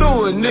 'em through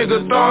it, nigga,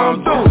 throw 'em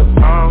through it.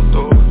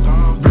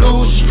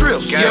 Blue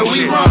strips, yeah,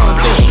 we run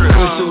through it.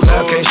 Push too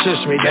loud, can't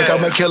shush me. Think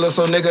I'm a killer,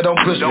 so nigga don't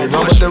push me.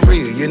 Run with the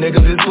real, you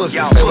niggas is pussy.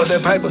 Say with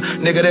that paper,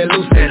 nigga that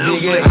loose, that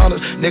big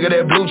hunters. Nigga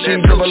that blue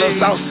cheese, dribble a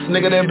sauce.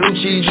 Nigga that blue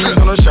cheese, jeans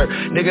on a shirt.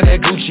 Nigga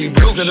that Gucci,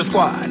 bricks in the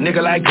squad.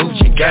 Nigga like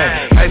Gucci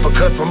gang. Paper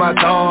cut from my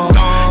thumb,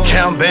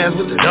 count bands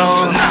with the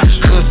dumb.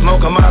 Good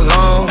smoke on my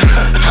lungs,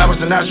 powers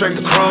and not straight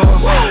to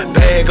crumbs.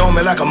 Bag on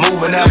me like I'm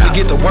moving out. We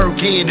get the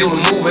work in, then we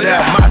move it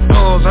out. My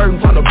thumbs hurting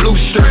from the blue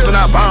strips, and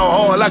I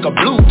ball hard like a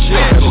blue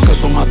chip. Paper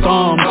cuts on my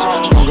thumbs,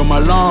 strong in my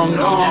lungs.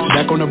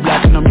 Back on the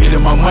block and I'm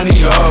getting my money,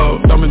 yo.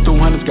 Thumbing through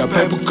hundreds, got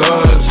paper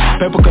cuts.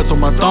 Paper cuts on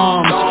my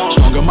thumbs,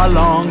 strong in my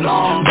lungs.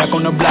 Back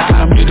on the block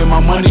and I'm getting my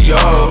money,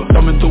 yo.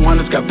 Thumbing through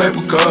hundreds, got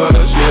paper cuts,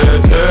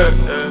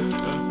 yeah.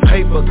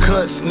 Paper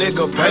cuts,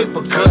 nigga,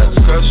 paper cuts.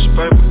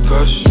 Paper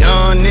cuts.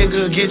 Young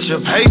nigga, get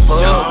your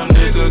paper. Young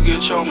nigga,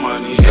 get your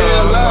money.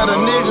 Yeah, a lot of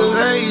niggas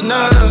ain't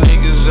none.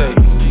 Niggas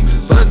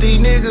ain't. But these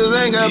niggas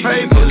ain't got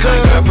paper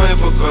cuts.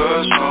 Paper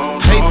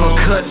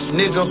cuts,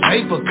 nigga,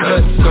 paper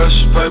cuts.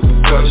 Paper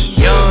cuts.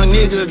 Young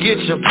nigga, get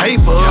your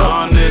paper.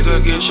 Young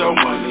nigga, get your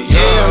money.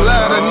 Yeah, a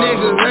lot of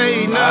niggas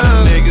ain't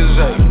none. Niggas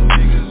ain't.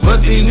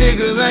 But these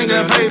niggas ain't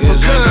got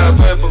paper cuts.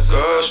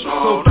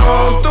 So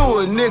throw 'em through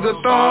it, nigga,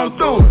 throw 'em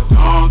through it.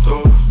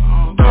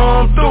 Throw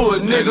 'em through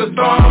it, nigga,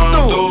 throw 'em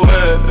through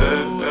it.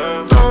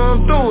 Throw 'em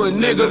through it,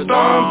 nigga,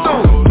 throw 'em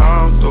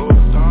through it.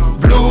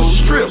 Blue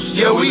strips,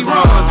 yeah, we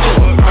run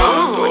through it.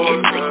 Ooh,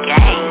 it's the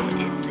game.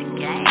 It's the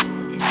game.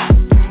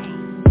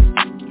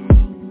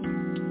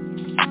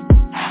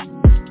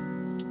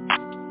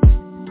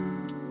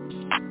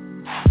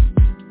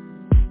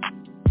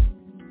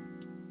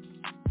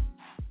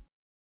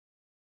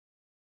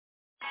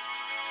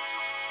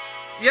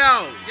 Yo,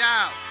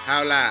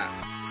 how loud?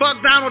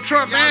 Fuck Donald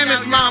Trump and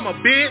his mama,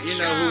 bitch. You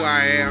know who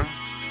I am.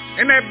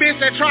 And that bitch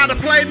that tried to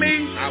play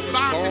me, I was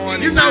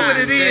born. You know what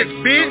it is,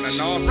 bitch.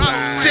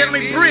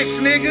 Selling bricks,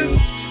 nigga.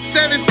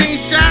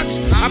 17 shots,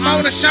 I'm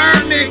on a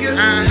Sherm, nigga.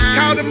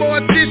 Call the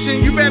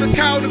mortician, you better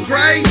call the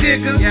grave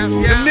niggas.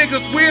 Them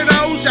niggas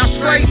weirdos, y'all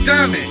straight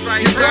dummy.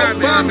 You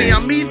broke bummy,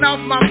 I'm eating off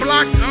my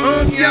block,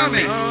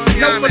 yummy.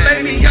 No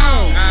filet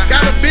mignon,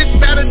 got a bitch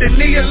better than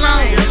me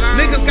alone.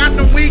 Niggas got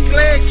them weak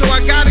legs, so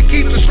I gotta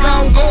keep the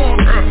strong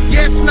arm.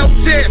 Yes, no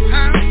test,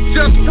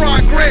 just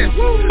progress.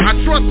 I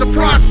trust the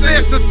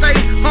process to stay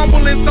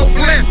humble and so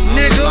blessed,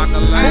 nigga.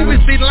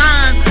 Movies be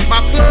lying,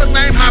 my plug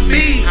name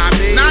Habib.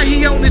 Now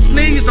he on his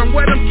knees, I'm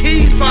where them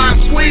keys for I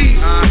squeeze.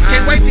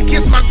 Can't wait to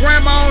kiss my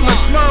grandma on the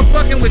smug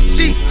fucking with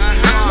cheeks.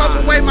 I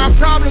smoke away my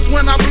problems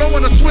when I blow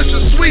in a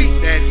swisher sweet.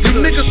 You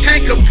niggas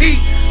can't compete,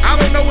 I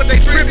don't know what they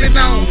tripping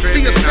on.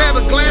 See a set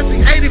of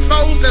glassy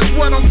 84s, that's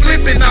what I'm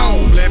flipping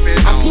on.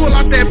 I pull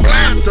out that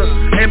blaster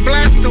and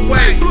blast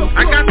away.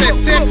 I got that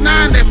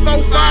 6-9, that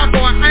 4-5,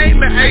 boy,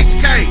 aim at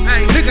HK.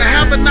 Nigga,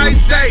 have a nice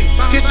day,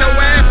 get your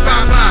ass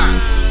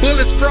bye-bye.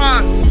 Bullets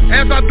fry,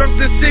 as I drunk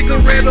this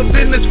cigarette up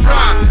in this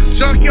fry.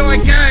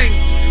 Junkyard gang,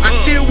 I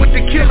chill with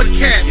the killer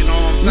cat.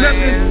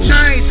 Nothing's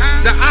changed,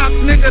 the ops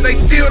nigga, they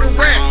steal the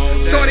rap.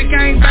 Started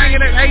gang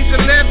banging at age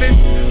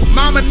 11,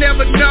 mama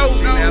never knows.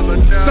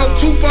 So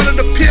tooth under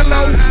the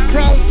pillow,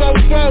 chrome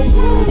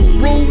 4-4.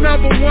 Rule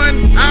number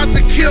 1, I was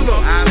a killer.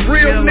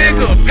 Real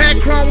nigga,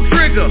 pack chrome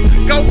trigger.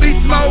 Go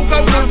beast mode,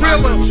 go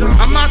gorilla.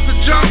 I'm out the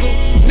jungle,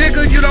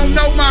 nigga, you don't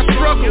know my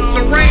struggle.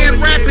 Saran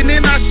wrap poppin'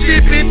 and I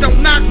ship it,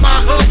 don't knock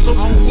my hustle.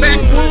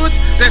 Backwoods,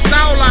 that's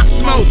all I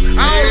smoke,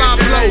 all I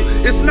blow.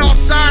 It's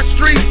Northside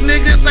streets,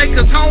 niggas,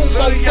 Acres home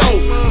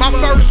fofo. My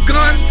first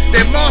gun,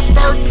 that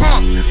Mossberg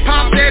pump,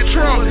 pop that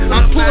trunk. I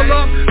pull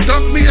up,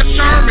 dunk me a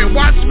Sherman,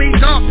 watch me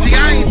dump. See,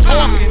 I ain't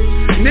talking.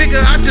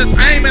 Nigga, I just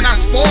aim and I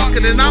spark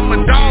it and I'm a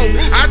dog.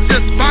 I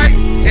just bite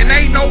and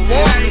ain't no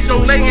barking, so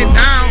lay it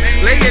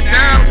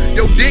down,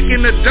 your dick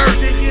in the dirt.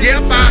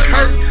 Yep, I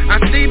hurt, I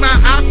see my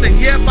ops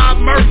and yep, I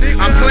murk.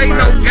 I play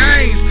no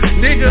games,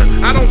 nigga,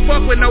 I don't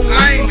fuck with no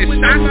lame. It's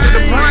shots to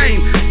the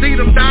brain, see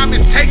them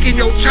diamonds taking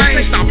your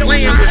chain. Stop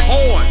playing with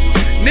hard,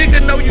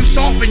 nigga, know you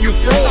soft and you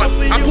fraud.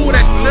 I pull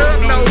that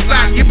snub nose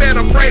out, you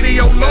better pray to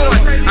your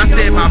Lord. I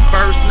said my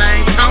first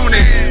name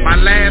Tony, my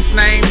last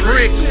name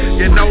Bricks.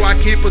 You know I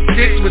keep a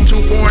six with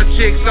 2 foreign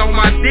chicks on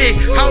my dick.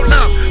 Hold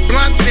up,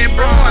 blunts and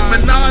broads,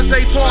 menage a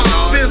trois,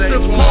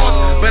 expensive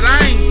cars, but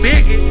I ain't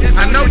bigot.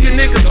 I know you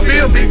niggas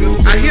feel me.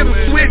 I hit them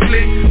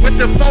swiftly with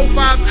the 4-5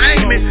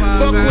 aiming.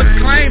 Fuck what's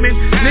claiming,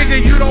 nigga.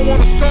 You don't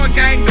wanna start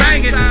gang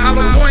banging.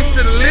 Hollow points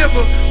to the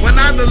liver. When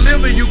I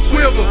deliver, you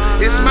quiver.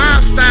 It's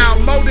my style,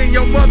 more than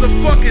your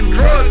motherfucking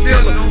drug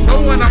dealer.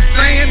 Know what I'm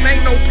saying?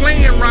 Ain't no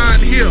playing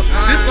around here.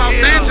 This Los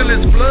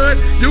Angeles blood,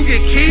 you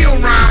get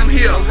killed around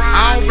here.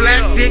 All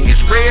black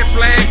dickies, red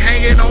flag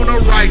hanging on the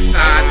right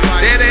side.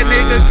 There that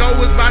nigga go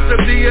is about to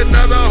be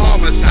another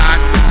homicide.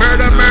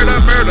 Murder, murder,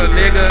 murder,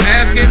 nigga.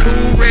 Asking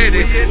who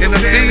ready. In the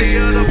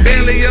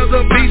belly of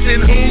the beast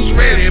and who's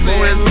ready.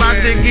 Boy, it's about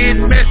to get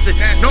messy.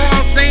 Know what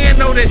I'm saying?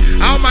 Know that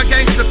all my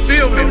gangsters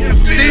feel me.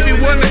 Stevie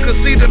Wonder could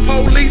see the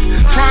police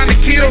trying to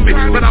kill me,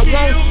 but I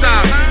won't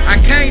stop. I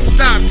can't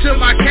stop till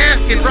my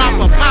casket drop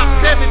a pop.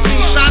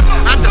 17 shots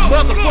out the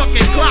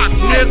motherfucking clock,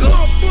 nigga.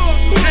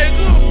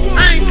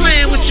 I ain't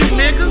playing with you,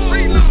 nigga.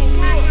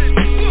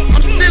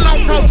 I'm still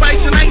on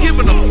probation, ain't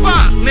giving a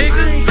fuck,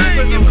 nigga.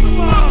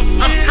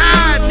 I'm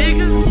tired,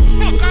 nigga.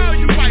 Fuck all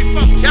you white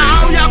fuckers.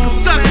 Y'all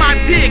can suck my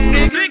dick,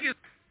 nigga.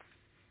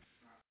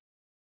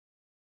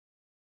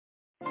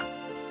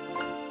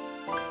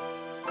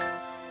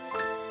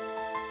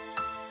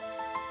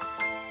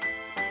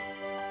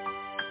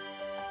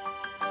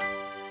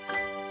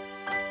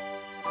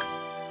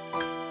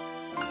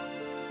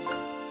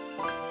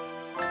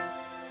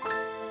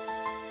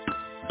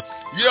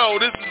 Yo,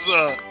 this is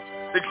a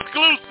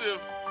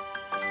exclusive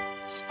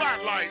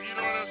spotlight, you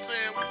know what I'm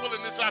saying? We're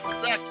pulling this out the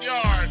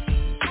backyard.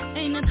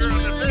 Ain't nothing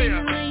more than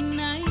a late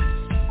night.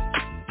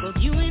 Both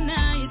you and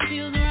I, it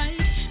feels right.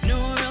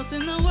 Nowhere else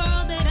in the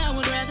world that I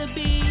would rather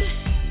be.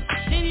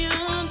 In your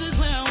arms is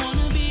where I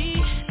wanna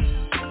be.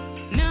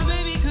 Now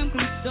baby, come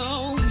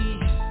console me.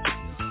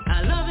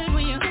 I love it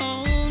when you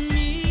hold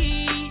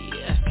me.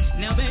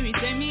 Now baby,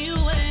 take me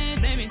away.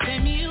 Baby,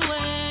 take me away.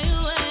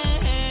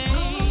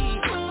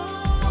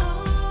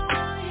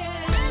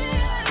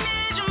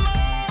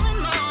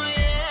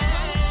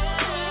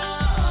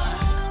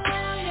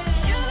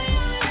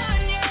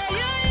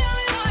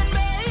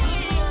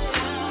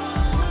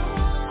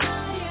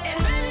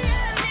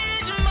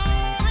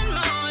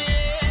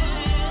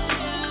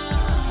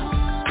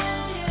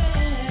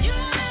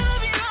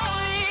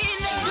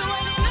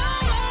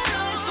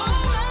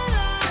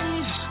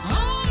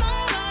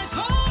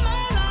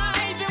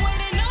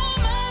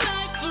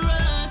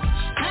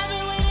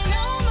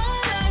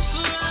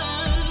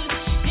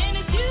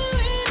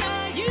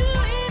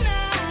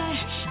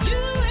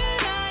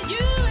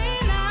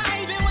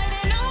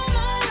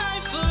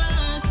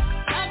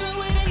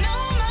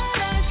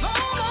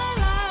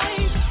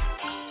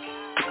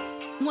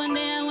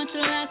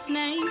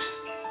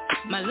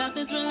 My love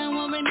is real and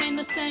won't remain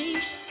the same.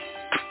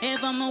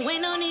 If I'm away,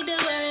 no need to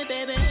worry,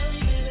 baby.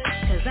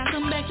 Cause I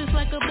come back just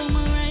like a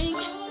boomerang.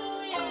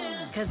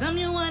 Cause I'm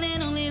your one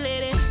and only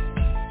lady.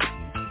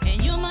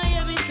 And you're my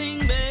everything,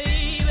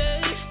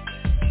 baby.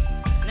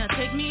 Now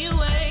take me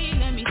away,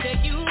 let me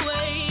take you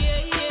away.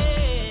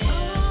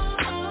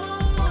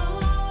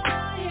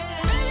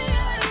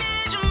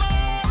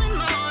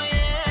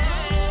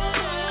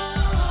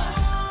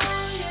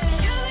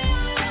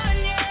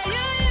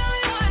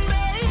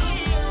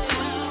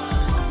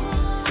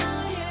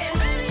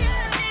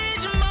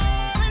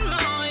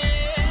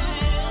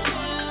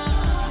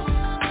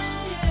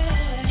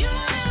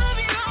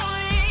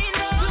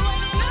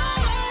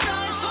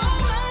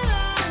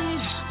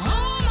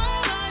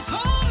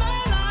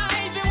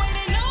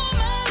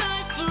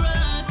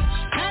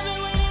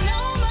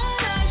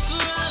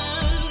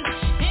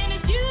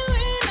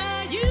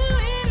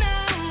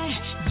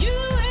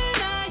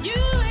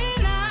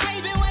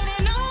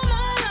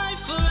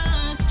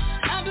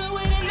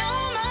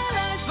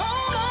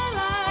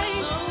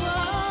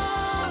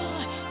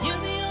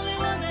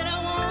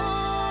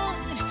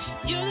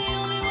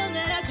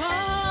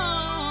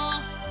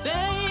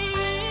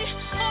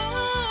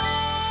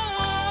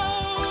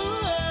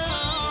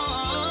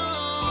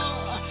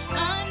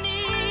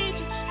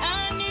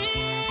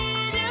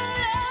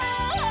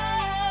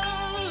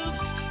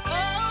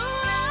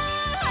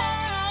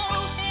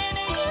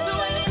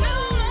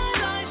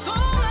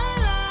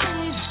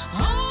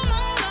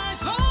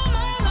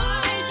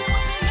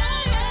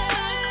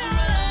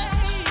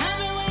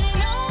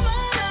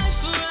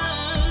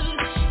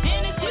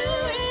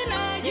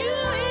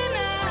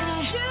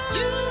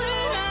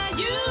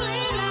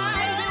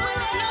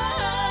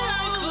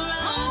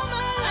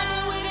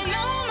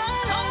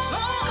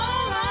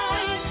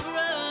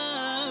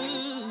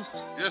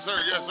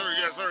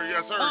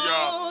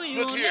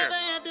 Look here.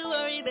 7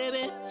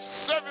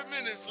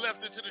 minutes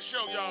left into the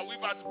show, y'all. We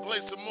about to play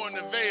some more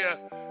Nevaeh.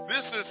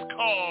 This is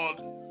called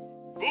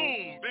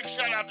Boom. Big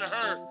shout out to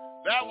her.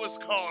 That was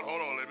called,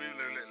 hold on, let me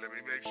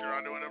make sure I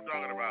know what I'm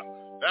talking about.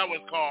 That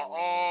was called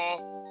All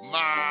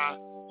My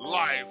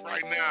Life.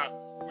 Right now,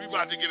 we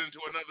about to get into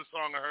another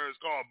song of hers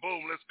called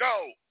Boom. Let's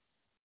go.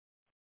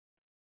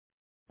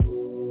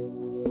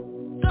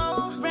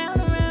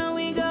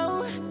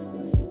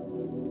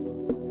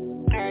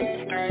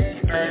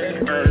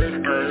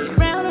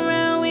 Round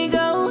around we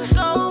go,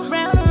 so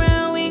round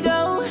around we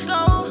go, so.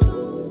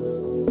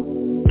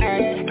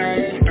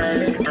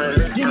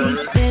 Give me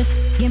this,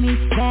 give me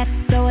that,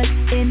 throw it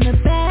in the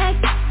bag.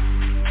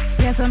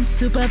 Yes, I'm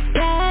super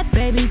bad,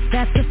 baby,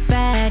 that's a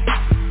fact.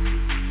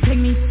 Take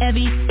me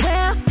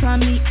everywhere,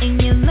 find me in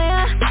your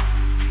lair.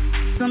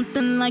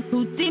 Something like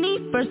Houdini,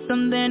 first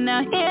I'm there,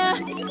 now here.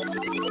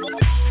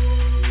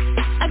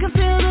 I can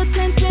feel the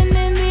tension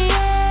in the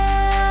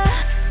air.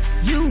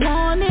 You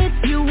want it,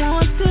 you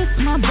want this,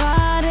 my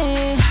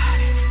body.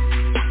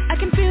 I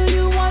can feel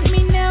you want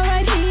me now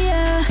right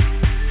here.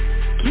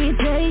 Can't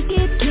take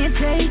it, can't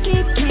take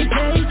it, can't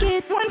take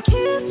it. One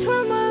kiss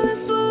from my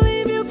lips will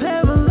leave you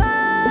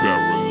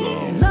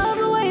paralyzed. Love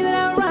the way that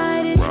I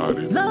ride it,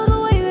 love the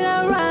way that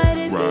I ride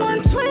it.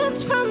 One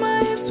twist from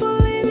my hips will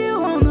leave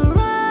you on the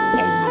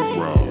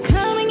ride.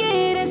 Come and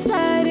get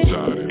inside it,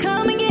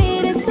 come and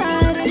get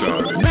inside it.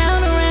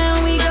 Round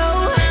around we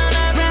go,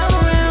 round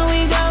around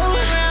we go.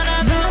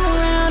 Round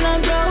around I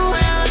go,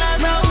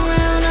 round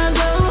around I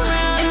go,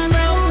 and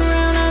round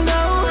around I go,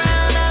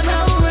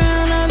 round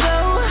around I go.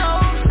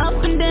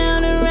 Up and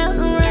down and round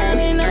and round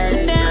and up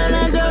and down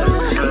I go.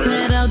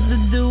 Set out to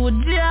do a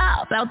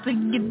job, out to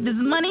get this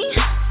money.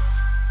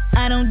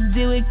 I don't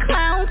deal with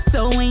clowns,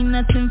 so ain't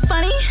nothing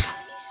funny.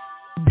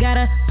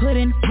 Gotta put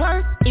in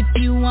work if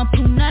you want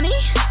punani.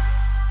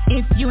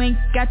 If you ain't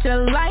got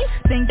your life,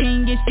 then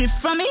can't get shit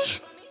from me.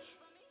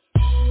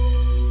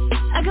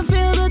 I can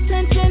feel the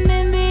tension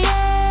in the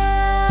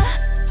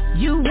air.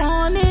 You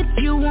want it,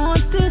 you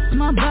want this,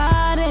 my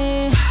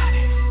body.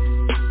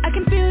 I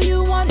can feel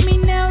you want me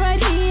now right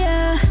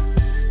here.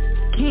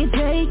 Can't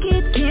take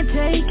it, can't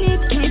take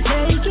it, can't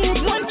take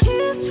it. One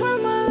kiss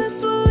from my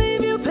lips will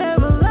leave you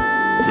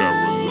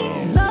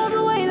paralyzed. Love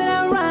the way that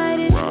I ride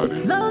it,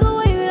 love the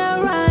way that I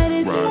ride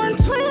it. One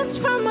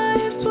twist from my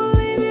hips will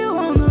leave you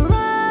on the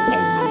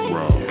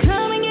ride.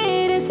 Come and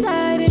get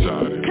inside it,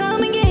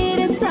 come and get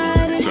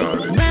inside it.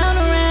 Round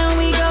around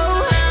we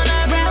go,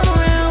 round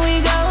around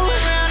we go.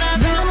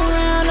 Round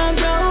around I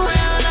go,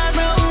 round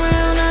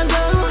around I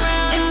go,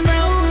 and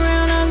round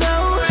around I go,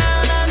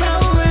 round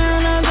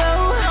around I go.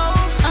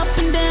 Up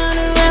and down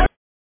and round.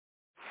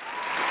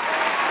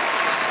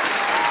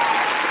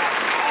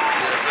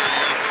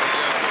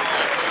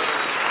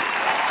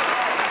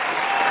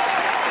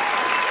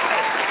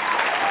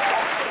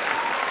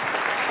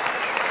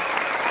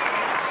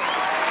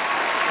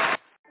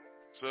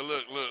 So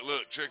look,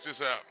 check this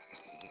out.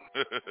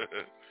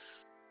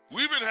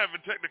 We've been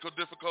having technical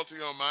difficulty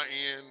on my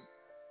end.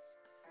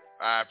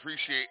 I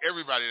appreciate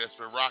everybody that's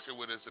been rocking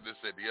with us and this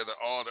and the other,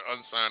 all the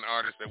unsigned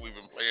artists that we've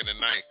been playing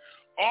tonight.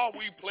 All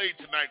we played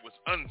tonight was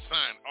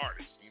unsigned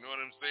artists, you know what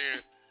I'm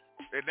saying?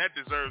 And that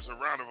deserves a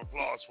round of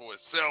applause for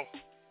itself.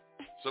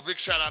 So big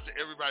shout out to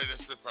everybody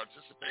that's been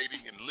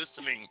participating and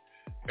listening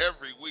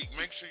every week.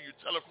 Make sure you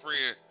tell a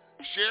friend,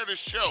 share the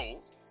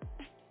show.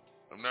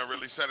 I'm not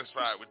really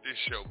satisfied with this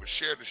show, but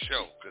share the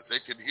show because they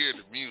can hear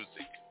the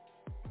music.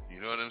 You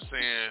know what I'm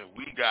saying?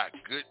 We got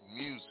good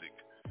music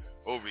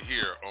over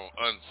here on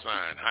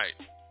Unsigned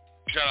Hype.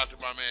 Shout out to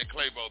my man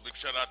Claybo. Big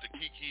shout out to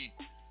Kiki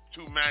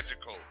Too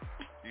Magical.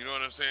 You know what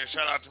I'm saying?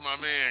 Shout out to my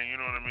man, you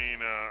know what I mean,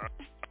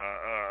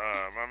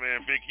 my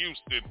man Big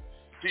Houston,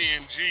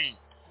 TNG.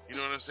 You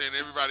know what I'm saying?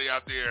 Everybody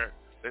out there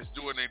that's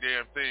doing their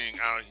damn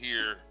thing out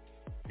here.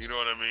 You know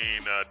what I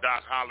mean?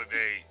 Doc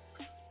Holliday.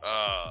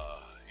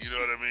 You know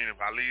what I mean? If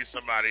I leave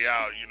somebody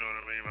out, you know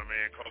what I mean? My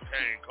man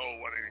Cocaine, Code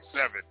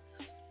 187.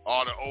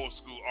 All the old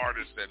school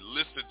artists that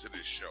listen to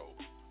this show.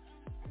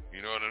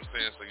 You know what I'm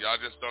saying? So y'all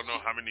just don't know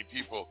how many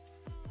people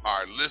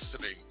are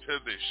listening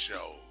to this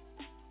show.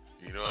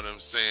 You know what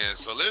I'm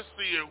saying? So let's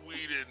see if we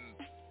didn't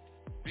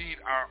beat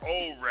our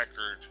old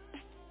record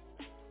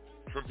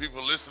from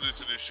people listening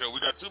to this show. We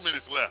got 2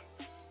 minutes left.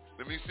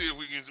 Let me see if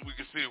we can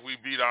see if we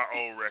beat our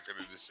old record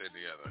and this and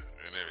the other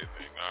and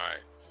everything. All right.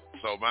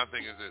 So my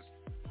thing is this.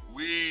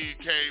 We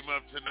came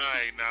up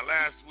tonight. Now,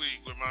 last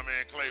week with my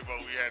man Claybo,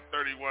 we had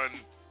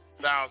 31,000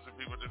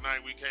 people. Tonight,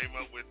 we came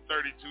up with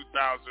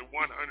 32,122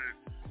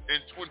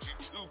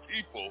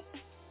 people.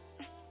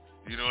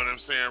 You know what I'm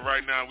saying?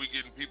 Right now, we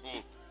getting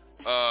people,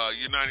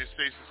 United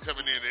States is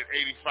coming in at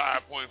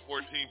 85.14%.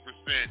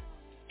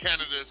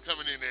 Canada is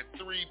coming in at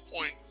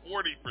 3.40%.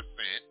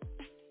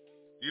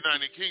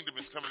 United Kingdom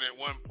is coming at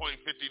 1.59%.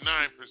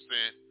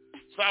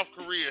 South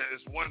Korea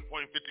is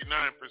 1.59%.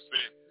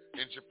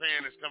 And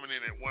Japan is coming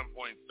in at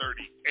 1.38%.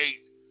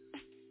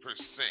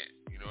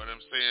 You know what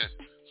I'm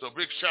saying? So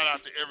big shout out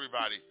to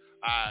everybody.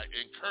 I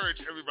encourage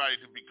everybody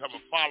to become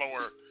a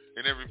follower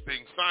and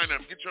everything. Sign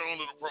up, get your own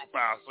little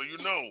profile so you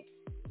know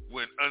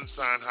when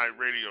Unsigned Hype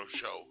Radio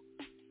Show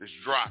is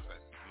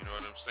dropping. You know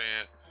what I'm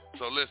saying?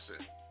 So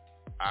listen,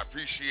 I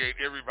appreciate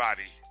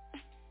everybody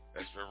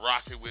that's been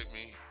rocking with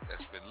me,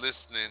 that's been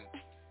listening.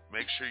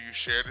 Make sure you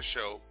share the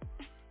show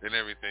and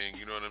everything.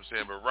 You know what I'm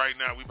saying? But right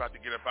now, we about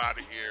to get up out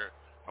of here.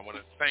 I want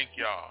to thank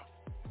y'all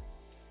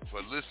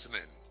for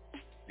listening.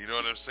 You know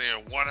what I'm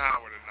saying? 1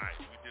 hour tonight.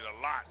 We did a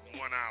lot in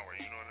 1 hour.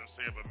 You know what I'm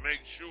saying? But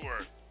make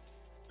sure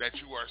that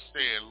you are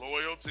staying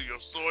loyal to your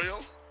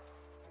soil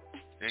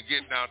and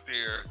getting out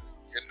there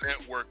and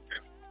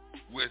networking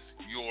with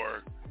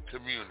your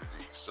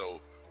community.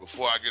 So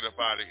before I get up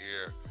out of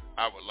here,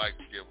 I would like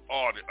to give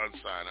all the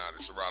unsigned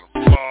artists a round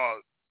of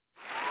applause.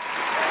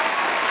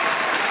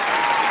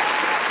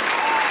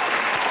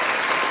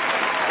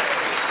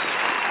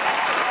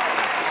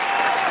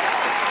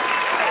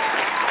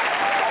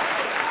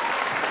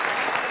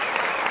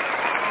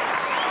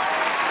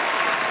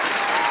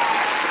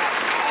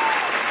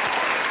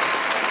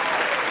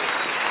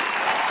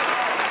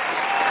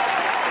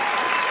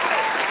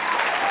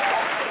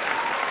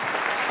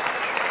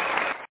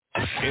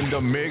 In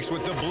the mix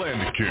with the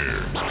blend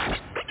cure.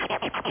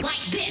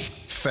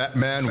 Fat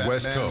Man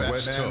West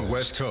Coast.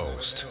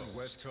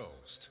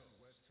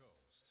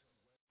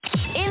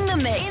 In the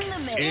mix.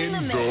 In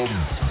the mix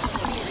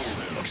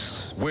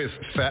with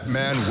Fat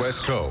Man West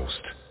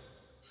Coast.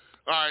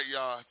 All right,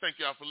 y'all. Thank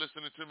y'all for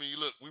listening to me.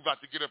 Look, we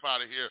about to get up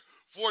out of here.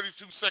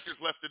 42 seconds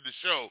left in the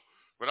show,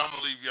 but I'm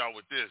going to leave y'all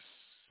with this.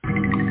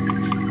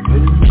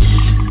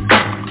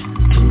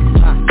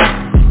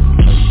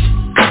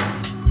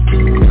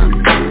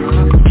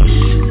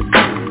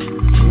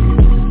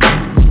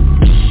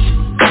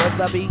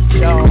 I beat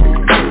y'all.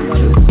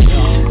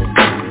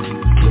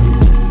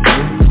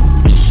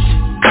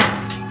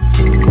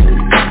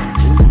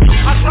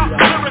 I drop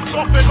lyrics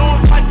off and on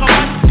like a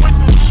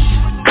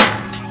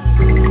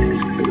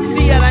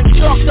see, I done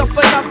chalked up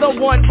another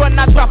one. Run,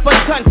 I drop a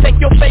ton. Take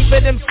your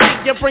favorite MC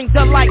and bring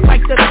the light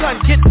like the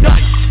sun. Get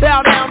done.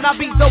 Bow down, I'll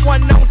be the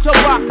one known to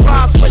rock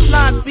rhymes with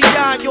lines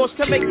beyond yours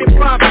to make it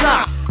prime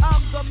time.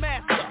 I'm the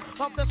master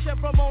of the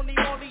ceremony,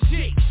 only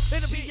G.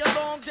 It'll be a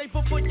long day for